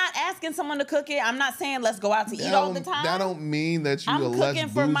 I'm not asking someone to cook it. I'm not saying let's go out to eat all the time. That don't mean that you're less bougie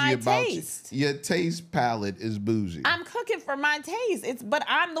for my about taste. Your taste palette is bougie. I'm cooking for my taste. But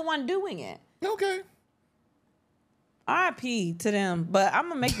I'm the one doing it. Okay. RIP to them, but I'm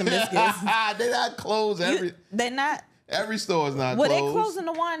gonna make them biscuits. They not closed They're not. Every store is not closed. Well, they closing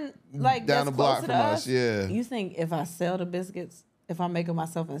the one like down that's the block closer from to us. Yeah. You think if I sell the biscuits, if I make them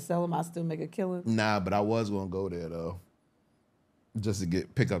myself and sell them, I still make a killing? Nah, but I was gonna go there though, just to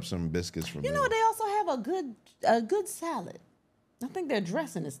pick up some biscuits from. You know, they also have a good salad. I think their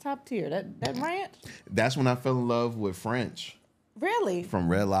dressing is top tier. That ranch. That's when I fell in love with French. Really? From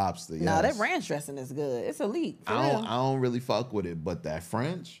Red Lobster. Yes. No, that ranch dressing is good. It's elite. I don't really fuck with it, but that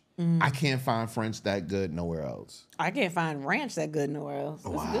French, I can't find French that good nowhere else. I can't find ranch that good nowhere else.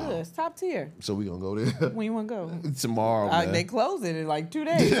 It's good. It's top tier. So we gonna go there? When you wanna go? Tomorrow. Man. They close it in like 2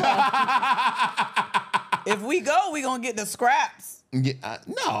 days. If we go, we gonna get the scraps. Yeah,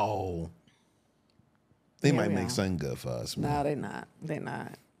 no. They might make something good for us, man. No, they're not. They're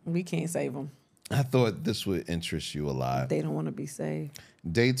not. We can't save them. I thought this would interest you a lot. They don't want to be saved.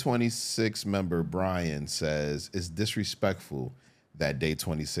 Day 26 member Brian says, it's disrespectful that Day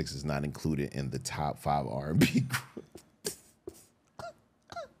 26 is not included in the top 5 R&B group.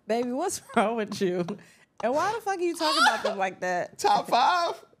 Baby, what's wrong with you? And why the fuck are you talking about them like that? Top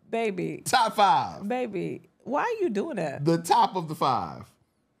 5? Baby. Top 5. Baby, why are you doing that? The top of the 5.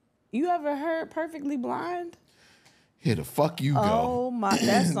 You ever heard Perfectly Blind? Here the fuck you go. Oh my,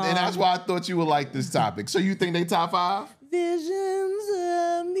 that song. And that's why I thought you would like this topic. So you think they top 5? Visions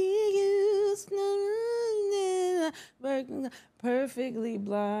of me, Perfectly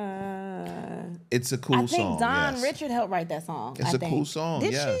Blind. It's a cool song. I think Don yes. Richard helped write that song. It's a cool song.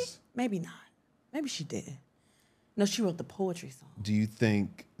 Did yes. she? Maybe not. Maybe she did. No, she wrote the poetry song. Do you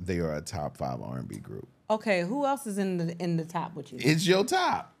think they are a top 5 R&B group? Okay, who else is in the top with you? It's your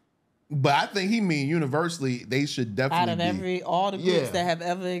top. But I think he mean universally, they should definitely out of all the groups that have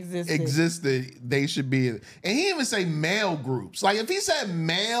ever existed, they should be. And he even say male groups. Like if he said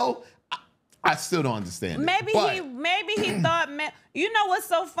male, I still don't understand. Maybe he thought male. You know what's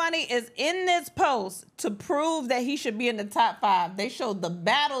so funny is in this post to prove that he should be in the top 5. They showed the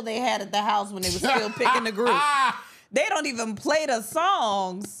battle they had at the house when they were still picking the group. They don't even play the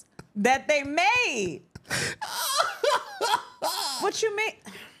songs that they made. What you mean?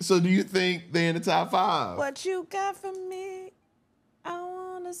 So do you think they're in the top 5? What you got for me? I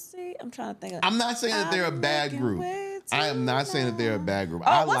wanna see. I'm trying to think. I'm not saying that they're a bad group. I am not saying that they're a bad group. Oh,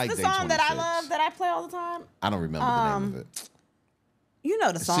 I what's like the Day song 26. that I love that I play all the time? I don't remember the name of it. You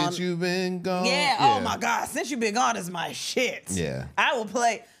know the song. Since You've Been Gone. Yeah. Oh my God. Since You've Been Gone is my shit. Yeah. I will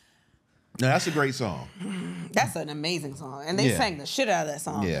play. No, that's a great song. That's an amazing song, and they sang the shit out of that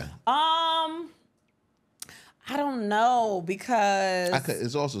song. Yeah. I don't know because I could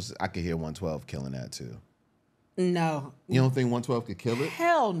hear 112 killing that too. No. You don't think 112 could kill it?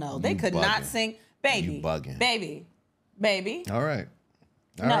 Hell no. They could not sing. Baby. You bugging. Baby. All right.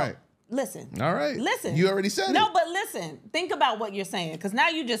 All right. Listen. All right. Listen. You already said it. No, but listen. Think about what you're saying, because now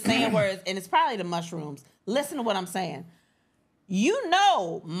you're just saying words, and it's probably the mushrooms. Listen to what I'm saying. You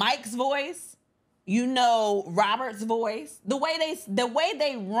know Mike's voice. You know Robert's voice. The way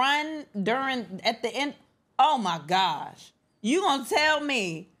they run at the end. Oh my gosh. You gonna tell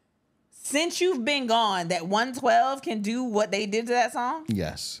me Since You've Been Gone that 112 can do what they did to that song?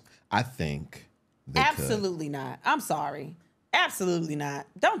 Yes. I think they Absolutely could. not. I'm sorry. Absolutely not.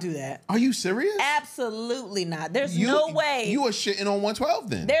 Don't do that. Are you serious? Absolutely not. There's no way. You are shitting on 112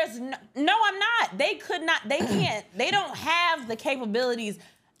 then. There's no, I'm not. They could not, they can't, they don't have the capabilities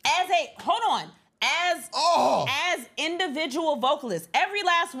as individual vocalists. Every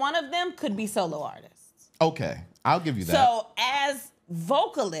last one of them could be solo artists. Okay. I'll give you that. So as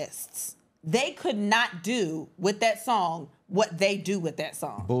vocalists, they could not do with that song what they do with that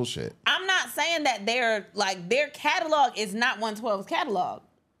song. Bullshit. I'm not saying that their catalog is not 112's catalog.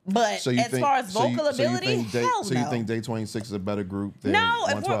 But far as vocal ability, hell no. So you think Day 26 is a better group than no,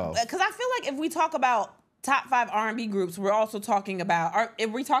 112? Because I feel like if we talk about top 5 R&B groups, we're also talking about, are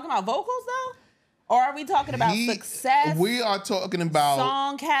we talking about vocals though? Or are we talking about success? We are talking about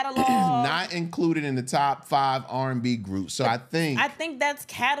song catalog. Not included in the top 5 R&B groups. So I think that's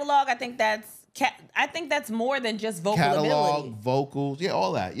catalog. I think that's more than just vocal catalog, ability. vocals, yeah,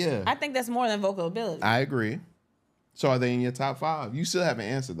 all that, yeah. I think that's more than vocal ability. I agree. So are they in your top 5? You still haven't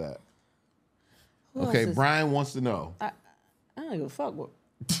answered that. Who Okay, else is- Brian wants to know. I don't give a fuck what.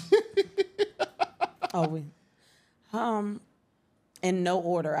 In no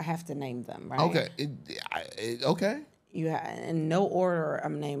order, I have to name them, right? Okay. Okay. In no order,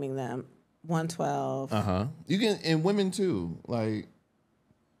 I'm naming them. 112. You can, and women too. Like,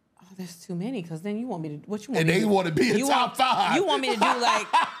 oh, there's too many. Because then you want me to. What you want? and me they to want to be in top 5. You want me to do like?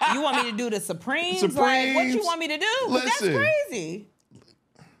 You want me to do the Supremes? Like, what you want me to do? 'Cause that's crazy.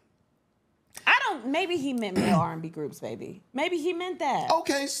 I don't. Maybe he meant male R&B groups. Baby. Maybe he meant that.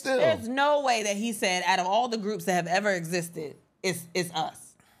 Okay, still. There's no way that he said out of all the groups that have ever existed, it's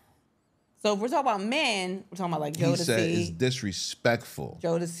us. So if we're talking about men, we're talking about like Jodeci. He said it's disrespectful.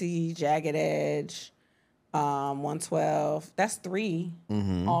 Jodeci, Jagged Edge, 112. That's 3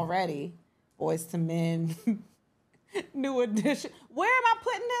 already. Boys to Men, New Edition. Where am I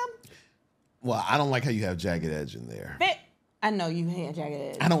putting them? Well, I don't like how you have Jagged Edge in there. I know you hate Jagged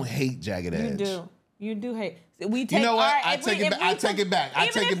Edge. I don't hate Jagged Edge. You do. You do hate. We take. You know what? Right, I take it back.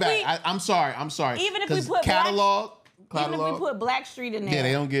 I'm sorry. Even if we put catalog. Even if we put Blackstreet in there. Yeah,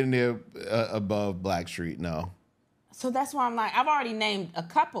 they don't get in there above Blackstreet. No. So that's why I'm like, I've already named a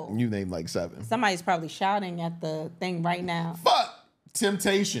couple. You named like 7. Somebody's probably shouting at the thing right now. Fuck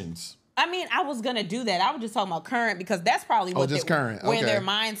Temptations. I mean, I was gonna do that. I was just talking about current because that's probably what current. where Okay. their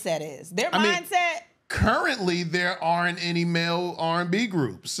mindset is. Their mindset. Currently, there aren't any male R&B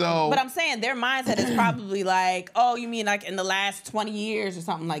groups. So, But I'm saying their mindset is probably like, oh, you mean like in the last 20 years or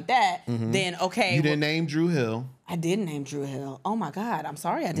something like that? Then okay. You didn't name Drew Hill. I didn't name Drew Hill. Oh my God, I'm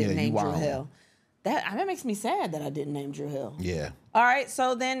sorry I didn't name Drew Hill. That makes me sad that I didn't name Drew Hill. Yeah. All right,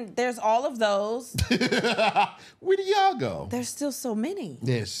 so then there's all of those. Where do y'all go? There's still so many.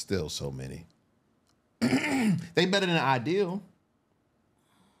 There's still so many. They better than Ideal.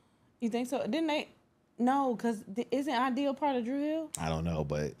 You think so? Didn't they? No, because isn't Ideal part of Drew Hill? I don't know,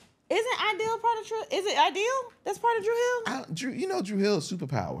 but Isn't Ideal part of Drew? Is it Ideal that's part of Drew Hill? Drew Hill is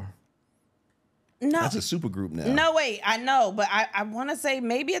Superpower. No, That's a super group now. No, wait, I know, but I want to say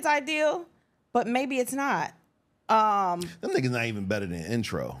maybe it's Ideal, but maybe it's not. Them niggas not even better than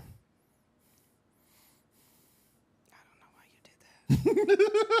Intro. I don't know why you did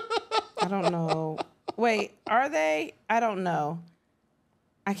that. I don't know. Wait, are they? I don't know.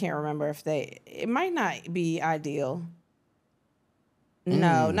 I can't remember if it might not be Ideal.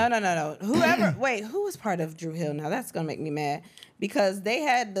 No. Whoever, wait, who was part of Drew Hill now? That's going to make me mad because they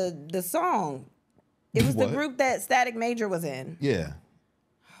had the song. It was the group that Static Major was in. Yeah.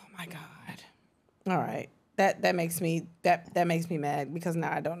 Oh my God. All right. That makes me mad because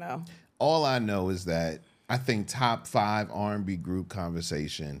now I don't know. All I know is that I think top 5 R&B group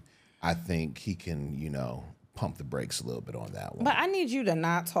conversation, I think he can, pump the brakes a little bit on that one. But I need you to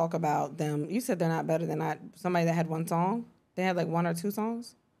not talk about them. You said they're not better than somebody that had one song. They had like 1 or 2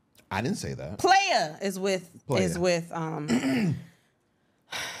 songs. I didn't say that. Playa is with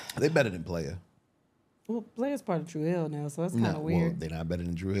They better than Playa. Well, Playa's part of Drew Hill now, so that's kind of weird. Well, they're not better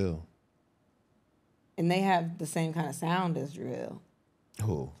than Drew Hill. And they have the same kind of sound as Drew Hill.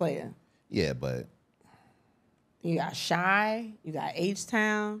 Who? Playa. Yeah, but You got Shy. You got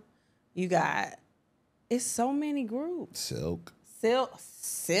H-Town. You got... It's so many groups. Silk.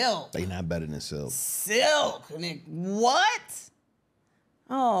 Silk. They not better than Silk. Silk. What?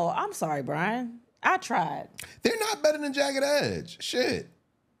 Oh, I'm sorry, Brian. I tried. They're not better than Jagged Edge. Shit.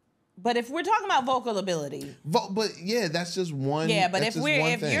 But if we're talking about vocal ability, but yeah, that's just one. Yeah, but if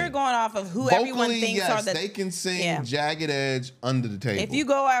you're going off of who everyone thinks are the, they can sing Jagged Edge under the table. If you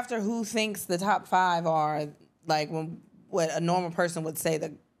go after who thinks the top 5 are, like what a normal person would say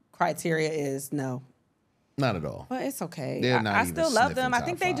the criteria is, no. Not at all. But it's okay. I still love them. I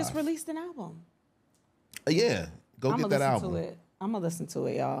think they just released an album. Yeah, go get that album. I'm gonna listen to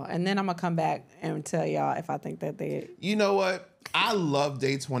it, y'all, and then I'm gonna come back and tell y'all if I think that they. You know what? I love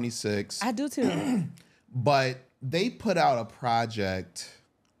Day 26. I do too. But they put out a project.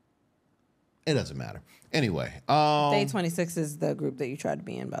 It doesn't matter. Anyway, Day 26 is the group that you tried to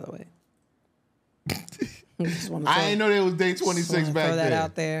be in, by the way. I didn't know there was Day 26 back throw that then.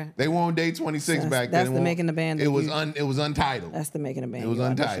 out there. They weren't Day 26 back then. That's the making the band. It was untitled. That's the making the band. It was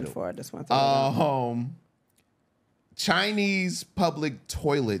untitled. For it. Just want to Chinese public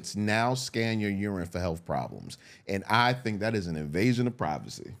toilets now scan your urine for health problems, and I think that is an invasion of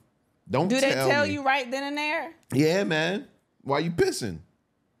privacy. Don't Do they tell me. you right then and there? Yeah, man. Why you pissing?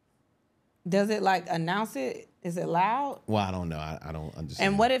 Does it like announce it? Is it loud? Well, I don't know. I don't understand.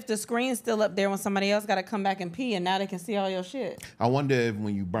 And what if the screen's still up there when somebody else got to come back and pee and now they can see all your shit? I wonder if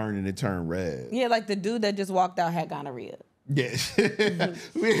when you burn it, it turn red. Yeah, like the dude that just walked out had gonorrhea. Yeah.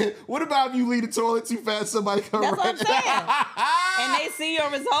 What about if you leave the toilet too fast, somebody come That's right what I'm saying. And they see your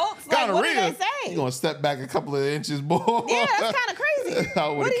results. Like, gonorrhea. what do they say? You're going to step back a couple of inches more. Yeah, that's kind of crazy. I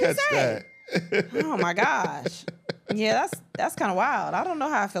What would do have you catch say? that. Oh my gosh. Yeah, that's kind of wild. I don't know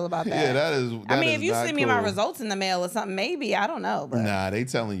how I feel about that. Yeah, that is. I mean, is if you not send me my cool. results in the mail or something, maybe. I don't know. But Nah, they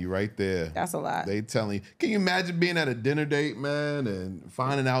telling you right there. that's a lot. They telling you. Can you imagine being at a dinner date, man, and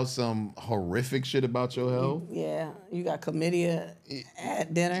finding out some horrific shit about your health? Yeah, you got chlamydia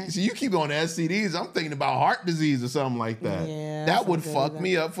at dinner. So you keep on STDs. I'm thinking about heart disease or something like that. Yeah, that that's would not fuck good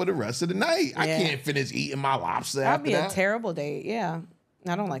me up for the rest of the night. I Yeah. can't finish eating my lobster That'd after be that. a terrible date. Yeah,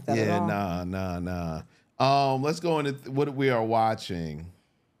 I don't like that at Yeah, all. nah. Let's go into what we are watching.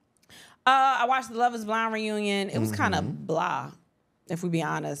 I watched the Love Is Blind reunion. It was kind of blah, if we be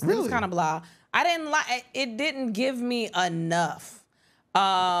honest. It was Really? kind of blah. I didn't like it. Didn't give me enough.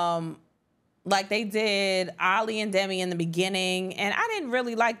 Like they did Ollie and Demi in the beginning, and I didn't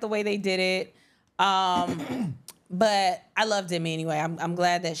really like the way they did it. But I love Demi anyway. I'm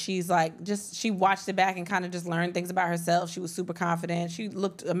glad that she's like she watched it back and kind of just learned things about herself. She was super confident. She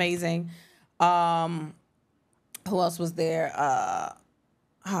looked amazing. Who else was there?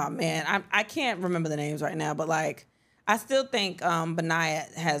 Oh man, I can't remember the names right now, but like I still think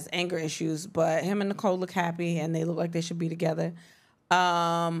Benaya has anger issues, but him and Nicole look happy and they look like they should be together.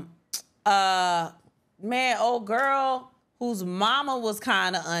 Man, old girl whose mama was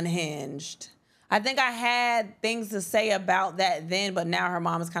kind of unhinged. I think I had things to say about that then, but now her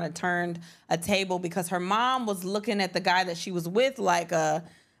mom has kind of turned a table because her mom was looking at the guy that she was with like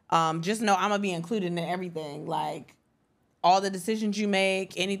just know I'm gonna be included in everything. Like all the decisions you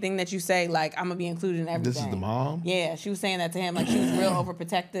make, anything that you say, like I'm gonna be included in everything. This is the mom? Yeah, she was saying that to him. Like she was real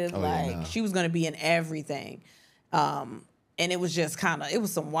overprotective. She was gonna be in everything. And it was just it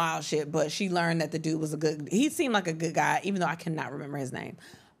was some wild shit. But she learned that the dude was he seemed like a good guy, even though I cannot remember his name.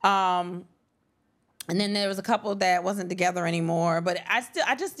 And then there was a couple that wasn't together anymore. But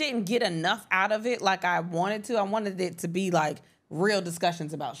I just didn't get enough out of it like I wanted to. I wanted it to be like real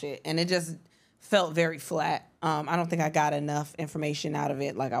discussions about shit, and it just felt very flat. I don't think I got enough information out of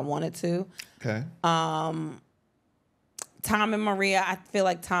it like I wanted to. Okay. Tom and Maria, I feel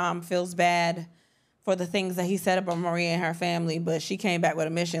like Tom feels bad for the things that he said about Maria and her family, but she came back with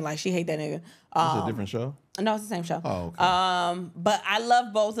a mission like she hate that nigga. Is it a different show? No, it's the same show. Oh, okay. But I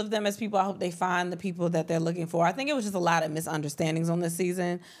love both of them as people. I hope they find the people that they're looking for. I think it was just a lot of misunderstandings on this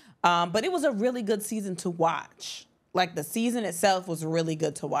season. But it was a really good season to watch. Like the season itself was really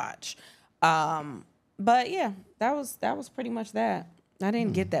good to watch. But yeah, that was pretty much that. I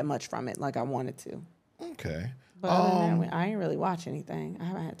didn't get that much from it like I wanted to. Okay. But other than that, I ain't really watch anything. I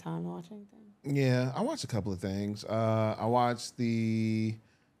haven't had time to watch anything. Yeah, I watched a couple of things. I watched the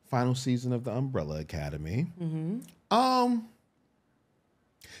final season of the Umbrella Academy.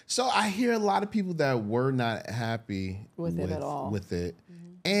 So I hear a lot of people that were not happy With it at all. With it.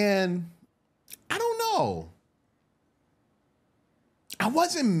 And I don't know. I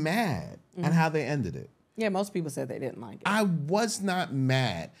wasn't mad at how they ended it. Yeah, most people said they didn't like it. I was not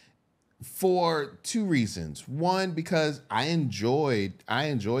mad for two reasons. One, because I enjoyed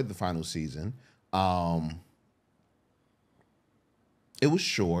the final season. It was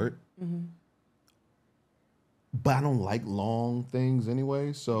short, but I don't like long things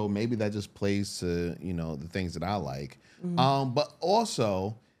anyway. So maybe that just plays to the things that I like. But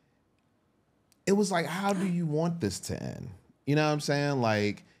also, it was like, how do you want this to end? You know what I'm saying?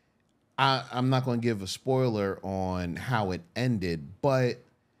 Like, I'm not going to give a spoiler on how it ended, but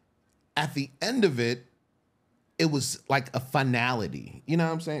at the end of it, it was like a finality. You know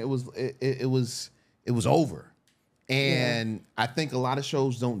what I'm saying? It was over. And I think a lot of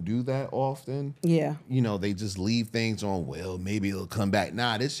shows don't do that often. Yeah. They just leave things on, well, maybe it'll come back.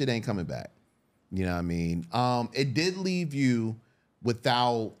 Nah, this shit ain't coming back. You know what I mean? It did leave you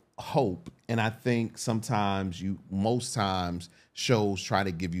without hope. And I think most times shows try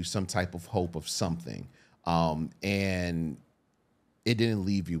to give you some type of hope of something. And it didn't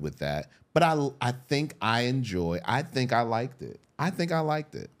leave you with that. But I think I liked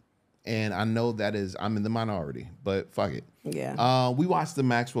it. And I know I'm in the minority, but fuck it. Yeah. We watched the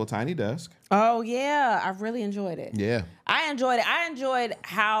Maxwell Tiny Desk. Oh yeah, I really enjoyed it. Yeah. I enjoyed it. I enjoyed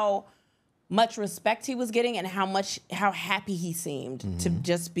how much respect he was getting and how happy he seemed to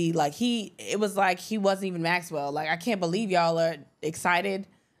just be like it was like he wasn't even Maxwell. Like I can't believe y'all are excited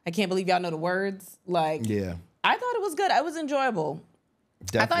I can't believe y'all know the words. Like, Yeah. I thought it was good. It was enjoyable.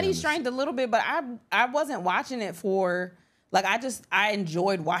 Definitely I thought he strained a little bit, but I wasn't watching it for, like, I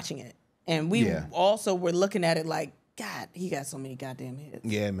enjoyed watching it. And we also were looking at it like, God, he got so many goddamn hits.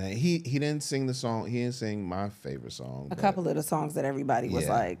 Yeah, man. He didn't sing the song. He didn't sing my favorite song. A couple of the songs that everybody was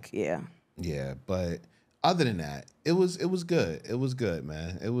like, yeah. Yeah, but other than that, it was good. It was good,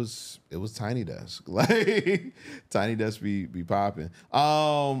 man. It was Tiny Desk. Like Tiny Desk be popping.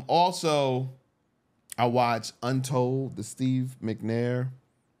 Also, I watched Untold, the Steve McNair.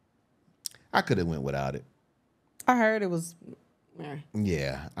 I could have went without it. I heard it was.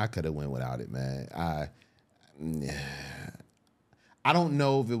 Yeah, I could have went without it, man. I don't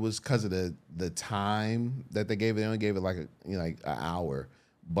know if it was because of the time that they gave it. They only gave it like an hour,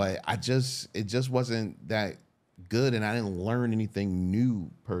 but it just wasn't that good, and I didn't learn anything new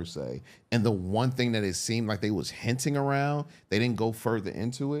per se. And the one thing that it seemed like they was hinting around, they didn't go further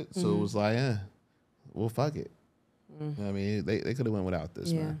into it, so it was like, well, fuck it. I mean, they could have went without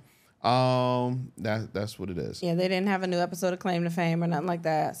this, man. That's what it is. Yeah, they didn't have a new episode of Claim to Fame or nothing like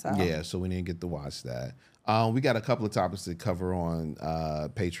that. So yeah, so we didn't get to watch that. We got a couple of topics to cover on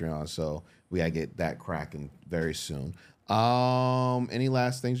Patreon, so we gotta get that cracking very soon. Any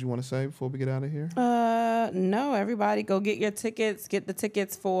last things you want to say before we get out of here? No, everybody go get your tickets. Get the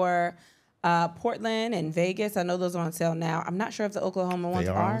tickets for Portland and Vegas. I know those are on sale now. I'm not sure if the Oklahoma ones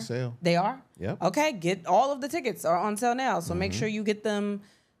are. They are on sale. They are? Yep. Okay, get all of the tickets are on sale now. So make sure you get them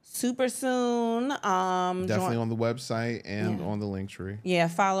super soon. Definitely on the website and on the link tree. Yeah,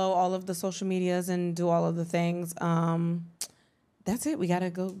 follow all of the social medias and do all of the things. That's it. We got to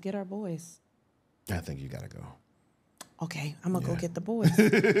go get our boys. I think you got to go. Okay, I'm going to go get the boys.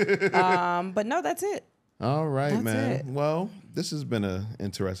 But no, that's it. All right, that's man. it. Well, this has been an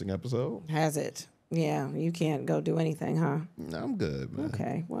interesting episode. Has it? Yeah, you can't go do anything, huh? I'm good, man.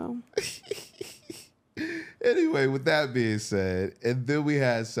 Okay, well. Anyway, with that being said, and then we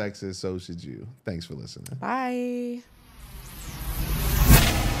had sex and so should you. Thanks for listening. Bye.